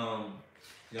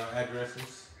y'all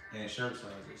addresses and shirt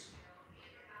sizes.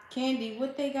 Candy,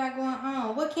 what they got going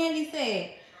on? What Candy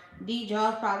said? D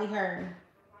Jaws probably heard.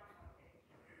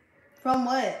 From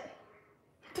what?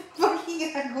 What the fuck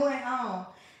he got going on?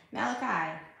 Malachi,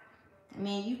 I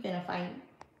mean, you finna fight.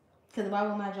 Cause why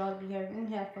would my jaws be hurting?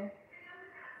 Heifer.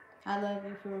 I love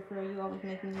you for real. You always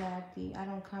make me laugh, D. I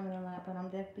don't comment a lot, but I'm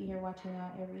definitely here watching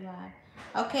y'all every live.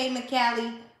 Okay,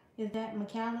 McCallie. Is that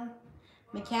McCalla?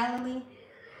 McCallie?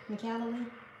 McCallie?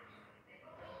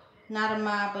 Not a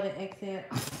mob, but an XL.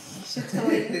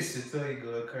 Shatoya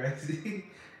going crazy.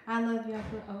 I love y'all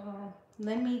for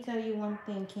let me tell you one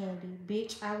thing, Candy.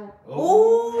 Bitch, I will.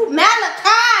 Oh. Ooh,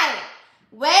 Malachi!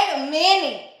 Wait a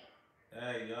minute.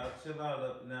 Hey, y'all chill out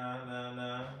up.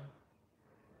 Nah.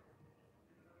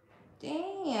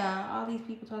 Damn, all these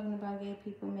people talking about gay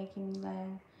people making me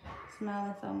laugh.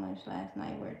 Smiling so much last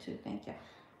night. Word too. Thank you.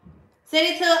 Send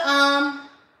it to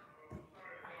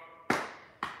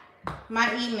my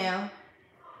email.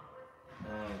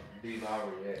 D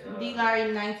Lowery at D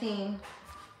Lowery 19.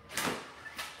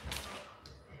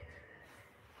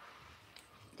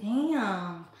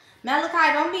 Damn.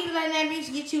 Malachi, don't be letting that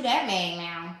bitch get you that mad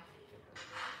now.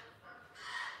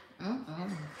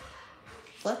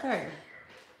 Fuck her.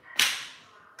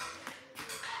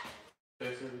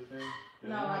 That's everything?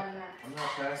 No, I'm not. I'm not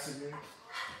passing it.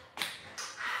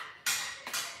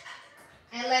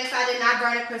 And Lex, I did not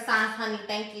burn a croissant, honey.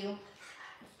 Thank you.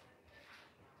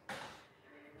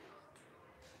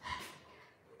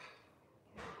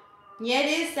 Yeah, it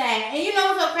is sad. And you know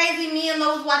what's so crazy? Me and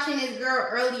Lo was watching this girl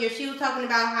earlier. She was talking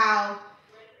about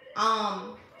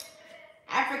how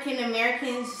African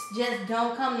Americans just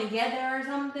don't come together or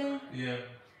something. Yeah.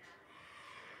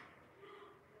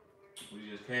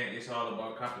 We just can't. It's all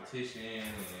about competition,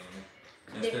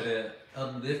 and instead of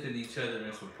uplifting each other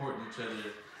and supporting each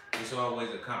other, it's always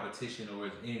a competition or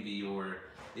it's envy or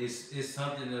it's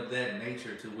something of that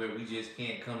nature to where we just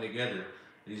can't come together.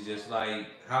 It's just like,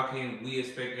 how can we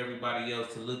expect everybody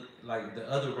else to look like the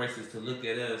other races to look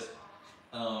at us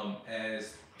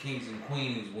as kings and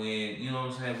queens when, you know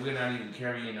what I'm saying, we're not even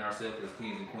carrying ourselves as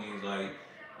kings and queens. Like,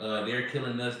 they're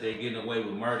killing us, they're getting away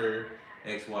with murder,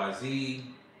 XYZ,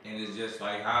 and it's just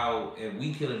like, how, if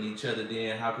we killing each other,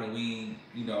 then how can we,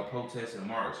 you know, protest and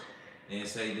march and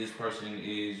say this person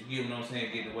is, you know what I'm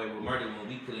saying, getting away with murder when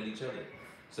we killing each other?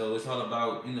 So it's all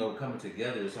about, you know, coming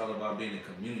together. It's all about being a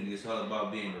community. It's all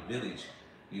about being a village.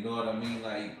 You know what I mean?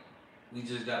 Like, we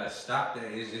just gotta stop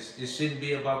that. It's just, it shouldn't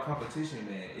be about competition,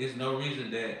 man. It's no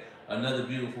reason that another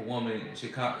beautiful woman it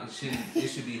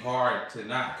should be hard to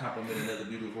not compliment another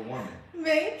beautiful woman.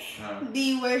 Me?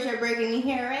 D, where's your burgundy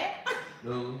hair at?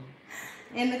 No.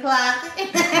 In the closet.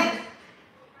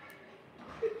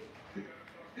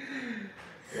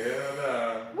 Hell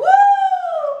no. Woo!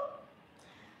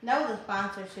 That was a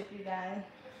sponsorship, you guys.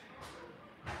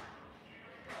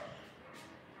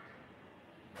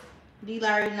 D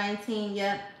Larry 19,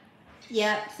 yep,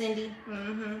 Cindy,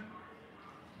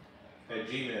 At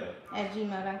Gmail. at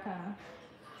gmail.com.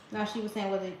 No, she was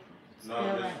saying, was it No,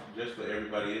 spelled right? just for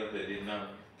everybody else that didn't know.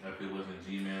 If it wasn't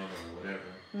Gmail or whatever.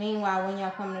 Meanwhile, when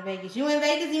y'all come to Vegas, you in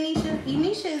Vegas, Enisha?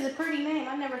 Enisha is a pretty name.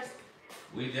 I never.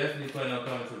 We definitely plan on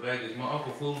coming to Vegas. My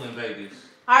uncle flew in Vegas.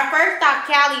 Our first stop,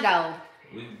 Cali, though.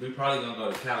 We probably gonna go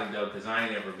to Cali though, cause I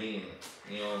ain't ever been.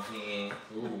 You know what I'm saying?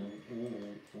 Ooh.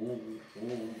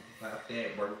 Clap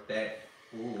that, work that.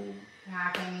 Ooh.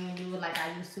 I can't even do it like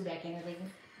I used to back in the day.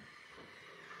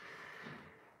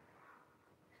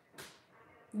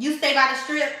 You stay by the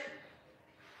strip.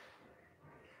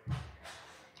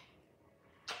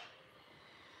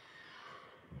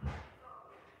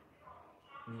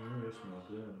 It smells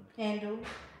good. And do.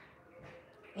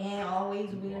 And always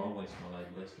You will. always smell like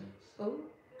blessings. Oh.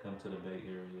 Come to the Bay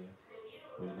Area.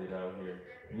 We live out here.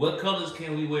 What colors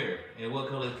can we wear? And what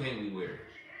colors can't we wear?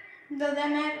 Does that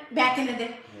matter? Back in the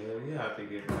day. Hell yeah, I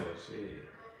think it matters. Shit.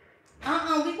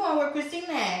 We gonna wear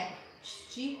Christina at.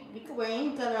 We could wear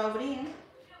any color over there.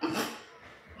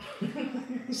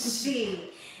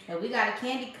 Shit. And we got a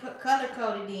candy color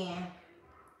coded in.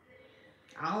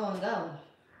 I don't wanna go.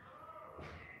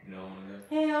 You don't wanna go?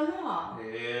 Hell no.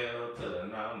 Hell to the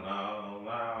no.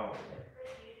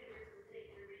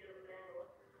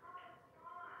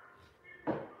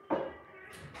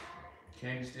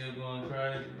 Candy still going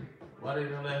crazy? Why they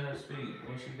don't let her speak?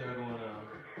 What she got going on?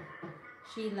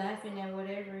 She laughing at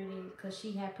whatever it is, cause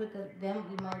she had put them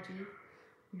emoji,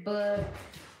 but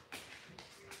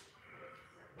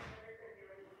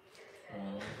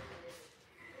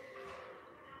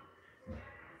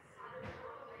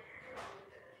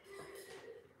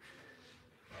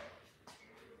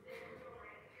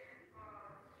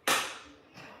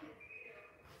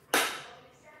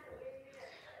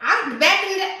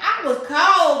I was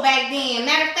cold back then.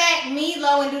 Matter of fact, me,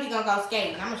 Lo, and Duty gonna go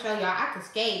skating. I'm gonna show y'all I can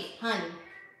skate, honey.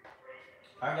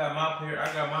 I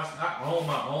own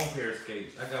my own pair of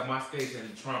skates. I got my skates in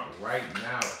the trunk right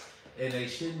now, and they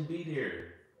shouldn't be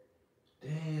there.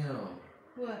 Damn.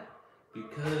 What?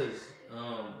 Because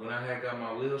when I had got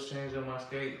my wheels changed on my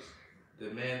skates, the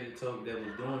man that was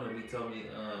doing them, he told me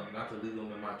not to leave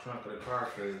them in my trunk of the car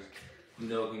because it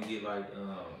can get like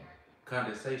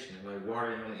condensation, like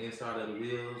water on the inside of the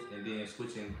wheels, and then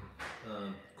switching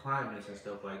climates and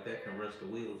stuff like that can rust the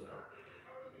wheels out.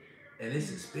 And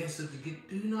it's expensive to get.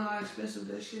 Do you know how expensive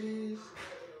that shit is?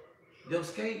 Your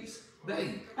skates,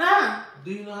 babe.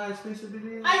 Do you know how expensive it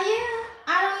is? Yeah.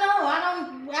 I don't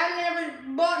know. I never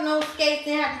bought no skates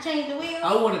and have to change the wheels.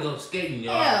 I want to go skating,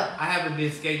 y'all. Yeah. I haven't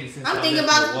been skating since I'm I thinking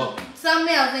left about Milwaukee.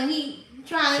 something else, and he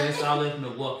trying to. Since I left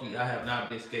Milwaukee, I have not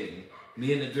been skating.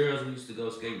 Me and the girls, we used to go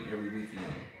skating every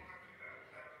weekend.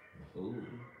 Ooh.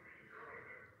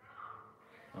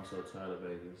 I'm so tired of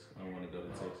Vegas. I want to go to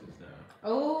Texas now.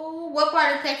 Oh, what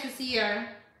part of Texas here?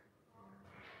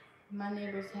 My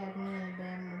neighbors have me in a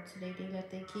bad mood today. They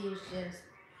let their kids just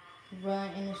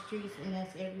run in the streets, and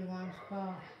that's everyone's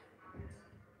fault.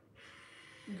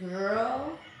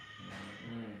 Girl.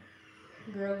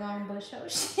 Girl gonna bust your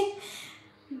shit.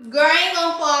 Girl ain't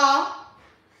gonna fall.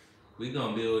 We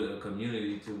gonna build a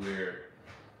community to where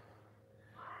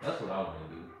that's what I want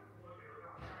to do.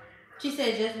 She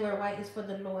said just wear white is for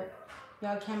the Lord.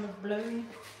 Y'all camera's blurry.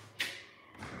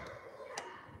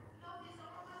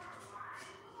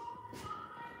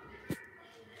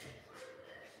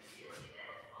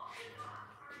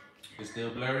 It's still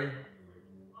blurry?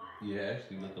 Yeah,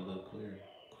 actually look a little clearer.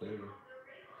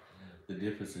 The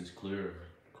difference is clear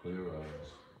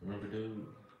eyes. Remember, dude?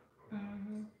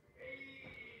 Mm-hmm.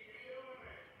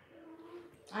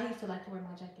 I used to like to wear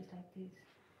my jackets like this.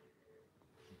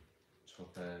 So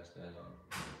fast that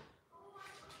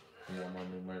yeah, my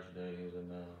new merch day is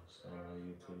announced on my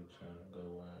YouTube channel. Go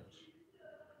watch.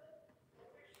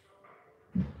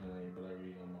 It ain't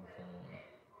blurry on my phone.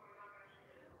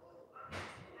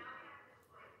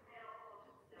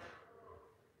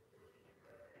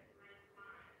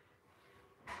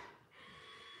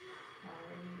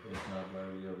 It's not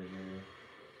blurry over here.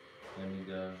 Let me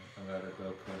go. I gotta go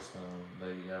cuss some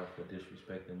lady out for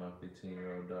disrespecting my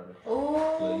 15-year-old daughter.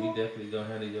 Oh. So you definitely gonna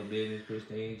handle your business,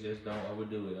 Christine. Just don't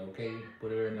overdo it, okay?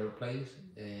 Put her in her place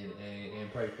and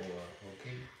pray for her,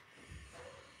 okay?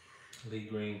 Lee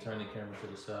Green, turn the camera to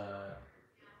the side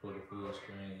for the full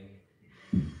screen.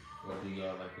 Or do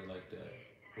y'all like it like that?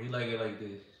 We like it like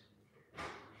this.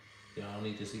 Y'all don't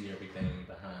need to see everything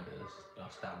behind us. Y'all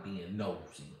stop being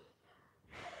nosy.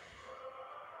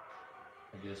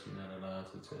 I guess we're not allowed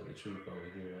to tell the truth over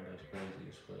here, and that's crazy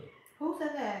as fuck. Who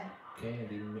said that?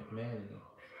 Candy Manning.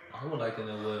 I would like to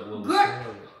know what Girl, was said.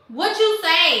 what you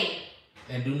say?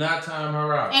 And do not time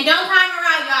her out. And don't time her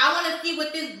out, y'all. I want to see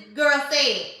what this girl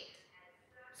said.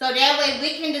 So that way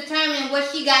we can determine what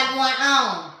she got going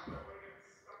on.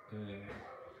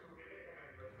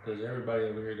 Because everybody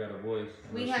over here got a voice.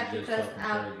 We have to cuss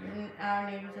out our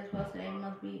neighbors as well, so they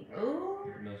must be, ooh.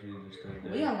 Must be just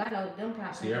that. We don't got no them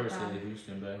problems. Sierra said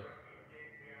Houston, babe.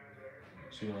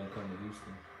 She wanna come to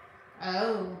Houston.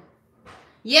 Oh.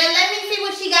 Yeah, let me see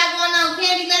what she got going on.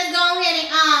 Candy, let's go ahead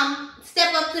and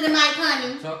step up to the mic,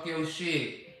 honey. Talk your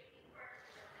shit.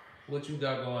 What you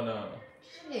got going on?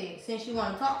 Shit, since you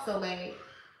want to talk so bad.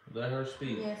 Let her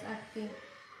speak. Yes, I think.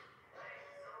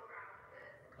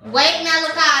 Wait,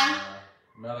 Malachi.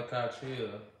 Malachi,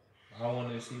 chill. I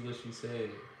wanted to see what she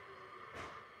said.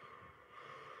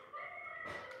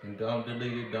 And don't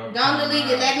delete it. Don't delete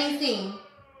it. Let me see.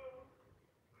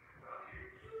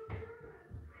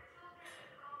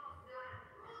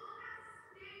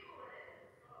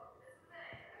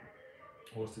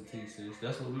 What's the T, sis?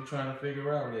 That's what we trying to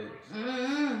figure out, Lex.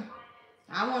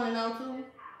 I want to know too.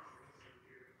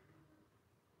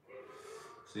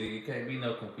 See, it can't be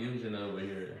no confusion over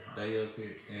here. They up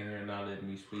here in here not letting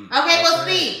me speak. Okay, we'll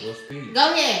speak. We'll speak.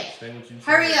 Go ahead. Say what you say.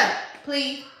 Hurry up,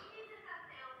 please.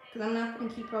 Because I'm not going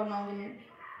to keep prolonging it.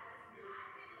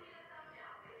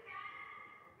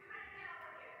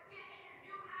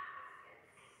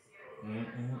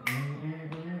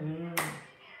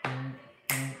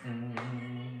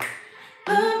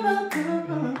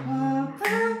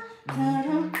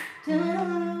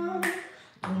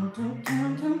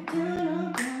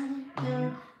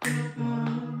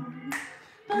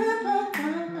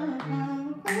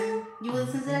 You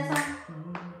listen to that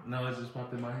song? No, it just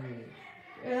popped in my head.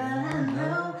 Girl, I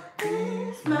know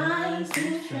this might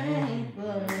seem strange,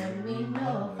 but let me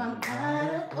know if I'm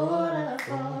out of order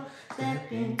for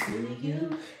stepping to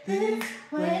you this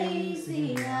way.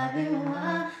 See, I've been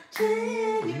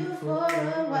watching you for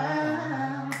a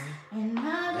while, and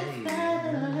I just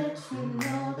gotta let you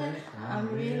know that I'm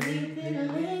really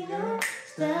feeling your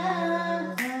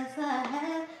style, 'cause I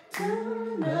had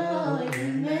to know your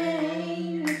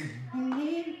name.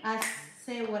 And I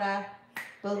say what I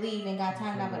believe and got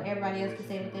time now, but everybody else can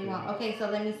say what they want. Okay, so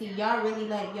let me see. Y'all really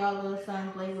let y'all little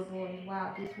sons play with boys.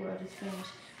 Wow, this world is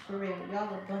finished. For real.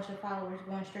 Y'all a bunch of followers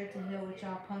going straight to hell with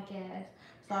y'all punk ass,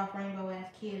 soft rainbow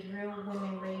ass kids. Real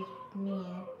women raise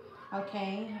men.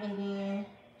 Okay, and then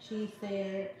she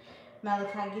said,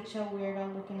 Malachi, get your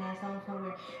weirdo looking ass on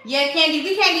somewhere. Yeah, Candy,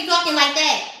 we can't be talking like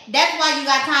that. That's why you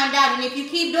got timed out. And if you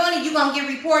keep doing it, you're going to get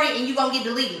reported and you're going to get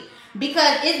deleted.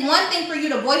 Because it's one thing for you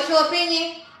to voice your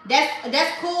opinion.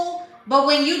 That's cool. But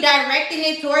when you directing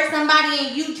it towards somebody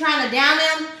and you trying to down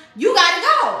them, you got to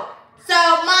go. So,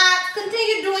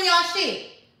 continue doing y'all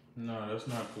shit. No, that's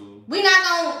not cool. We not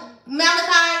going to,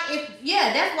 Malachi,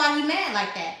 that's why he mad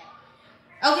like that.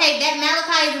 Okay, that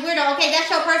Malachi is a weirdo. Okay, that's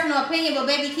your personal opinion, but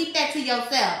baby, keep that to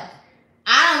yourself.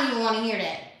 I don't even want to hear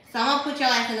that. So I'm going to put your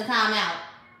ass in the timeout.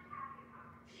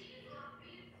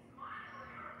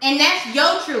 And that's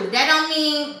your truth. That don't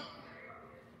mean...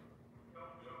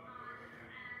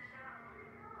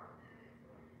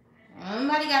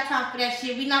 Nobody got time for that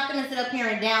shit. We not going to sit up here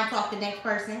and down talk the next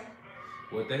person.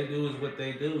 What they do is what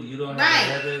they do. You don't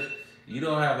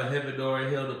have a heaven or a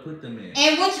hell to put them in.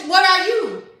 And what are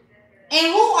you? And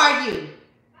who are you?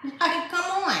 Like,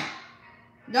 come on.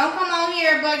 Don't come on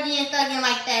here bugging and thugging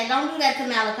like that. Don't do that to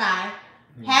Malachi.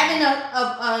 Mm-hmm. Having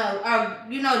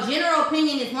a general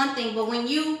opinion is one thing, but when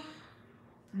you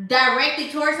direct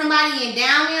it towards somebody and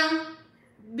down him,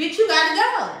 bitch, you gotta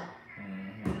go.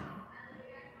 Mm-hmm.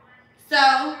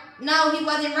 So, no, he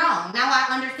wasn't wrong. Now I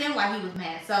understand why he was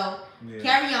mad. So,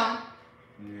 carry on.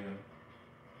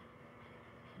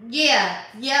 Yeah.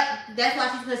 Yep. That's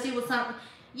why because she was something.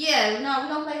 Yeah, no, we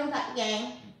don't play them type of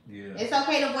game. Yeah. It's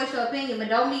okay to voice your opinion, but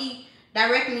don't be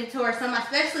directing it towards somebody,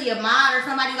 especially a mod or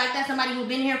somebody like that, somebody who's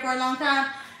been here for a long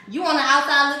time. You on the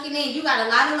outside looking in, you got a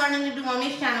lot of learning to do on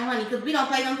this channel, honey, because we don't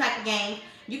play them type of games.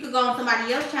 You could go on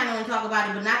somebody else's channel and talk about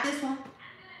it, but not this one.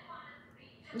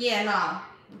 Yeah, no.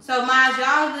 So, mods,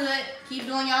 y'all good. Keep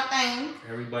doing y'all thing.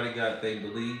 Everybody got their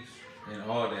beliefs and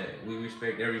all that. We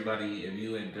respect everybody. If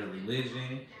you into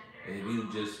religion, if you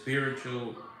just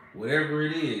spiritual, whatever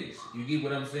it is, you get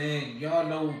what I'm saying? Y'all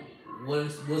know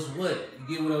what's what.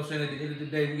 You get what I'm saying? At the end of the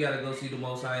day, we got to go see the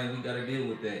Most High and we got to deal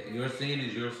with that. Your sin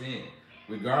is your sin,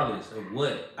 regardless of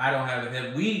what.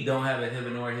 We don't have a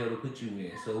heaven or a hell to put you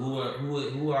in. So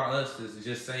who are us to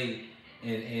just say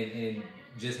and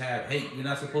just have hate? You're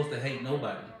not supposed to hate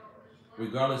nobody,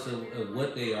 regardless of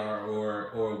what they are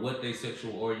or what their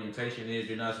sexual orientation is.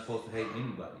 You're not supposed to hate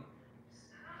anybody.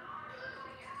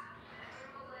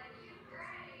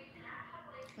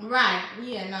 Right.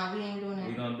 Yeah, no, we ain't doing that.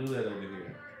 We don't do that over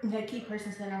here. That key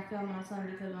person said, I failed my son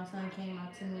because my son came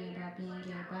out to me about being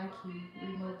gay. By Q,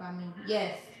 removed by me.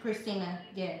 Yes, Christina,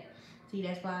 yeah. See,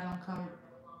 that's why I don't come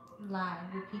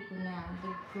live with people now.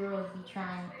 The girls be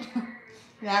trying.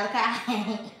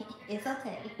 Malachi, it's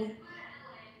okay.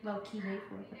 Low key hate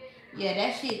for it. Yeah,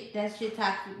 that shit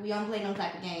toxic. We don't play no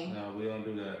type of game. No, we don't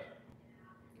do that.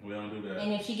 We don't do that.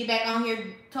 And if she get back on here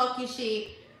talking shit,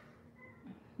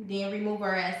 then remove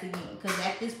her ass again. Cause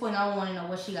at this point, I don't want to know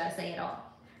what she gotta say at all.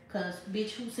 Cause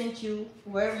bitch, who sent you?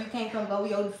 Wherever you came from, go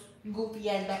your goofy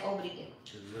ass back over there.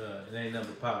 It ain't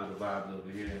nothing but positive vibes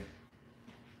over here.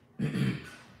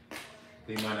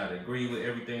 They might not agree with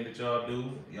everything that y'all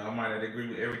do. Y'all might not agree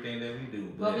with everything that we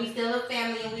do. But we still a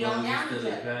family and we don't down each other. We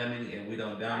still a family and we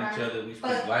don't down each other. We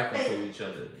speak life into each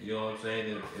other. You know what I'm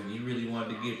saying? If you really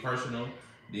wanted to get personal,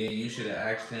 then you should have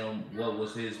asked him what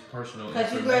was his personal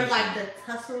information. Because you were like the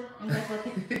tussle and that's what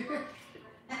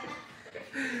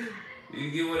You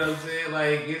get what I'm saying?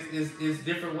 Like, it's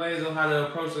different ways on how to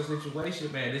approach a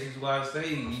situation, man. This is why I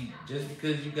say, just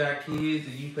because you got kids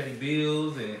and you pay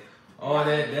bills and all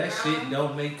that shit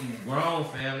don't make you grown,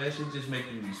 fam. That shit just make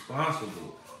you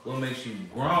responsible. What makes you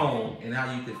grown and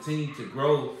how you continue to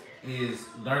grow is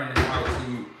learning how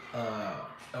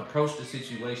to approach the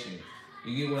situation.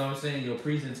 You get what I'm saying? Your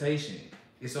presentation.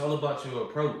 It's all about your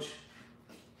approach.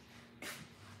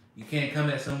 You can't come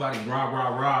at somebody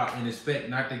rah and expect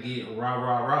not to get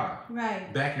rah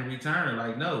right back in return.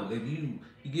 Like, no, if you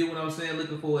get what I'm saying,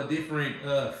 looking for a different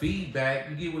feedback,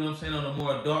 you get what I'm saying, on a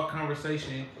more adult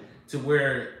conversation to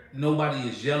where nobody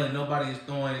is yelling, nobody is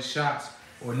throwing shots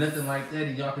or nothing like that,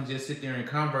 and y'all can just sit there and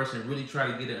converse and really try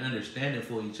to get an understanding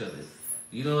for each other.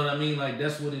 You know what I mean? Like,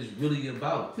 that's what it's really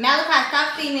about. Malachi,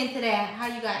 stop feeding into that. How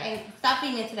you got? Hey, stop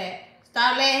feeding into that.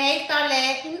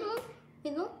 Starlet.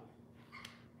 You know.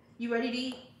 You ready to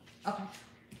eat? Okay.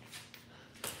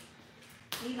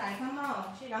 Eli, come on.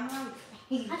 Shit, I'm hungry.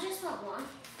 I just want one.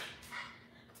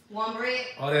 One bread?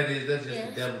 All that is, that's just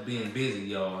the devil being busy,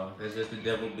 y'all. That's just the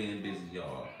devil being busy,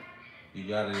 y'all. You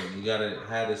gotta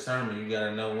have discernment. You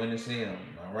gotta know when to see him,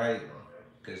 all right?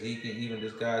 Because he can even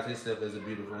disguise himself as a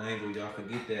beautiful angel. Y'all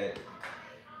forget that.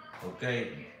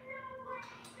 Okay?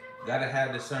 Gotta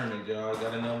have discernment, y'all.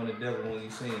 Gotta know when the devil, when you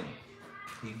see him.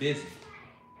 He busy.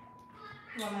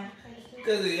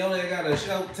 Because he only got a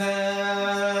short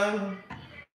time.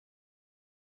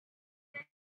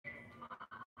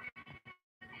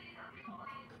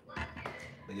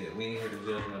 But yeah, we ain't here to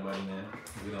judge nobody, man.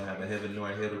 We don't have a heaven nor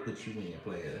a hell to put you in,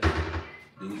 player.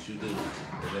 Do what you do.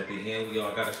 Because at the end, we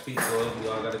all got to speak for us. We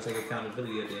all got to take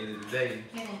accountability at the end of the day.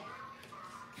 Here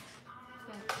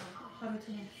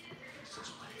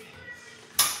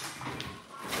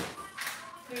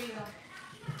you go.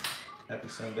 Happy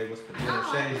Sunday. What's the deal?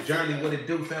 Shane's Journey. What it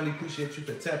do, family? Appreciate you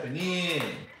for tapping in.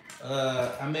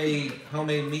 I made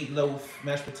homemade meatloaf,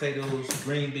 mashed potatoes,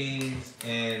 green beans,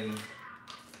 and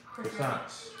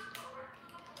croissants.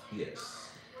 Yes.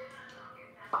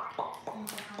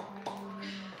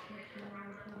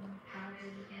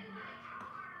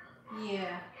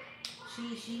 Yeah.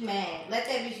 She mad. Let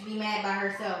that bitch be mad by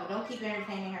herself. Don't keep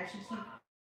entertaining her. She keep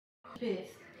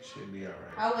pissed. She'll be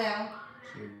alright. Oh well.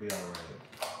 She'll be alright.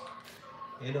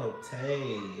 It's okay.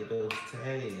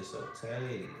 It's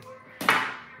okay.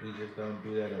 We just don't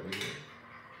do that over here.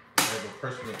 You have a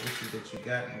personal issue that you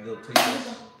got, you go take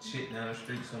that shit down the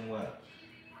street somewhere.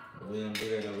 But we don't do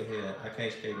that over here. I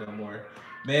can't skate no more.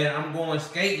 Man, I'm going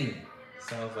skating.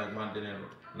 Sounds like my dinner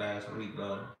last week,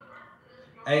 though.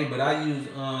 Hey, but I use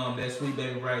that Sweet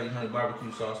Baby Ray honey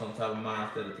barbecue sauce on top of mine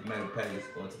instead of tomato paste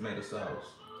or tomato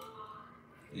sauce.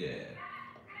 Yeah.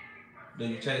 Do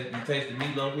you taste the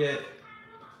meatloaf yet?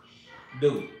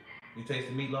 Dude, you taste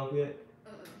the meatloaf yet?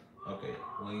 Okay.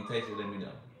 When you taste it, let me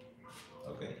know.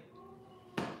 Okay.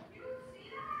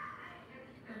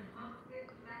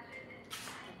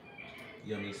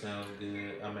 Yummy, sounds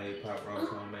good. I made pot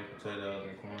roast, homemade potatoes,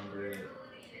 and cornbread.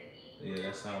 Yeah,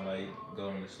 that sounds like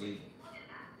going to sleep.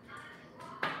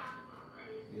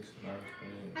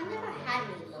 I never had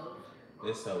meatloaf.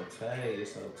 It's okay.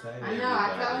 It's okay. I know.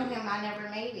 I told him I never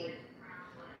made it.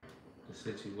 The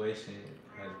situation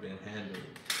has been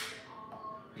handled.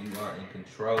 You are in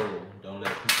control. Don't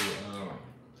let people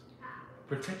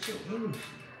protect your energy.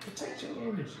 Protect your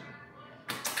energy.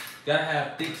 Gotta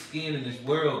have thick skin in this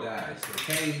world, guys.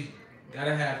 Okay?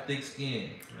 Gotta have thick skin.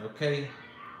 Okay?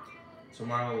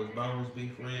 Tomorrow was bones,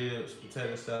 beef ribs,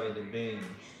 potato salad, and beans.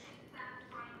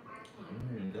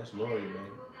 That's Lowery, baby.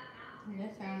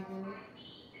 That sounds good.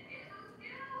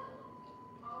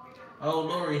 Oh,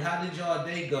 Lowery, how did y'all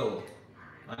day go?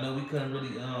 I know we couldn't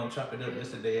really chop it up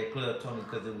yesterday at Club Tony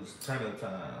because it was turn up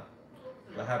time.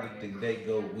 But how did the day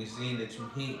go? We seen that you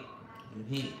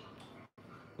hit.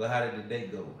 But how did the day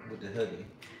go with the huggy?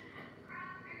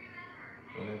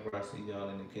 Whenever I see y'all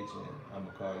in the kitchen,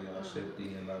 I'ma call y'all Chef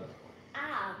D and Love.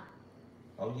 Ah.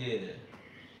 Oh yeah.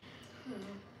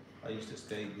 I used to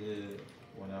stay good.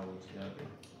 when I was younger.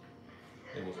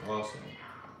 It was awesome.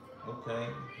 Okay.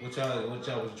 What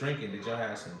y'all was drinking? Did y'all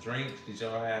have some drinks? Did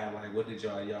y'all have like what did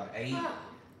y'all ate?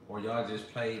 Or y'all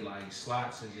just played like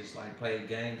slots and just like played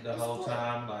games the whole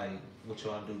time? Like what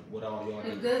y'all do? What all y'all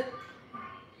It's do? good.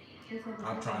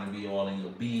 I'm trying to be all in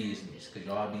your business because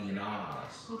y'all be in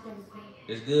ours. He said it's good.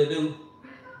 It's good, dude.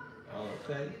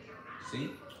 Okay. See?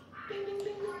 Ding, ding, ding,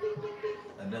 ding, ding, ding,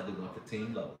 ding. Another one for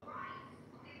Team Low.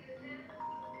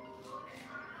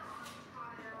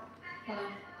 Hello.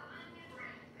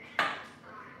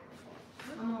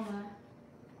 I'm on that.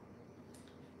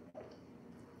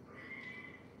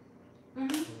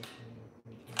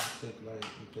 Cook like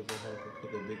because I have to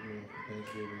cook a big meal for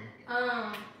Thanksgiving.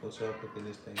 What y'all cooking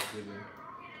this Thanksgiving?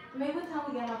 Maybe what time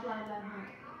we got off live that hunt?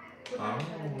 What time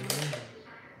we shut it down?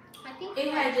 I think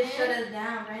It had just shut us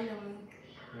down randomly.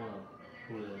 Wow.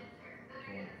 Who that?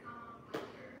 Wow.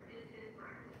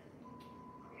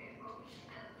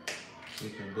 You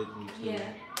can book me too.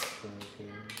 Yeah.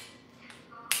 Okay.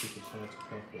 People trying to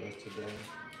come for us today.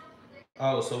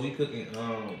 Oh, so we cooking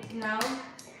No.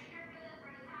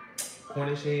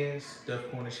 Cornish hens,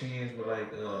 stuffed Cornish hens with like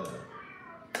red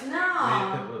No.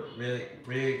 pepper,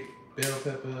 red bell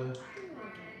pepper,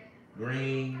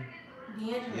 green,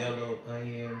 D'Angelo. yellow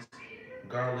onions,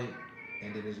 garlic,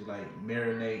 and then it's like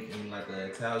marinate in like an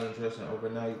Italian dressing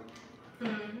overnight.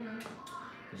 Mm-hmm.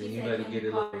 Then She you said, let it can get you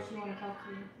a call little, her? She want to talk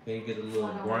to you. then you get a little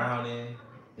One-on-one. browning,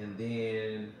 and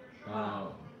then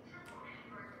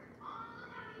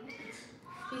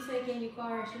She said, can you call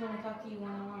her? She want to talk to you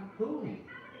one-on-one. who?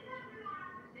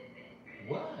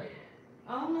 Why?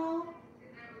 Oh, no.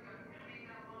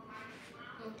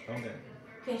 Okay.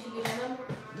 Can she get your number?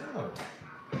 No.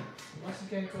 Why she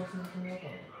can't talk to me from your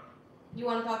phone? You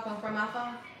want to talk to him from my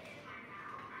phone?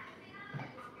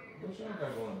 What y'all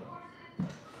got going on?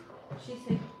 She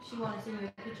said she want to send you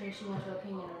a picture and she wants your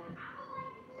opinion on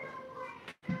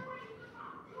it.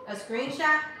 A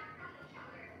screenshot?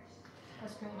 A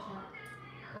screenshot.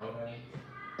 Okay.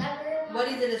 What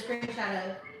is it a screenshot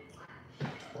of?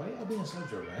 Why y'all being so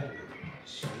dramatic?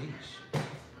 Sheesh.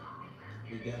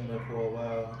 We got them up for a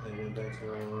while and went back to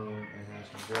our room and had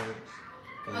some drinks.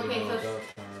 And Okay, then so adult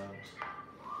times.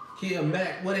 Kia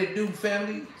Mac, what it do,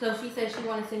 family? So she said she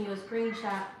want to send you a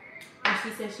screenshot, and she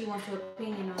said she wants your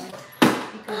opinion on it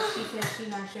because she said she's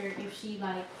not sure if she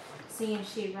like seeing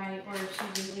shit right or if she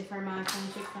just if her mind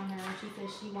playing tricks on her. And she said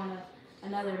she want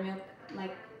another milk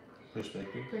like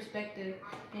perspective,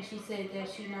 and she said that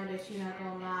she know that you're not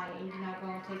gonna lie and you're not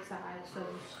gonna take sides, so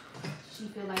she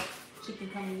feel like she can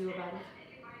come to you about it.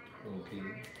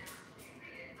 Okay.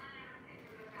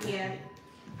 Yeah.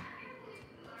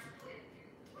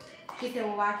 She said,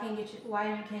 well, why you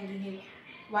can't get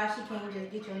why she can't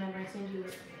just get your number and send you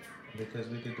it? Because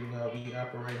we could do how we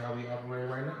operate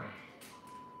right now.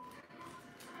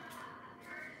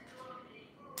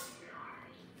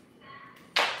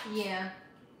 Yeah.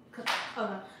 Hold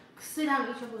on. Sit down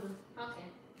and eat your food. Okay.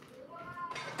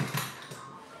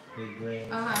 Big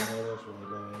green. Uh-huh. I know that's right,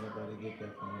 though. Ain't nobody get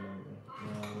that phone number.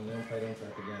 No, we don't play them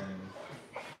type of games.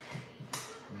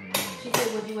 She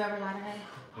said, would you ever lie to her?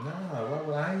 Nah, why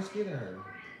would I ain't scared of her?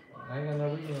 I ain't got no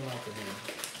reason to lie to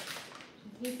her.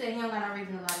 He said he don't got no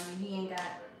reason to lie to you.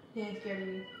 He ain't scared of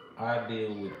you. I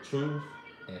deal with truth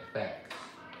and facts.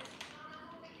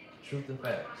 Truth and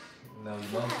facts. No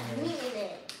emotions.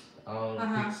 I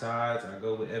don't pick sides. I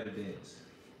go with evidence.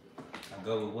 I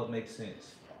go with what makes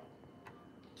sense.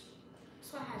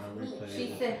 So I I have replay She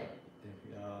it said-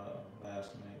 if y'all last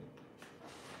night.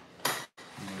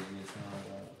 You know, good time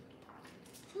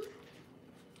out.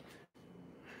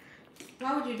 Why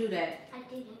would you do that? I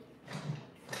didn't.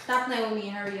 Stop playing with me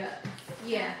and hurry up.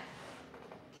 Yeah.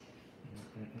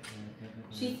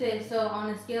 She said, so on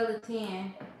a scale of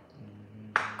 10,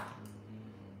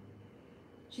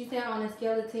 she said on a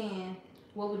scale of 10,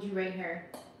 what would you rate her?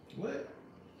 What?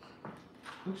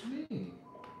 What you mean?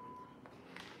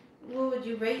 What would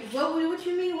you rate? What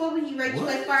you mean? What would he rate you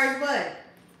What? as far as what?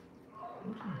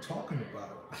 What are you talking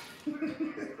about?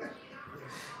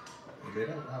 Get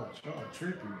out, y'all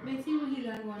tripping. Man, see what he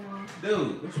got going on.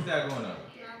 Dude, what you got going on?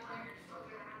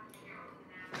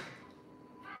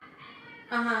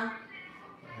 Uh-huh.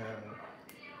 I have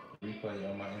a replay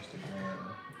on my Instagram.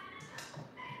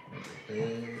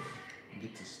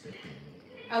 Get to stepping.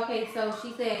 Okay, so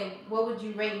she said, what would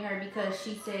you rate her? Because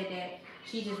she said that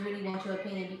she just really wants your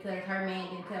opinion because her man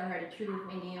didn't tell her the truth.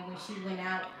 And then when she went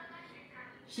out,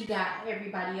 she got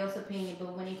everybody else's opinion.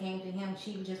 But when it came to him,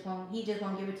 he just won't give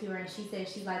it to her. And she said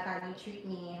she like how you treat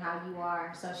me and how you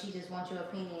are. So she just wants your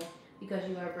opinion because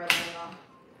you are her brother-in-law.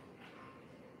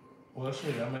 Well,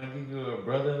 shit, I'm gonna give you a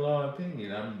brother-in-law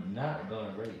opinion. I'm not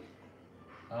gonna rape.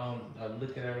 I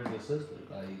look at her as a sister.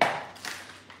 Like,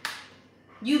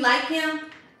 You like him?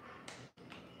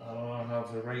 I don't know how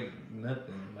to rape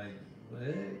nothing. Like,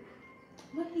 what?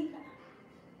 What he got?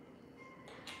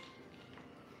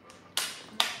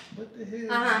 What the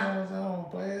hell Uh-huh. goes on,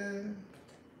 player?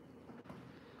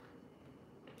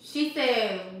 She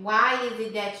said, why is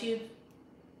it that you...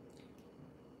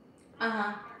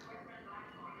 Uh-huh.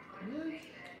 What?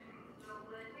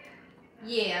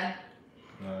 Yeah.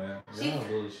 No, y'all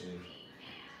bullshit.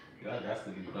 Y'all got to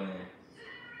be playing.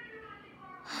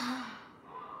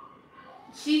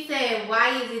 She said,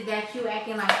 why is it that you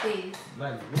acting like this?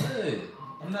 Like what?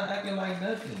 I'm not acting like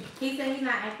nothing. He said he's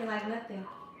not acting like nothing.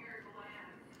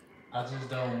 I just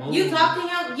don't move. You talk to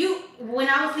him? When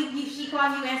I was asleep, she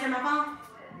called you, answered my phone?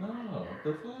 No,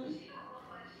 the fuck?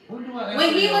 When do I answer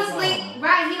When he your was phone? asleep,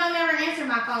 right, he don't never answer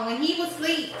my phone. When he was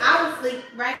asleep, I was asleep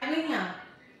right with him.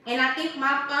 And I think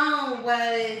my phone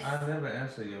was... I never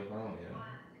answer your phone, yo.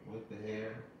 What the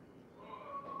hell?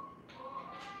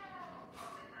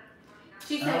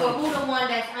 She said, well, who the one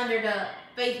that's under the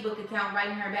Facebook account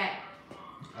writing her back?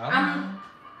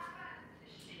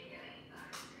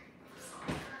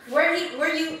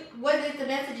 What did the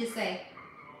messages say?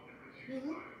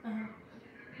 Uh-huh.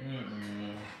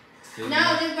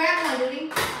 No, just grab one,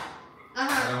 dude.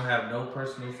 I don't have no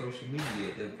personal social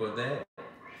media, and for that,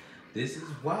 this is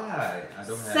why I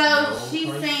don't have no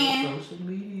personal social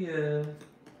media.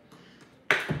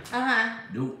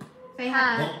 Nope. Say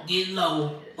hi. Won't get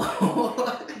low.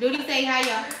 Duty, say hi,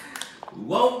 y'all.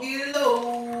 Won't get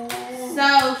low.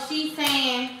 So she's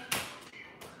saying,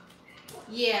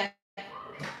 yeah.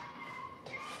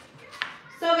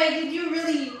 So, babe, did you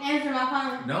really answer my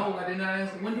phone? No, I did not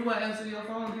answer. When do I answer your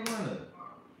phone, Deanna?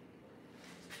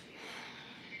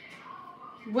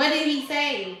 What did he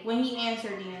say when he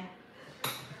answered you?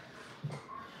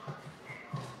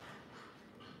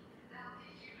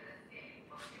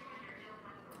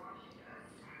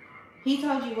 He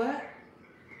told you what?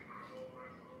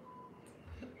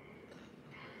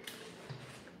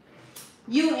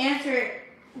 You answered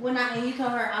and you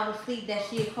told her I was asleep that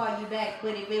she'd call you back,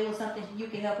 but if it was something you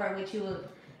could help her with, you would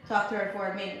talk to her for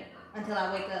a minute until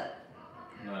I wake up.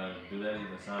 Do that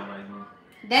even sound like me?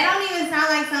 That don't even sound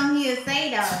like something he would say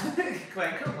though.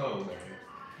 Like, come on, man.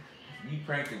 You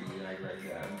pranking me like right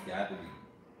now. You got to be.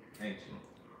 Ain't you?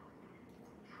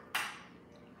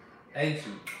 Ain't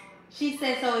you? She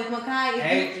said, so if Makai...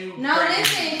 Ain't you? No,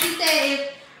 listen. She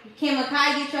said, can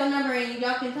Makai get your number and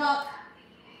y'all can talk?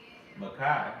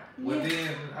 Makai? Well, Yeah.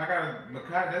 then,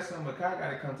 Makai, that's something Makai got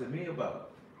to come to me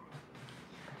about.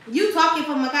 You talking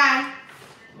for Makai?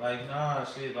 Like, nah,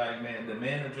 shit, like, man, the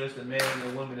man address the man and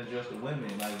the women address the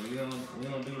women. Like, we don't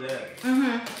do that. We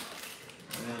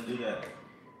don't do that.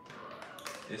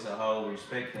 It's a whole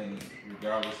respect thing,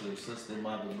 regardless of sister,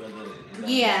 mother, brother.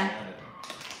 Yeah.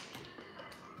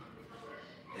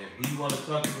 If he want to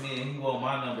talk to me and he want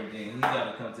my number, then he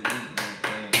got to come to me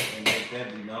and make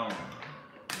that be known.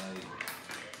 Like,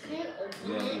 we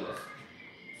don't do that.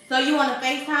 So you want to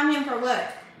FaceTime him for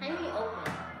what? I need to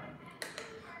open.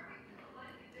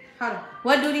 Hold on.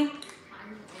 What, Duty?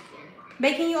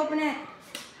 Babe, can you open that?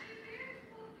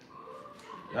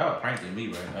 Y'all pranking me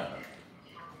right now.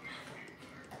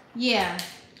 Yeah.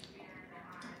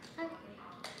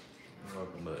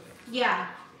 Welcome back. Yeah.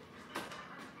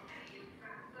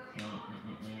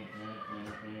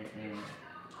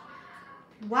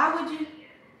 Why would you?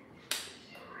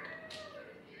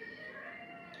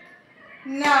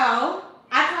 No.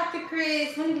 I talked to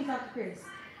Chris. When did you talk to Chris?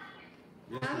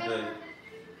 Yesterday.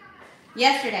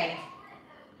 Yesterday.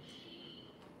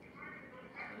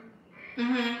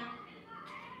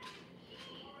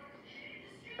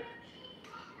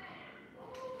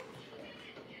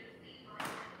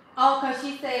 Oh, cause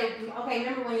she said, okay,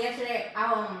 remember when yesterday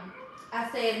I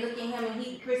said look at him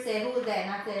and Chris said, who was that?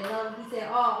 And I said, Love. He said,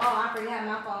 oh, I forgot,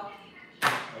 my fault.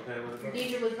 Okay, what's up?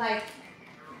 Deidre was like,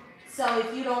 so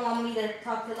if you don't want me to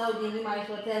talk to Lo, then you might as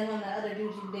well tell him the other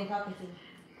dudes you've been talking to.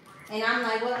 And I'm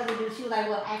like, what other dude? She was like,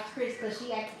 well, ask Chris, cause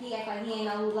he act like he didn't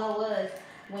know who Lo was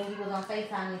when he was on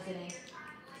FaceTime yesterday.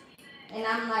 And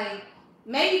I'm like,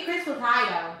 maybe Chris was high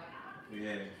though.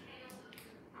 Yeah.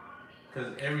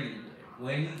 Cause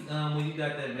when you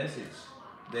got that message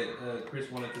that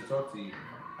Chris wanted to talk to you,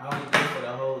 I was there for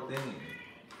the whole thing.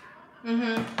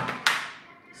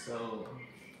 So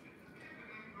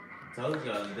I told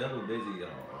y'all the devil busy, y'all.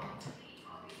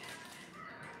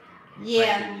 You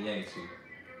pranking me, ain't you?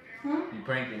 You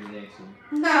pranking me, ain't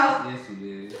you? No. Yes, you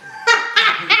did.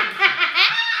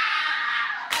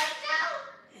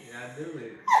 Yeah, I do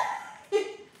it.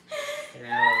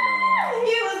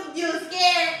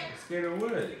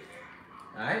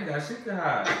 ain't got shit to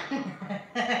hide.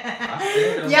 I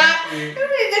stand on Yeah, my shit.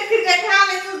 the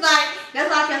comments was like, that's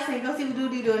why I kept saying, go see what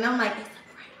Doody do. And I'm like, it's a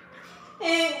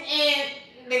prank.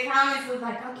 And the comments was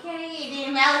like, okay. And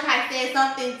then Malachi said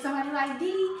something. Somebody like,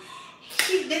 Dee,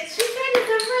 she said it's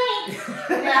a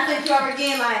prank. And then I sent you over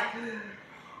again, like,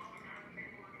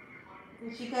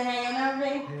 she couldn't have your number,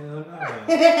 baby? Hell no.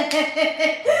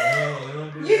 No, we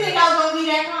don't do You think I was going to be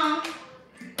that calm?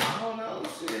 I don't know,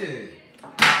 shit. I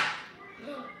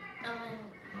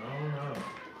don't know.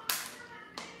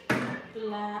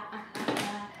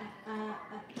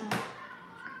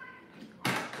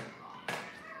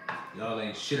 Y'all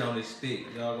ain't shit on this stick.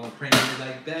 Y'all gonna prank me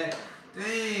like that?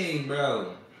 Dang,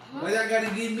 bro. Why y'all gotta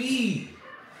get me?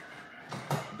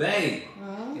 Babe.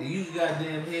 And you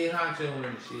goddamn head honcho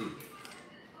and shit.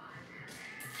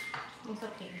 It's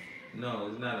okay. No,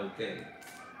 it's not okay.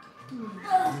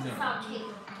 Stop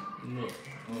taking. No.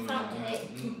 Stop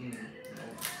taking.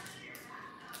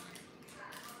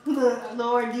 Look,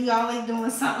 Lord D always doing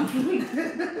something.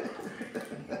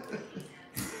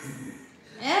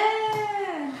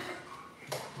 Yeah.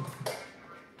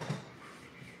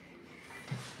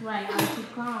 Right, I'm too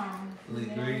calm. Lee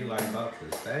Green like about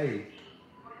to say.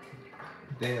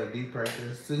 Damn, these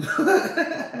persons too.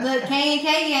 Look, K and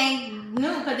K ain't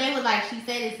new because they was like, she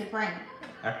said it's a prank.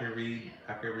 I can read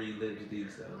lips D,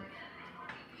 so.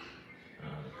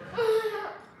 Okay.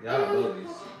 Y'all know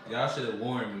this. Y'all should have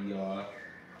warned me, y'all.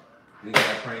 We got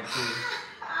a prank too.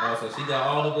 Oh, so she got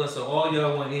all of us, so all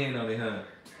y'all went in on it, huh?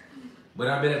 But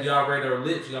I bet if y'all read her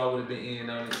lips, y'all would have been in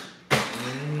on it.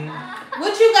 Mm-hmm.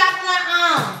 What you got going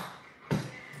on?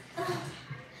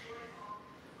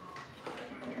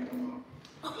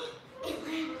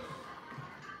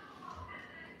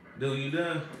 Dude, you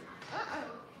done?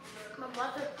 My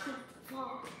brother keeps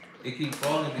falling. It keep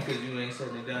falling because you ain't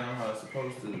setting it down how it's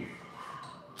supposed to.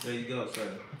 There you go,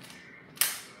 sir.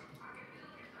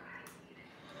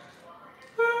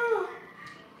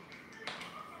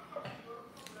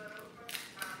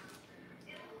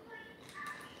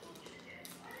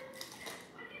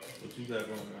 What you got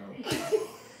going on?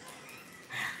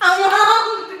 I'm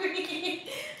hungry.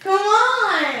 Come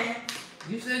on.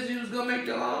 You said you was gonna make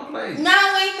your own plate. Now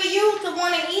I wait for you to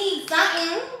want to eat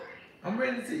something. I'm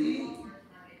ready to eat.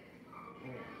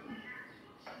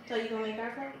 So you gonna make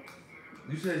our plate?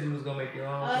 You said you was gonna make your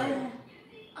own plate.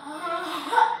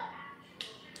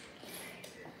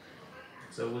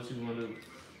 So what you gonna do?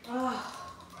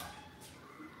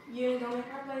 You ain't gonna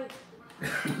make our plate?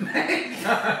 Make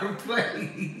our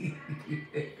plate.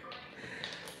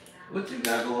 What you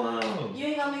got going on? You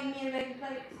ain't gonna make me and the baby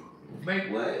plates? Make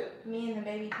what? Me and the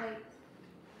baby plates.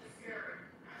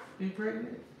 You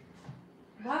pregnant?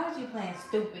 Why are you playing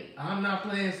stupid? I'm not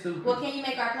playing stupid. Well, can you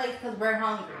make our plates because we're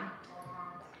hungry?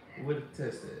 Where the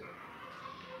test at?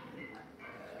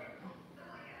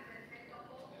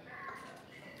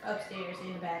 Upstairs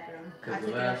in the bathroom. I Because took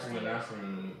the it last one I upstairs.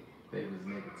 seen, they was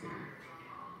negative.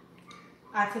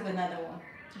 I took another one.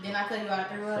 Didn't I tell you I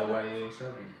threw up? So why you ain't show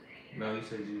me? No, you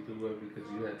said you threw up because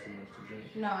you had too much to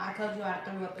drink. No, I told you I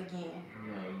threw up again.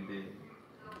 No, you didn't.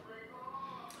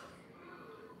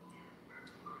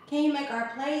 Can you make our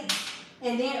plates?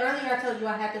 And then earlier I told you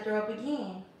I had to throw up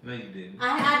again. No, you didn't.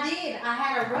 I did. I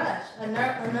had a rush.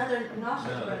 Another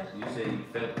nauseous No, rush. you said you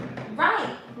felt it.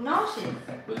 Right. Nauseous.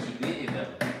 But you didn't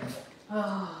though.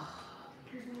 Oh.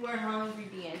 We're hungry,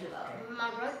 D'Angelo. My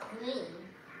breath clean.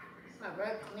 My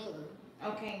breath clean.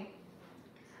 Okay.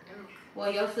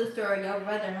 Well, your sister or your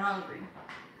brother hungry.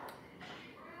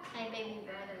 Hey, baby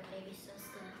brother, baby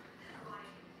sister.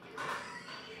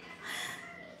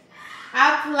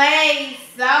 I play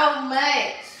so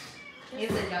much.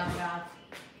 It's a joke, y'all.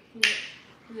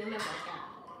 Remember that.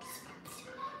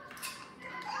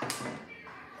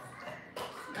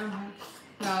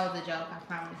 No, it was a joke, I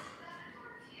promise.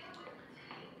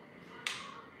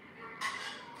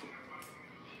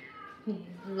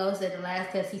 Lo said the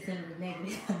last test he seen was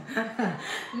negative. But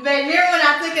remember when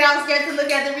I took it, I was scared to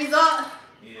look at the result?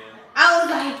 Yeah. I was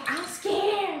like, I'm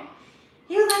scared.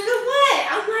 He was like, good what?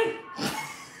 I'm like,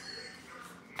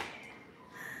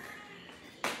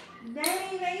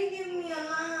 dang, now you giving me a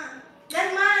line.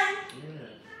 That's mine. Yeah.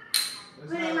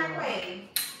 Put it in my microwave.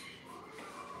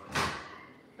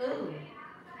 Ooh.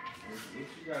 What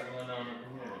you got going on over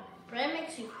here? Bread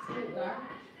makes you full.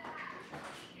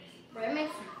 Bread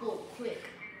makes you full quick.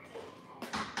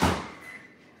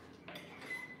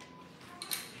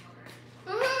 I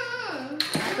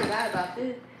forgot about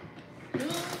this.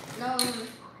 No.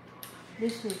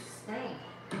 This should stink.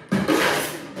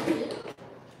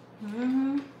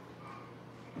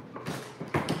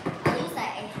 At least I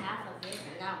ate half of it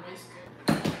and not wasted.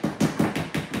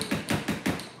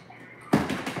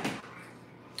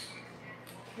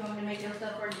 get your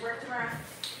stuff for work tomorrow?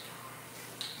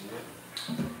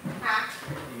 Yeah. Huh?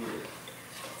 Yeah.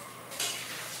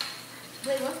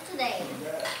 Wait, what's today?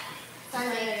 Sunday.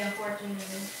 Sunday,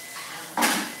 unfortunately.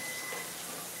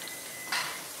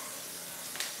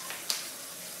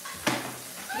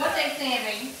 What they saying,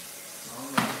 baby? I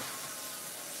don't know.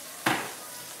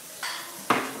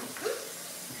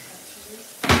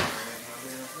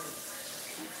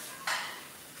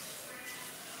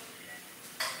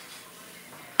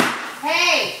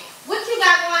 Hey, what you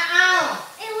got going on?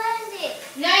 It landed.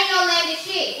 No, ain't gonna land this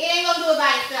shit. It ain't gonna do it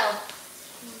by itself.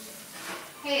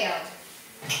 Hell.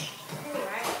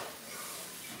 Alright.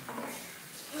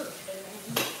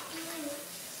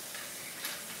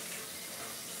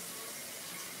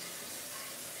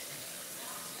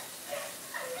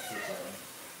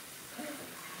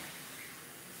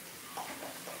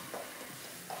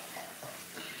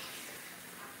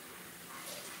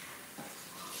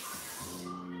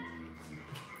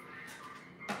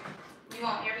 You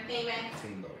want everything, man?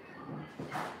 Team low.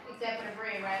 Except for the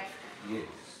bread, right? Yes.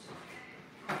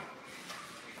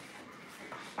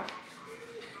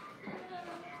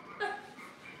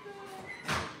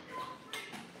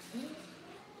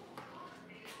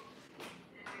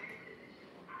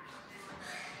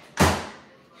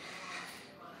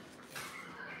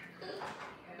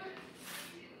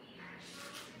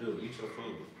 Dude, eat your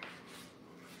food.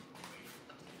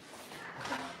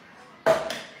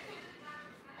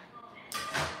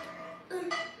 There you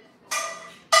go.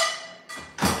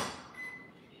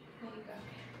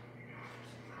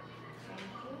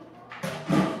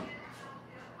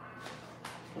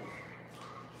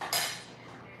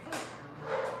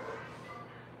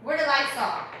 Where the lights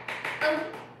are?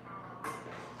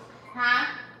 Huh?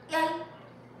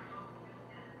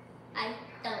 I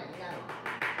don't know.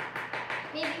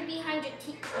 Maybe behind your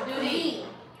teeth. Duty.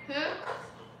 Hmm?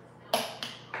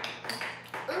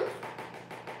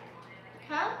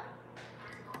 Huh?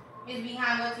 It's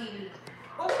behind what TV?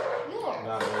 Oh, yours.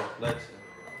 Not reflection.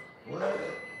 What?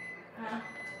 Huh?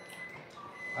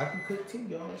 I can cook too,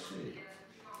 y'all. Shit.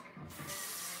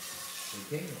 You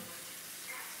can.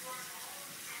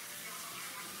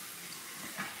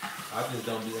 I just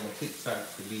don't be on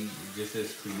TikTok to be just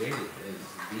as creative as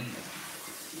these.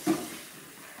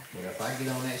 But if I get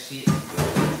on that shit,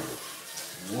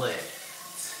 what?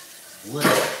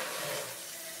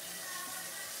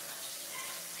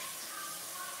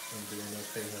 I'm doing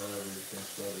okay, however, it's been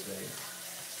slow today.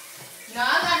 No, I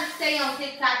gotta stay on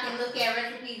TikTok and look at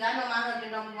recipes. I know my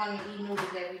husband don't want to eat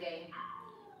noodles every day.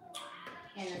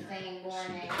 And the same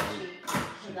boring ass shit.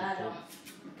 Cause I don't.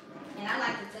 And I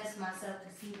like to test myself to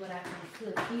see what I can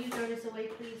cook. Can you throw this away,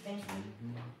 please? Thank you.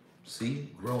 See,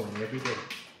 growing every day.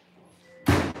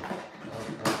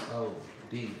 Oh,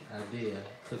 D, idea.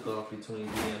 Cook off between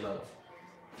D and low.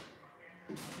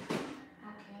 Okay.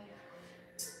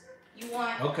 You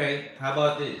want? Okay, how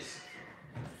about this?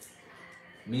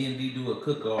 Me and D do a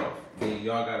cook off, then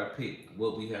y'all gotta pick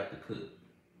what we have to cook.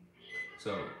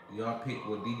 So y'all pick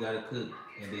what D gotta cook,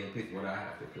 and then pick what I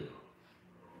have to cook.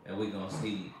 And we're gonna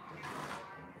see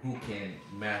who can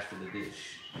master the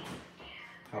dish.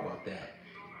 How about that?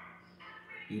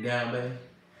 You down, babe?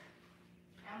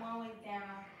 I'm always down.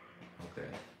 Okay.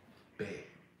 Bet.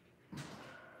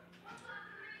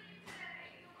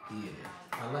 Yeah,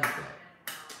 I like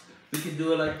that. We can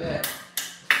do it like that.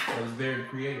 That was very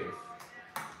creative.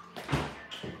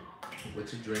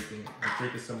 What you drinking? I'm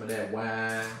drinking some of that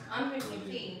wine. I'm drinking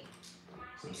tea.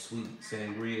 Some sweet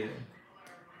sangria.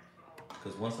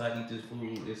 Cause once I eat this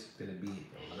food, it's gonna be a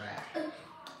wrap.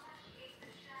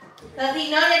 Cause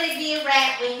he know that it be a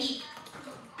rat when he.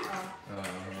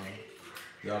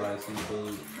 Y'all like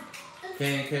seafood?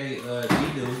 K and K,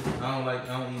 D do. I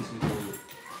don't eat seafood.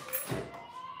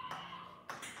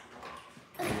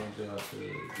 I want y'all to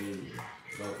do.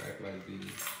 Don't act like D.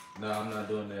 No, I'm not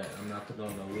doing that. I'm not putting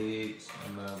on no wigs.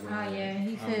 I'm not wearing Oh, yeah,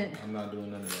 he said- I'm not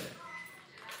doing none of that.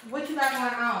 What you got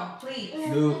going on? Please.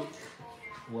 Nope.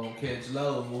 Won't catch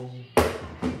low.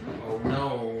 Oh no.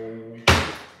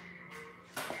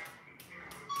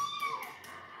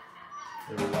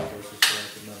 Everybody goes to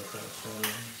start another kind of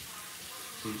showing.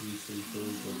 TV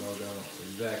seafood, but no don't.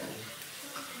 Exactly.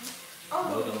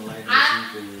 No don't like no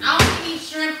seafood. I don't eat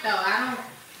shrimp though. I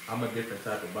I'm a different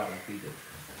type of bottom feeder.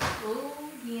 don't. Ooh,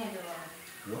 D'Angelo.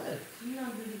 What? You know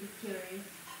you be curious.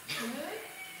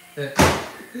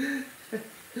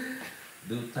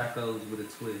 Do tacos with a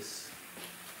twist.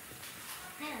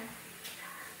 Yeah.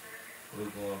 We're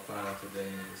going fine today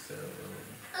in the cell.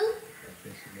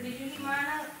 Did you heat mine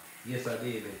up? Yes, I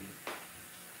did, baby.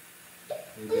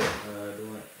 We been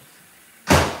doing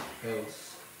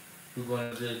else. Who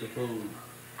gonna judge the food?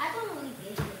 I I don't really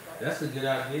get it. That's a good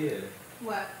idea.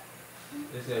 What?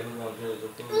 They said we're gonna judge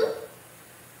the food.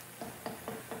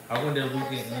 I wonder if we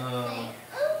can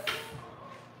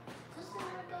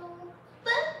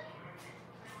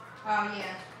Oh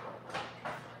yeah.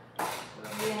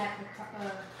 We have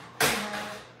to.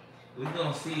 we're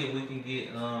gonna see if we can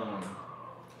get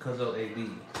Cuzzo AB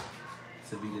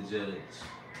to be the judge.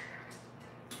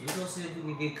 We're gonna see if we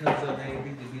can get Cuzzo AB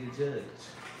to be the judge.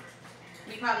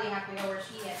 We probably have to go where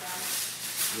she at though.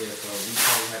 Yeah, so we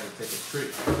probably have to take a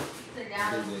trip To to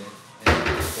Dallas. do that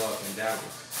and go up in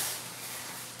Dallas.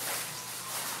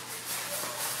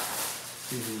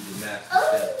 See who's the master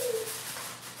chef.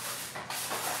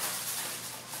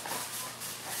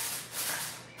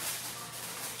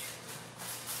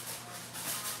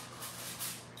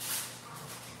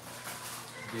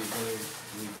 Big boys,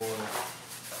 we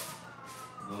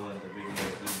going to Big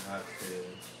boys eating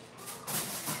oxtails.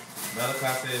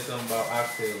 Malachi said something about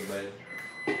oxtails, baby.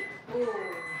 Ooh.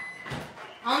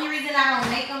 Only reason I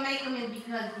don't make them is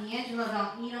because D'Angelo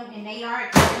don't eat them and they are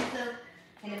expensive.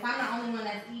 And if I'm the only one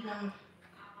that's eating them,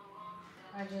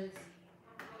 I just.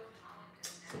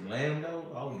 Some lamb though?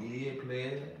 Oh yeah,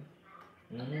 player.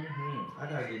 I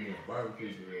gotta get me a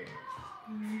barbecue grill.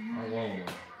 I want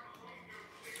one.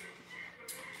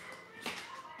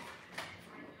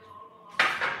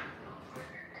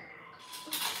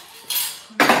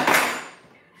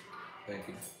 Thank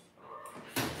you.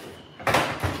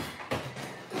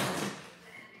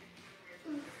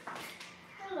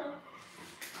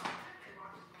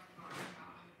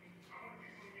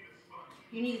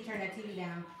 You need to turn that TV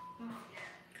down.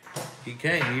 He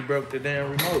can't. He broke the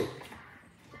damn remote.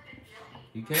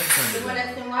 He can't turn The it one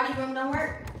that's down. in Waddy room don't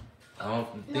work. I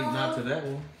don't think not to that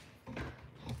one.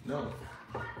 No.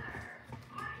 So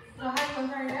how you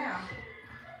gonna turn it down?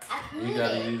 You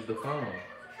gotta use the phone.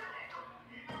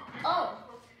 Oh.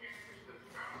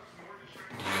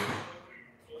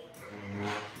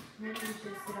 Maybe you should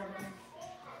sit over there.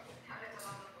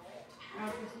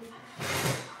 Out this week.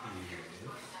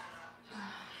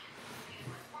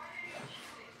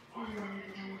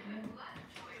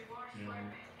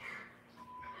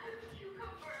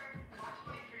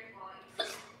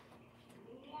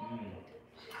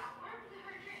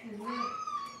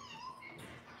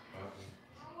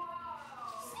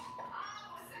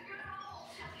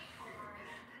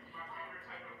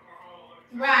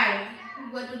 Right.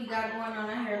 What Duty got going on?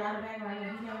 I hear a lot of background.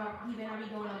 He been already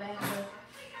doing no background.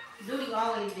 Duty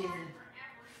always busy.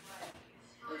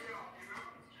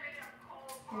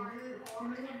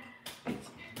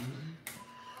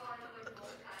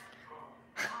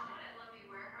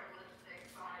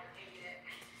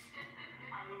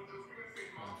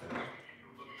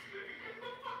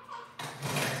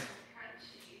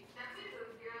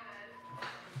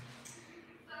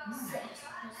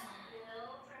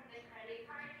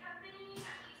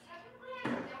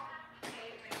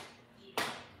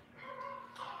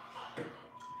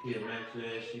 Yeah, Max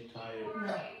said she tired.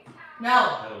 No.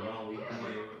 Had a long weekend.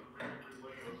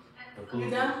 The food You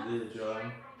was done? good, y'all.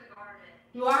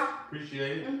 You are?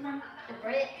 Appreciate it. Okay. The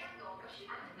bread.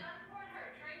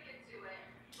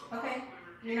 Okay.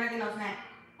 You're not getting no snack.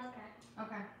 Okay.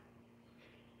 Okay.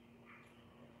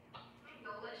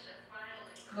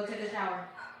 Go take a shower.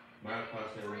 My car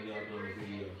said when y'all doing the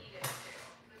video.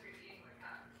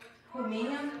 Who, me and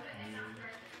him?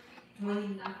 When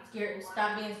you scared,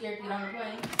 stop being scared to get on the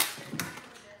plane.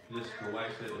 Listen, the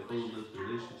wife said the food looks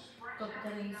delicious. Go put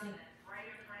that in your sink.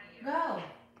 Go.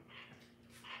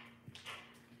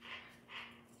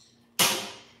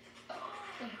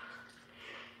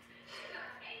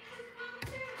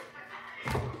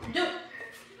 Do.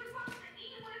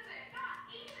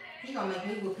 He gonna make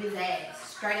me whoop his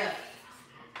ass straight up.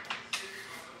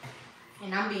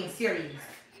 And I'm being serious.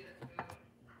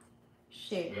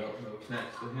 Shit. Well, no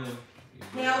snacks for him.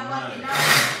 Hell fucking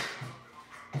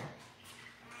no.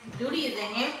 Duty is a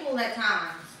handful at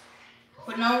times.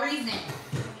 For no reason.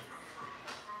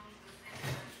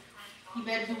 You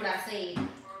better do what I said.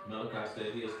 Malachi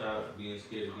said he'll stop being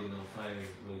scared of getting on planes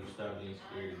when you stop being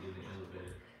scared of getting in the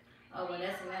elevator. Oh, well,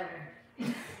 that's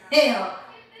another. Hell.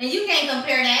 And you can't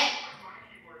compare that.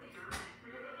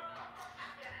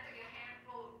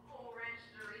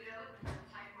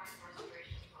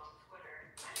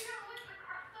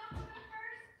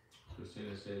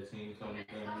 Christina said team Tony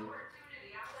family.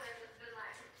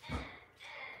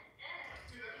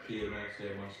 Kid Max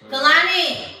said my son.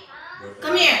 Kalani,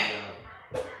 come here.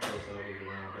 Plus I was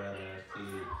around badass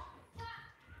kids.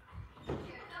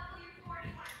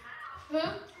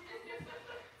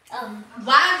 Hmm?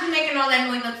 Why is you making all that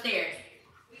noise upstairs?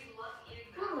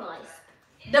 Food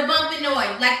noise. The bumping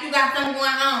noise, like you got something going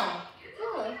on.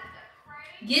 Good.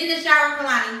 Get in the shower,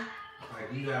 Kalani.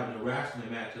 Like you having a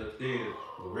wrestling match upstairs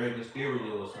with Rey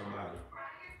Mysterio or somebody.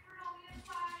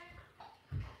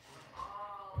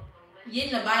 Get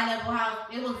in the bi-level house.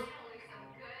 It was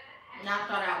not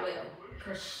thought out well.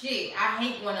 Cause shit, I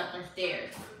hate going up them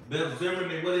stairs. Beth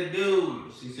Zimmerman, what it do?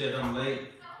 She said I'm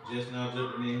late. Just now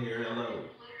jumping in here. Hello.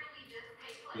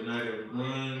 Good night,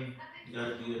 everyone. You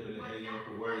gotta be up in the AM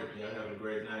for work. Y'all have a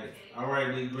great night. All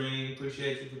right, Lee Green.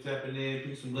 Appreciate you for tapping in.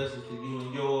 Peace and blessings to you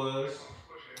and yours.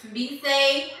 Be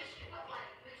safe.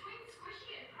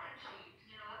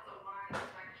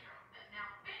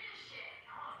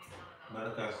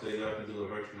 Malachi said y'all can do a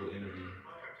virtual interview.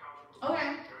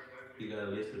 Okay. He got a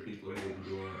list of people he will be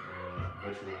doing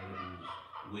virtual interviews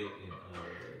with in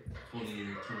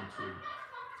 2022.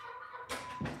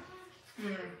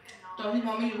 So he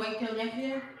want me to wait till next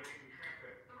year?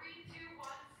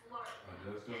 I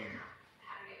guess so.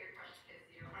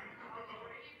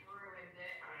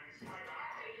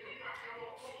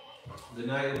 Good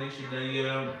night, Alicia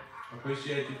Danielle.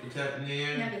 Appreciate you for tapping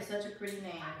in. That is such a pretty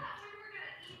name.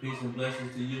 Peace and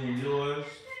blessings to you and yours.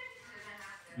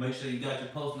 Make sure you got your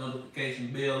post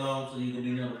notification bell on so you can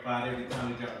be notified every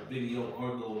time we drop a video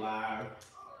or go live.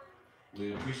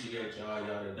 We appreciate y'all.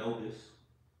 Y'all the dopest.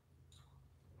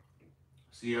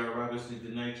 Sierra Robinson,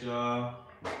 good night, y'all.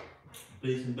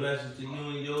 Peace and blessings to you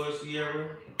and yours,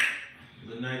 Sierra.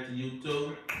 Good night to you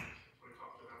too.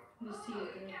 You see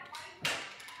it, girl.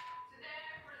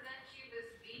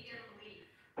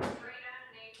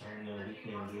 I don't know, we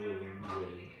can't do it when you're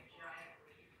ready.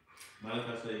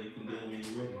 Malachi said you can do it when you're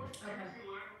ready. Okay.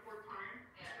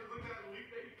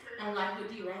 On Life with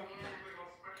D, right?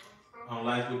 On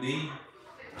Life with D,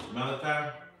 Malachi.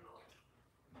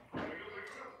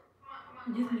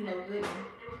 This me no good.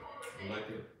 You like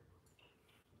it?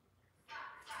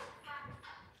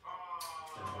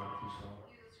 That barbecue sauce.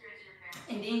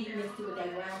 And then you mixed it with that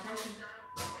ground turkey.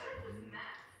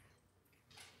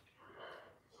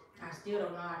 I still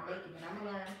don't know how to make it, but I'm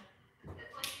gonna learn.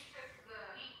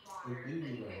 It's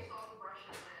easy, though.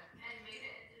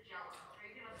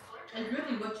 It's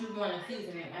really what you want to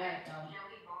season and add, though.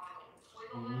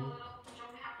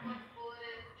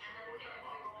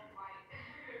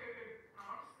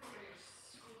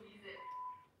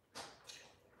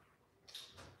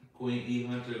 Queen E.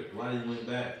 Hunter, why you went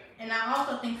back? And I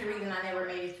also think the reason I never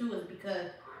made it too is because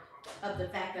of the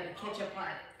fact that the ketchup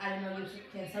part, I didn't know you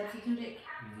can substitute it.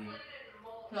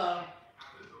 So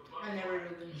I never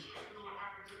really.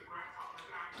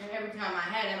 And every time I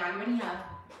had it, I already have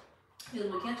it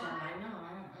was with ketchup. I'm like, no,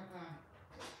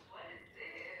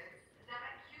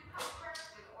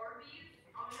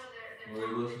 Roy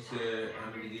Wilson said, I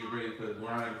need to get ready for the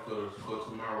grind for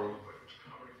tomorrow.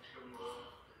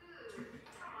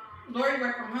 Lowery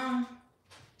work from home.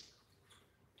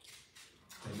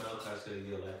 And Malachi said,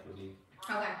 yeah, Life with D.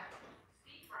 Okay.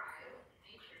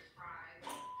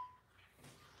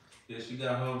 Yeah, she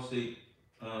got homesick,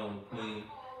 Queen.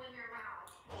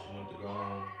 She wanted to go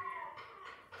home.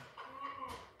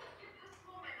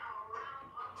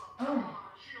 Oh,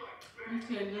 you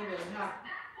feel a little bit hot.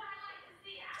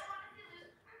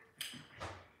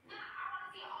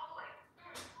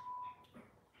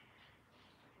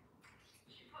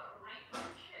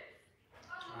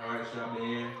 All right, y'all,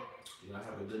 man. Y'all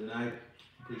have a good night.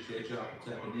 Appreciate y'all for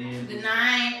tapping in. Good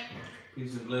night.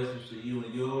 Peace and blessings to you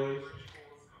and yours.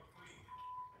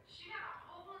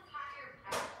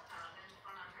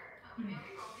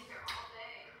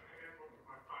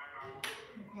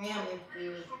 Ham is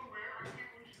good.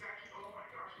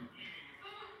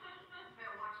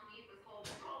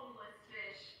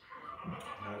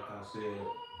 Like I said,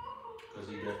 because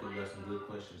he definitely got some good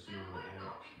questions he want to ask.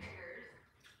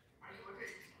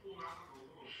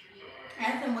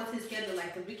 Ask him what's his schedule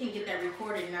like, because we can get that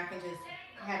recorded and I can just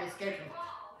have it scheduled.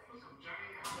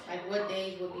 Like what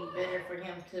days would be better for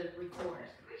him to record.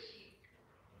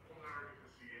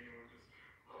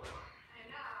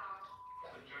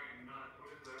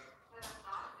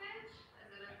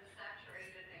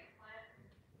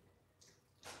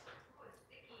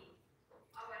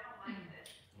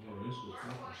 Oh, this was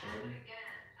fucking shady.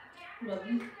 Love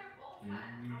you.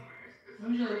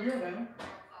 I'm so good, man.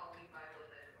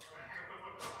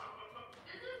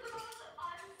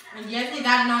 And Jesse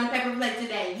got it on the paper plate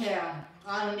today. Yeah.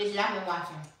 All them dishes I've been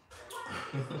watching.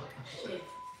 Shit.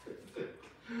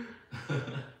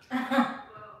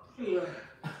 Yeah.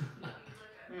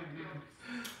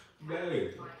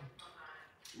 Babe,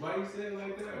 why you say it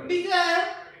like that? Because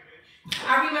I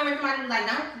remember somebody was like,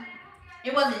 don't.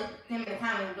 It wasn't him at the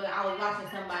time, but I was watching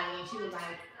somebody and she was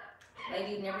like,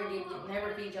 Ladies,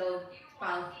 never feed your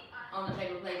spouse on the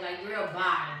paper plate. Like, girl,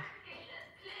 bye.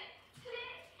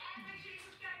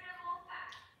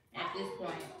 At this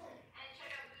point.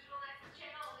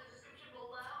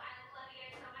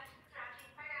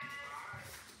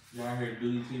 Y'all heard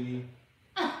Duty TV?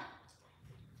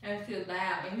 That's too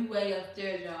loud. And he way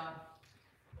upstairs, y'all.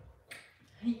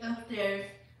 He upstairs.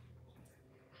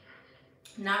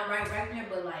 Not right there,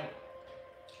 but like.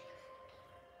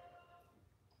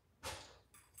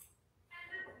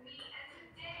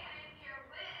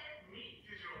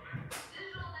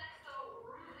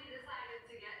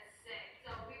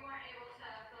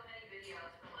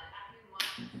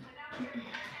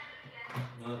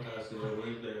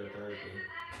 Wednesday or Thursday.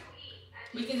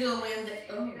 We can do a Wednesday.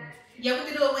 Oh. Yeah, we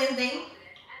can do a Wednesday.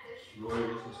 Lori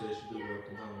Wilson said she do work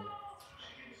from home.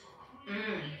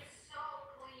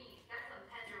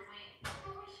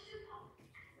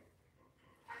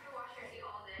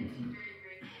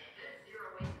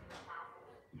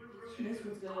 This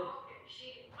was good.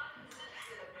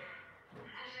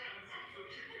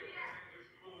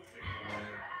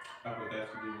 I forgot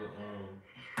to do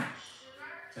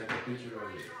take a picture of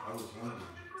it. I was wondering.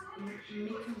 Me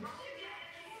too.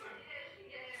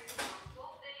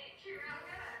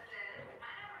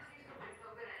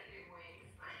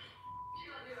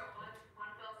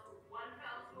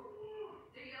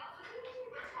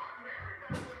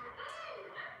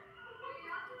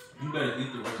 You better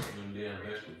eat the rest of them damn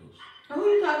vegetables. Who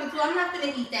you talking to? I'm not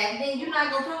gonna eat that. Then you're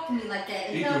not gonna talk to me like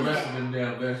that. Eat the rest of them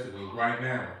damn vegetables right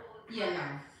now.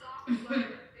 Yeah, no.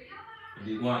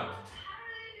 The one.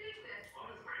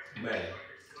 Bad.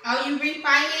 Oh, you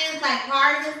refinance like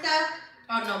cars and stuff?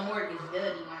 Oh no, mortgage,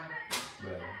 dirty one.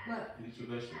 Bad. What? Eat your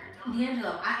vegetables.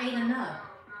 D'Angelo, I ate enough.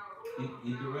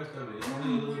 Eat the rest of it. It's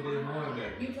only a little bit more of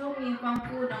that. You told me if I'm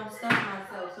full, don't stuff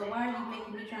myself. So why are you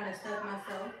making me trying to stuff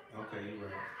myself? Okay, you're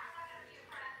right.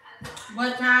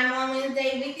 What time on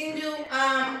Wednesday? We can do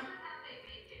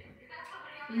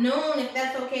noon if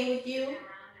that's okay with you.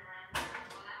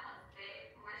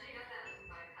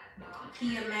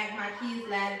 Kia Mac, my kid's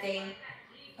last day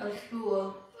of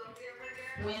school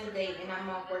Wednesday, and I'm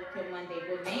off work till Monday.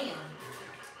 Well, man,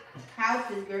 house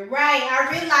is good. Right,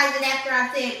 I realized it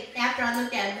after I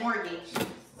looked at mortgage.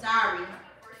 Sorry.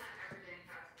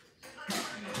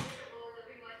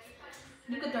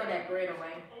 You could throw that bread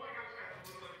away.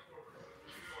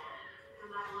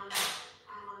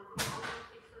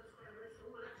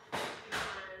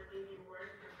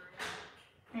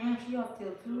 Damn, she off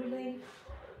till Tuesday?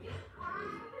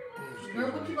 Girl,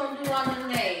 what you gonna do all them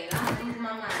days? I lose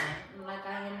my mind like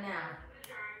I am now.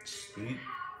 Sleep.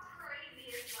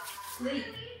 Sleep.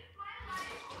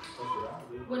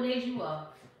 What days you off?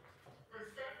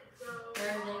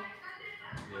 Thursday?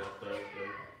 Yeah, Thursday.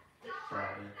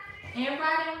 Friday. And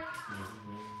Friday?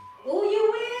 Mm-hmm. Ooh, you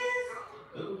win?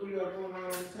 Look what we got going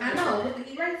on. I know, with the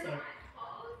eraser.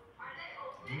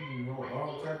 You know,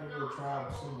 all type of little tribe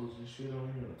symbols and shit on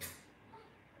here.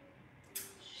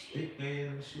 Stick man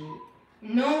and shit.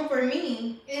 Noon for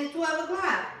me is 12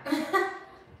 o'clock.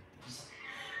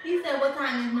 He said, what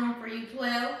time is noon for you?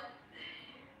 12?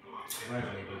 Right, but in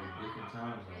different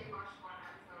time zones.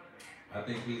 I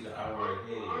think he's an hour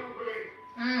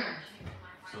ahead.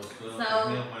 So 12 for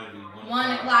him might be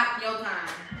 1 o'clock your time.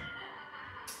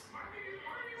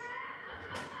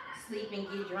 Sleep and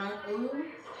get drunk. Ooh.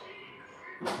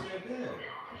 What's that bad?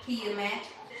 Kia match.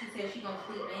 She said she gonna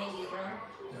sleep and get drunk.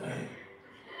 Dang.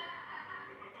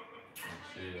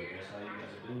 Shit, that's how you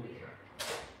gotta do it.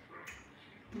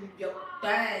 Yo,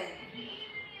 dang.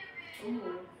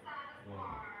 Ooh.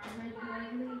 Well, You ready to go to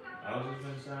sleep? I was just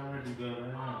gonna say I'm ready to go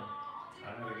down. I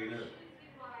gotta get up.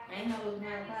 I ain't know it was 9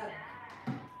 o'clock.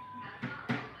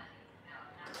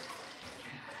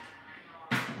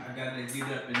 I gotta get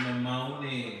up in the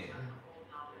morning.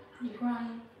 You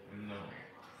crying? No.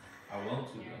 I want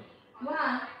to though.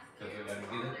 Why? Because I gotta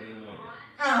get up in the morning.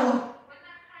 Oh.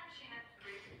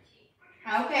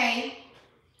 Okay. Okay?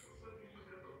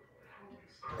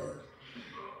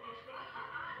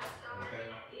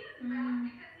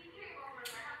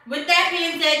 With that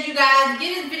being said, you guys,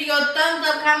 give this video a thumbs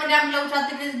up, comment down below what y'all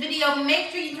think of this video.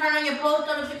 Make sure you turn on your post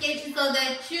notifications so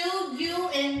that you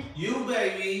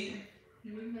baby.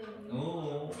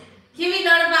 Oh. can be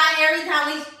notified every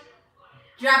time we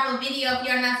drop a video. If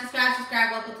you're not subscribed,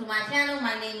 subscribe. Welcome to my channel.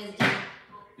 My name is Jen.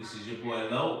 This is your boy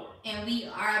Lo. And we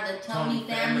are the Tony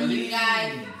family, you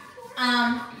guys.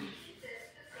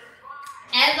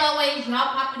 As always,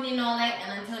 y'all popping in all that.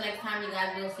 And until next time, you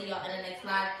guys, we'll see y'all in the next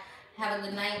live. Have a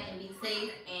good night and be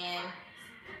safe. And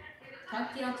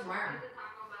talk to y'all tomorrow.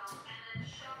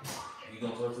 You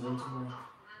gonna talk to them tomorrow?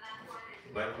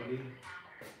 Black for me?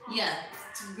 Yeah.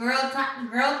 Girl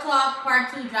Talk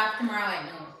Part 2 drops tomorrow at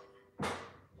noon.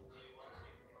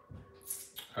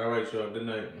 All right, y'all. Good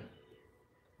night.